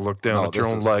doctor to look down at your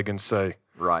own leg and say,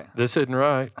 right, this isn't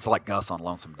right. It's like Gus on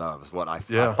Lonesome Dove is what I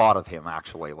thought of him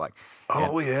actually. Like,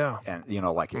 and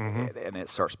it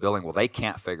starts building. Well, they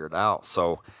can't figure it out.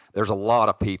 So there's a lot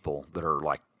of people that are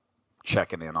like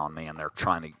checking in on me, and they're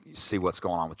trying to see what's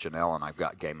going on with Janelle, and I've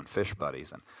got game and fish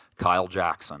buddies. And Kyle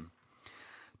Jackson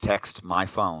texted my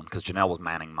phone because Janelle was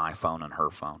manning my phone and her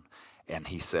phone, and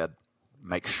he said,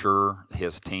 make sure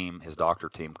his doctor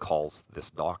team calls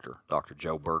this doctor, Dr.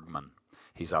 Joe Bergman.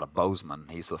 He's out of Bozeman.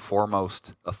 He's the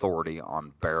foremost authority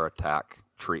on bear attack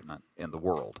treatment in the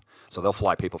world. So they'll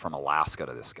fly people from Alaska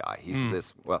to this guy. He's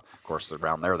this, well, of course,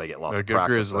 around there they get lots of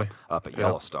practice up at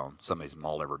Yellowstone. Somebody's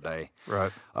mauled every day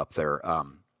up there.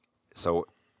 So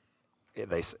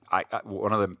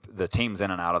one of the teams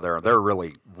in and out of there, they're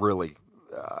really, really,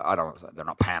 they're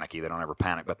not panicky. They don't ever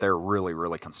panic, but they're really,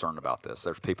 really concerned about this.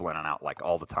 There's people in and out like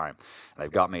all the time. And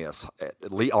they've got me at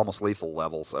almost lethal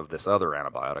levels of this other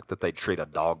antibiotic that they treat a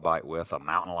dog bite with, a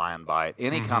mountain lion bite,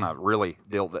 any kind of really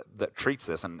deal that treats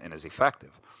this and is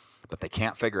effective. But they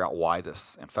can't figure out why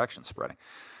this infection's spreading.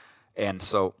 And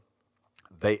so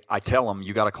I tell them,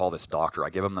 you got to call this doctor. I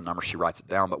give them the number. She writes it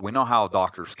down. But we know how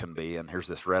doctors can be. And here's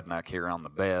this redneck here on the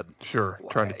bed. Sure,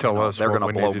 trying to tell us they're what going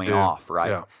we to blow need to me do. off,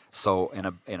 right? Yeah. So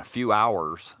in a few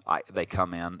hours, they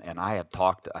come in, and I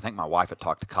think my wife had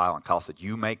talked to Kyle, and Kyle said,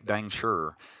 you make dang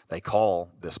sure they call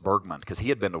this Bergman, because he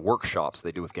had been to workshops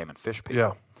they do with game and fish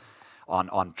people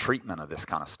on treatment of this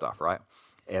kind of stuff, right?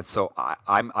 And so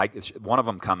one of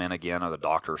them come in again, or the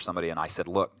doctor or somebody, and I said,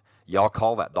 look, y'all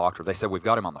call that doctor. They said, we've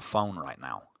got him on the phone right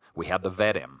now. We had to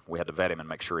vet him. We had to vet him and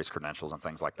make sure his credentials and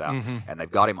things like that. And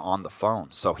they've got him on the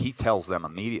phone. So he tells them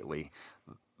immediately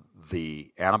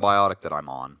the antibiotic that I'm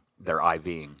on, they're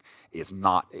IVing, it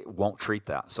won't treat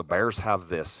that. So bears have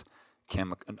this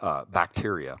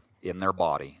bacteria in their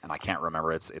body, and I can't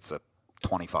remember. It's a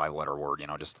 25-letter word,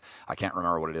 I can't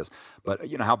remember what it is. But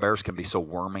you know how bears can be so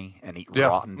wormy and eat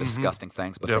rotten, disgusting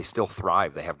things, but they still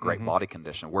thrive. They have great body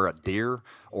condition. Where a deer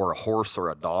or a horse or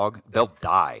a dog, they'll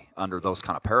die under those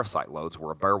kind of parasite loads,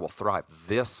 where a bear will thrive.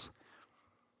 This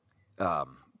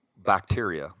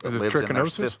bacteria that lives in their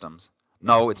systems.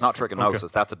 No, it's not trichinosis.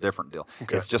 Okay. That's a different deal.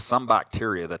 Okay. It's just some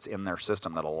bacteria that's in their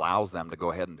system that allows them to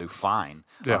go ahead and do fine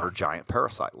under giant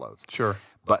parasite loads. Sure.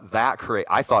 But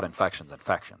I thought infection's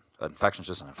infection. Infection's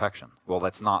just an infection. Well,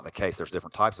 that's not the case. There's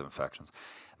different types of infections.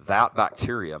 That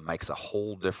bacteria makes a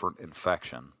whole different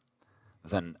infection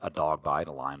than a dog bite,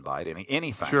 a lion bite,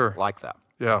 anything like that.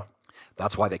 Yeah.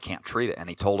 That's why they can't treat it. And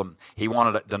he told him he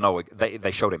wanted to know.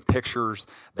 They showed him pictures.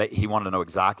 He wanted to know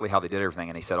exactly how they did everything.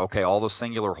 And he said, okay, all those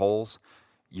singular holes,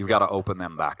 you've got to open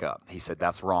them back up. He said,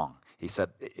 that's wrong. He said,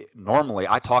 normally,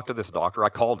 I talked to this doctor. I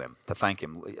called him to thank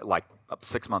him, like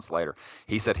 6 months later.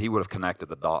 He said he would have connected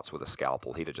the dots with a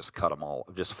scalpel. He'd have just cut them all,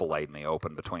 just filleted me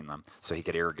open between them so he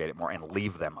could irrigate it more and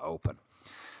leave them open.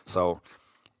 So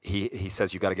he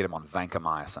says you got to get him on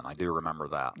vancomycin. I do remember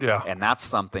that. Yeah. And that's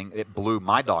something, it blew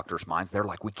my doctor's minds. They're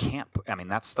like, we can't,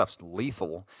 that stuff's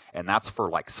lethal, and that's for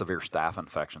like severe staph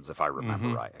infections, if I remember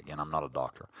right. Again, I'm not a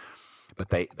doctor. But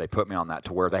they put me on that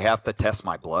to where they have to test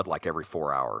my blood like every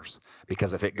 4 hours,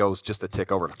 because if it goes just a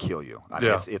tick over, it'll kill you.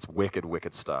 It's wicked,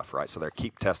 wicked stuff, right? So they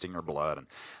keep testing your blood, and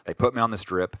they put me on this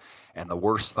drip. And the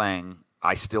worst thing,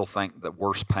 I still think the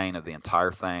worst pain of the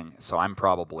entire thing, so I'm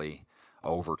probably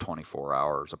over 24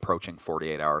 hours, approaching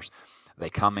 48 hours. They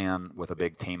come in with a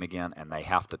big team again, and they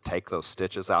have to take those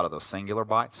stitches out of those singular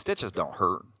bites. Stitches don't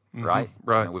hurt. Right.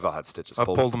 We've all had stitches. I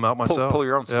pulled them out myself. Pull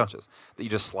your own stitches. You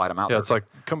just slide them out. Yeah, it's like,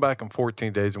 come back in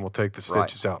 14 days and we'll take the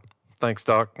stitches out. Thanks,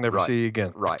 Doc. Never see you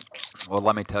again. Right. Well,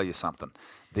 let me tell you something.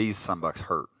 These sunbucks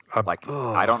hurt.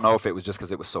 I don't know if it was just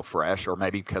because it was so fresh or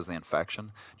maybe because of the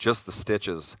infection. Just the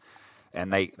stitches,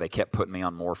 And they kept putting me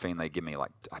on morphine. They give me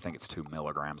like, I think it's 2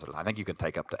 milligrams. I think you can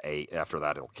take up to 8. After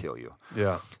that, it'll kill you.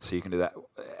 Yeah. So you can do that.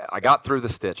 I got through the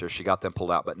stitches. She got them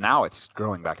pulled out. But now it's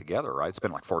growing back together, right? It's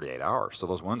been like 48 hours. So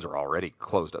those wounds are already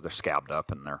closed up. They're scabbed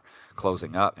up and they're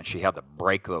closing up. And she had to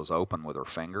break those open with her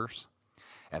fingers.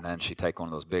 And then she'd take one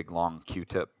of those big, long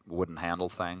Q-tip wooden handle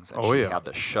things. And she had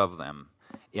to shove them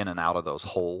in and out of those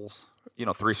holes,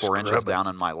 3-4 inches down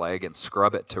in my leg, and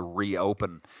scrub it to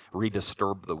reopen,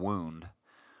 redisturb the wound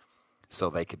so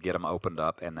they could get them opened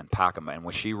up and then pack them. And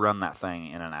when she run that thing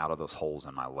in and out of those holes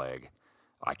in my leg,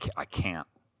 I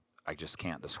just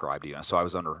can't describe to you. And so I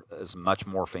was under as much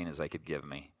morphine as they could give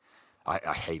me.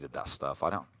 I hated that stuff.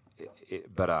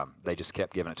 But they just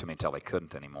kept giving it to me until they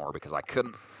couldn't anymore because I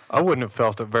couldn't. I wouldn't have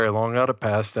felt it very long. I'd have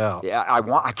passed out. Yeah,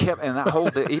 I kept, and that whole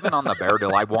day, even on the bear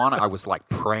deal, I was like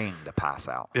praying to pass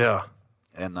out. Yeah.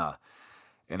 And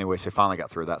anyway, she finally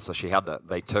got through that. So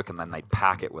they took and then they'd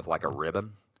pack it with like a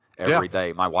ribbon every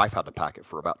day. My wife had to pack it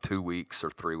for about 2 weeks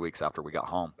or 3 weeks after we got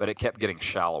home, but it kept getting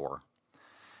shallower.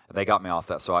 They got me off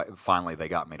that. So finally they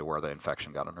got me to where the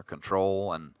infection got under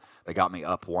control, and they got me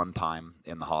up one time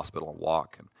in the hospital and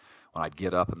walk. And when I'd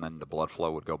get up and then the blood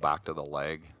flow would go back to the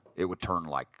leg, it would turn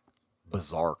like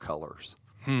bizarre colors.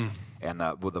 And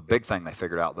the big thing they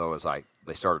figured out, though, is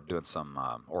they started doing some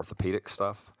orthopedic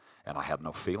stuff, and I had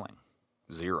no feeling,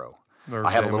 zero.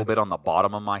 I had a little bit on the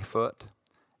bottom of my foot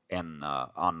and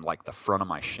on like the front of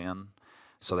my shin.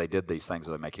 So they did these things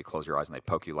where they make you close your eyes and they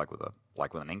poke you like with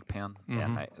an ink pen.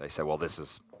 And they say, well,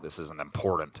 this isn't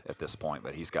important at this point,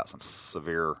 but he's got some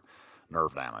severe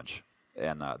nerve damage,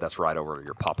 and that's right over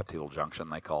your popliteal junction,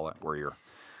 they call it, where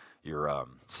your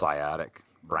sciatic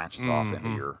branches off into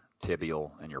your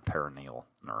tibial and your perineal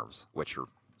nerves, which are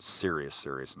serious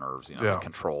nerves, that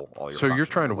control all your. So you're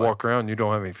trying to walk walk around, you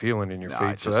don't have any feeling in your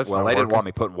feet. So that's they didn't want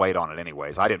me putting weight on it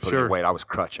anyways. I didn't put any weight. I was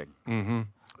crutching.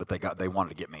 But they wanted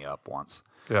to get me up once.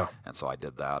 Yeah. And so I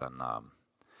did that. And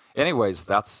anyways,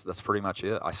 that's pretty much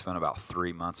it. I spent about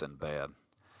 3 months in bed,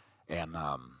 and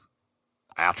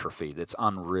atrophied. It's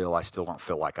unreal. I still don't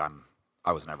feel like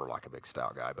I was never like a big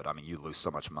stout guy, but I mean, you lose so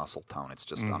much muscle tone. It's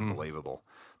just unbelievable.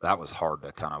 That was hard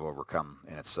to kind of overcome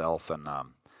in itself, and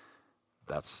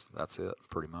that's it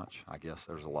pretty much. I guess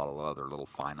there's a lot of other little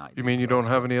finite. You mean you don't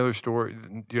have any other story?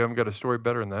 You haven't got a story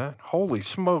better than that? Holy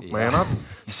smoke, man!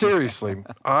 Seriously,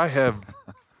 I have.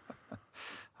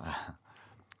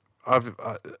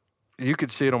 You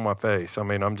could see it on my face. I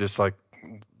mean, I'm just like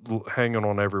hanging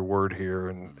on every word here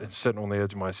and sitting on the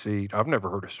edge of my seat. I've never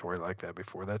heard a story like that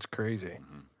before. That's crazy.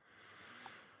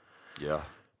 Yeah.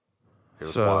 It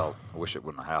was wild. I wish it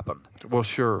wouldn't have happened. Well,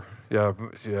 sure. Yeah.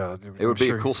 It would be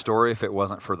a cool story if it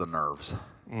wasn't for the nerves.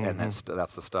 And that's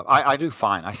the stuff. I do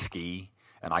fine. I ski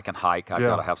and I can hike. I've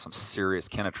got to have some serious.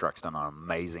 Kinetrek's done an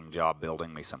amazing job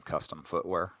building me some custom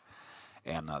footwear.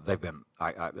 And they've been,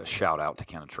 I shout out to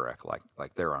Kinetrek,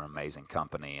 like they're an amazing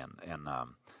company and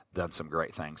done some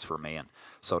great things for me. And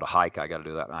so to hike, I got to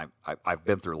do that. And I've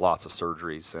been through lots of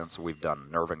surgeries since. We've done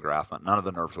nerve engraftment. None of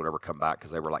the nerves would ever come back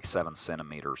because they were like 7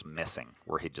 centimeters missing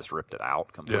where he just ripped it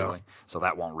out completely. Yeah. So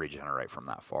that won't regenerate from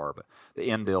that far. But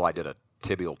the end deal, I did a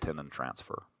tibial tendon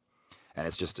transfer. And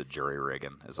it's just a jury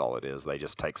rigging is all it is. They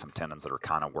just take some tendons that are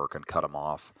kind of working, cut them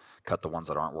off, cut the ones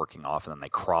that aren't working off, and then they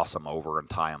cross them over and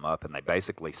tie them up, and they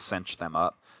basically cinch them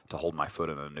up to hold my foot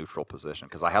in a neutral position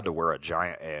because I had to wear a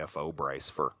giant AFO brace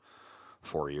for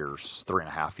 4 years,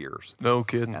 3.5 years. No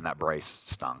kidding. And that brace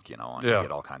stunk, and you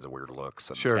get all kinds of weird looks.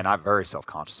 And, sure. And I'm very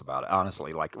self-conscious about it,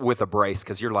 honestly, like with a brace,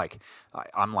 because you're like,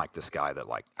 I'm like this guy that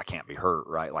like, I can't be hurt,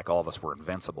 right? Like all of us were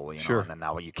invincible, sure. And then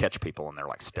now you catch people and they're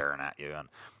like staring at you, and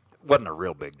wasn't a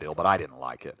real big deal, but I didn't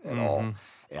like it at all.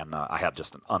 And I had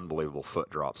just an unbelievable foot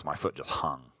drop, so my foot just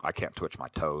hung. I can't twitch my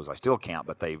toes. I still can't,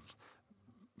 but they've,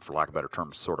 for lack of a better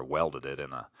term, sort of welded it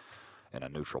in a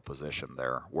neutral position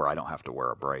there where I don't have to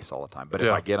wear a brace all the time. But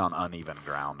if I get on uneven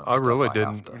ground and I stuff, really I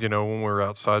didn't. have to, when we were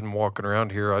outside and walking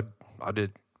around here, I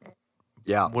did.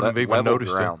 Yeah, wouldn't have even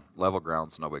noticed it. Level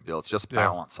ground's no big deal. It's just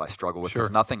balance I struggle with because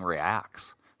nothing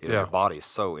reacts. Your body's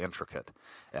so intricate.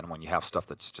 And when you have stuff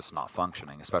that's just not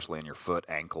functioning, especially in your foot,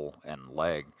 ankle, and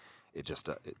leg, it just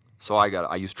so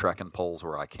I use trekking poles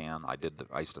where I can. I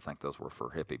used to think those were for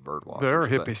hippie bird watchers.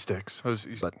 They're hippie sticks,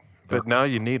 but now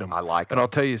you need them. I like them. And I'll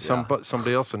tell you,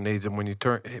 somebody else needs them when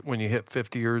you hit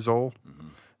 50 years old,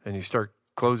 and you start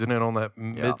closing in on that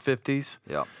mid-50s.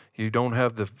 Yeah. You don't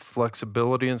have the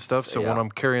flexibility and stuff. So when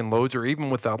I'm carrying loads, or even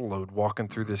without a load, walking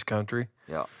through this country.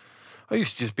 Yeah. I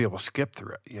used to just be able to skip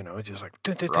through it, it's just like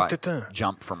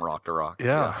jump from rock to rock.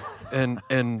 Yeah.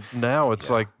 and now it's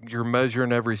like you're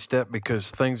measuring every step because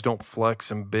things don't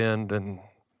flex and bend and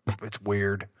it's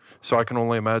weird. So I can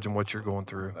only imagine what you're going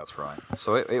through. That's right.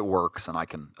 So it works, and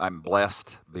I'm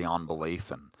blessed beyond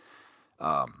belief, and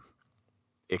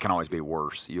it can always be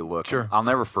worse. You look. Sure. I'll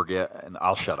never forget, and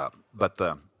I'll shut up. But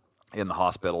in the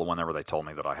hospital, whenever they told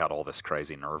me that I had all this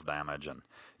crazy nerve damage, and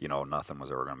nothing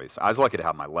was ever going to be. I was lucky to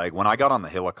have my leg. When I got on the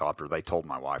helicopter, they told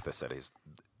my wife. They said,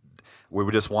 "We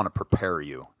would just want to prepare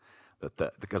you."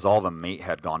 Because all the meat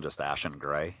had gone just ashen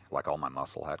gray, like all my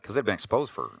muscle had, because they'd been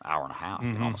exposed for an hour and a half,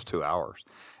 almost 2 hours,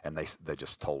 and they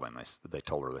just told him, they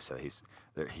told her, they said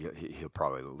he'll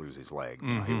probably lose his leg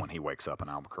when he wakes up in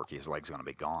Albuquerque, his leg's going to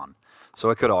be gone.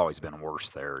 So it could have always been worse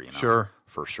there, Sure,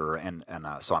 for sure. And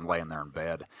so I'm laying there in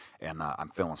bed, and I'm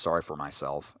feeling sorry for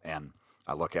myself, and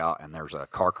I look out, and there's a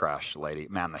car crash lady.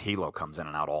 Man, the helo comes in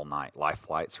and out all night, life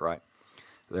flights, right?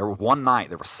 One night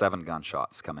there were 7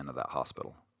 gunshots come into that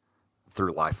hospital.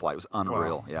 Through life flight. It was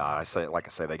unreal. Wow. Yeah, I say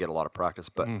they get a lot of practice,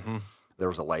 but there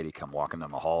was a lady come walking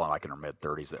down the hall, and like in her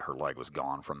mid-30s, that her leg was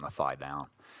gone from the thigh down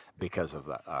because of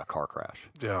the car crash.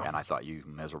 Yeah. And I thought, you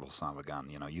miserable son of a gun,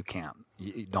 you can't,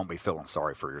 don't be feeling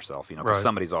sorry for yourself, because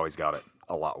somebody's always got it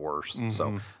a lot worse.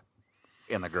 So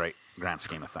in the great grand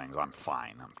scheme of things, I'm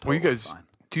fine. I'm totally you guys, fine.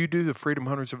 Do you do the Freedom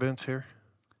Hunters events here?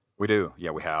 We do.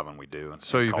 Yeah, we have, and we do in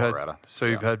Colorado.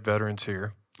 You've had veterans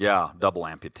here. Yeah, double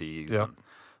amputees and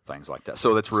things like that.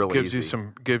 So that's really gives easy.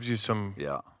 Gives you some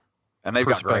and they've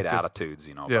got great attitudes,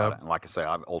 about it. And like I say,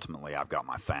 I've got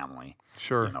my family,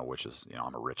 sure, which is,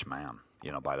 I'm a rich man,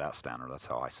 by that standard. That's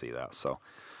how I see that. So,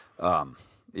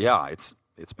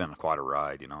 it's been quite a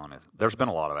ride, and there's been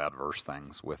a lot of adverse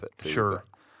things with it too. Sure.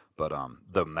 But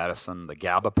the medicine, the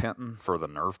gabapentin for the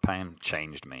nerve pain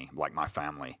changed me, like my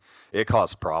family. It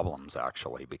caused problems,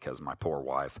 actually, because my poor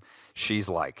wife, she's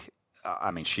like,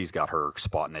 she's got her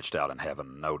spot niched out in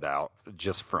heaven, no doubt,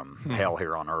 just from hell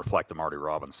here on earth, like the Marty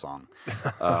Robbins song.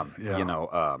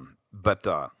 But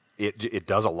it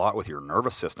does a lot with your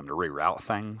nervous system to reroute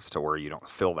things to where you don't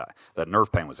feel that. That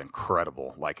nerve pain was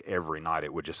incredible. Like every night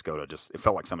it would just go to it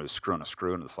felt like somebody was screwing a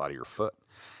screw into the side of your foot.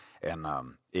 And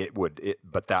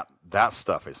but that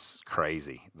stuff is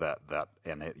crazy.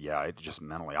 It just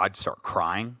mentally, I'd start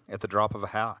crying at the drop of a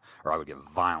hat, or I would get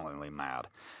violently mad,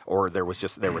 or I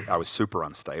was super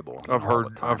unstable. I've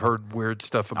heard weird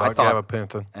stuff about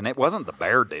gabapentin, and it wasn't the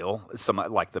bear deal. Some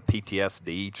like the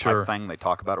PTSD type thing they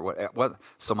talk about, or what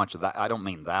so much of that. I don't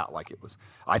mean that like it was.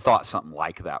 I thought something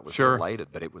like that was related,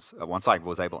 but it was once I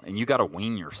was able, and you got to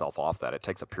wean yourself off that. It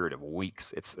takes a period of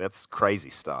weeks. That's crazy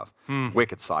stuff.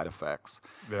 Wicked side effects.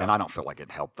 Yeah. And I don't feel like it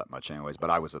helped that much anyways, but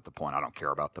I was at the point, I don't care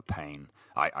about the pain.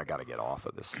 I got to get off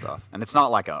of this stuff. And it's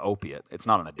not like an opiate. It's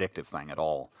not an addictive thing at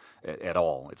all.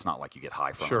 It's not like you get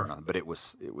high from it or nothing, but it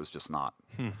was just not.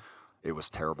 It was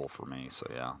terrible for me. So,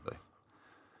 yeah,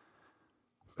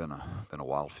 been a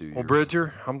wild few years. Well,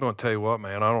 Bridger, I'm going to tell you what,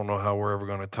 man, I don't know how we're ever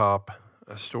going to top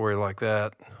a story like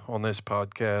that on this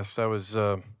podcast. That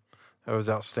was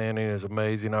outstanding. It was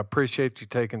amazing. I appreciate you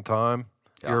taking time.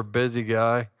 Yeah. You're a busy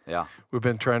guy. Yeah. We've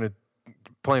been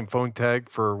playing phone tag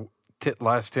for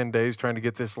last 10 days trying to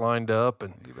get this lined up.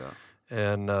 And you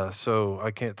bet. So I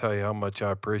can't tell you how much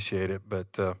I appreciate it.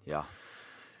 But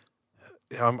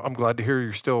I'm glad to hear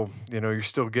you're still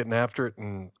getting after it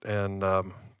and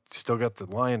still got the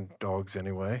lion dogs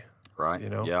anyway. Right.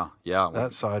 Yeah.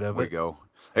 That side of it. We go.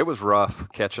 It was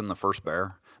rough catching the first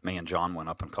bear. Me and John went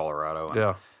up in Colorado.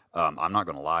 And, I'm not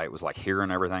going to lie. It was like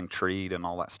hearing everything treed and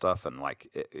all that stuff. And like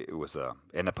it was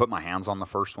and I put my hands on the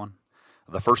first one.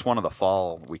 The first one of the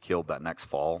fall, we killed that next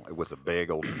fall. It was a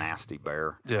big old nasty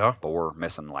bear. Yeah. Boar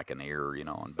missing like an ear,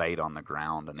 and bayed on the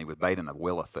ground. And he was bayed in a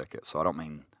willow thicket. So I don't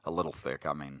mean a little thick.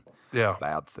 I mean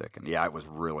bad thick. And it was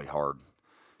really hard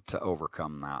to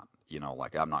overcome that.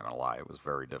 Like I'm not going to lie. It was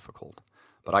very difficult.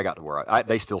 But I got to where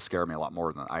they still scare me a lot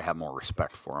more than I have more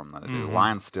respect for them than I do.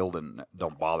 Lions still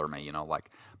don't bother me,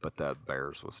 but the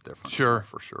bears was different. Sure,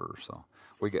 for sure. So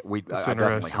I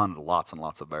definitely hunted lots and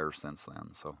lots of bears since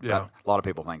then. So a lot of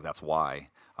people think that's why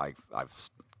I've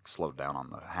slowed down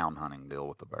on the hound hunting deal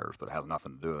with the bears, but it has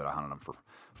nothing to do with it. I hunted them for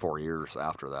 4 years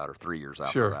after that, or 3 years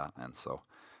after that, and so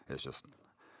it's just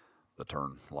the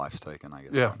turn life's taken, I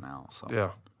guess, right now. So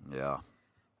yeah.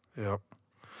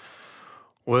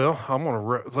 Well, I'm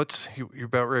gonna you're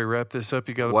about ready to wrap this up.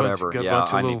 You got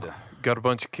got a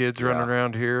bunch of kids running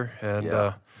around here, and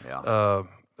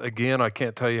again, I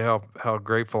can't tell you how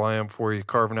grateful I am for you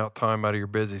carving out time out of your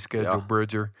busy schedule,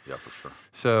 Bridger. Yeah, for sure.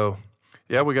 So,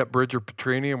 we got Bridger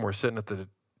Petrini, and we're sitting at the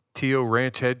T.O.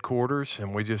 Ranch headquarters,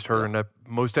 and we just heard the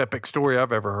most epic story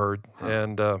I've ever heard,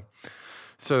 and.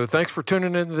 So thanks for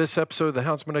tuning into this episode of the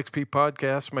Houndsman XP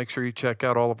podcast. Make sure you check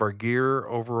out all of our gear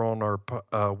over on our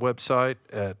website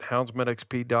at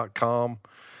houndsmanxp.com.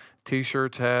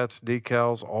 T-shirts, hats,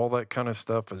 decals, all that kind of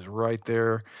stuff is right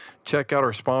there. Check out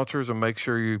our sponsors and make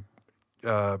sure you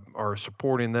are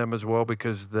supporting them as well,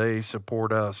 because they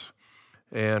support us.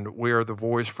 And we are the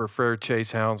voice for Fair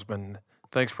Chase Houndsman.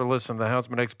 Thanks for listening to the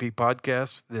Houndsman XP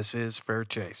podcast. This is Fair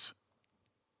Chase.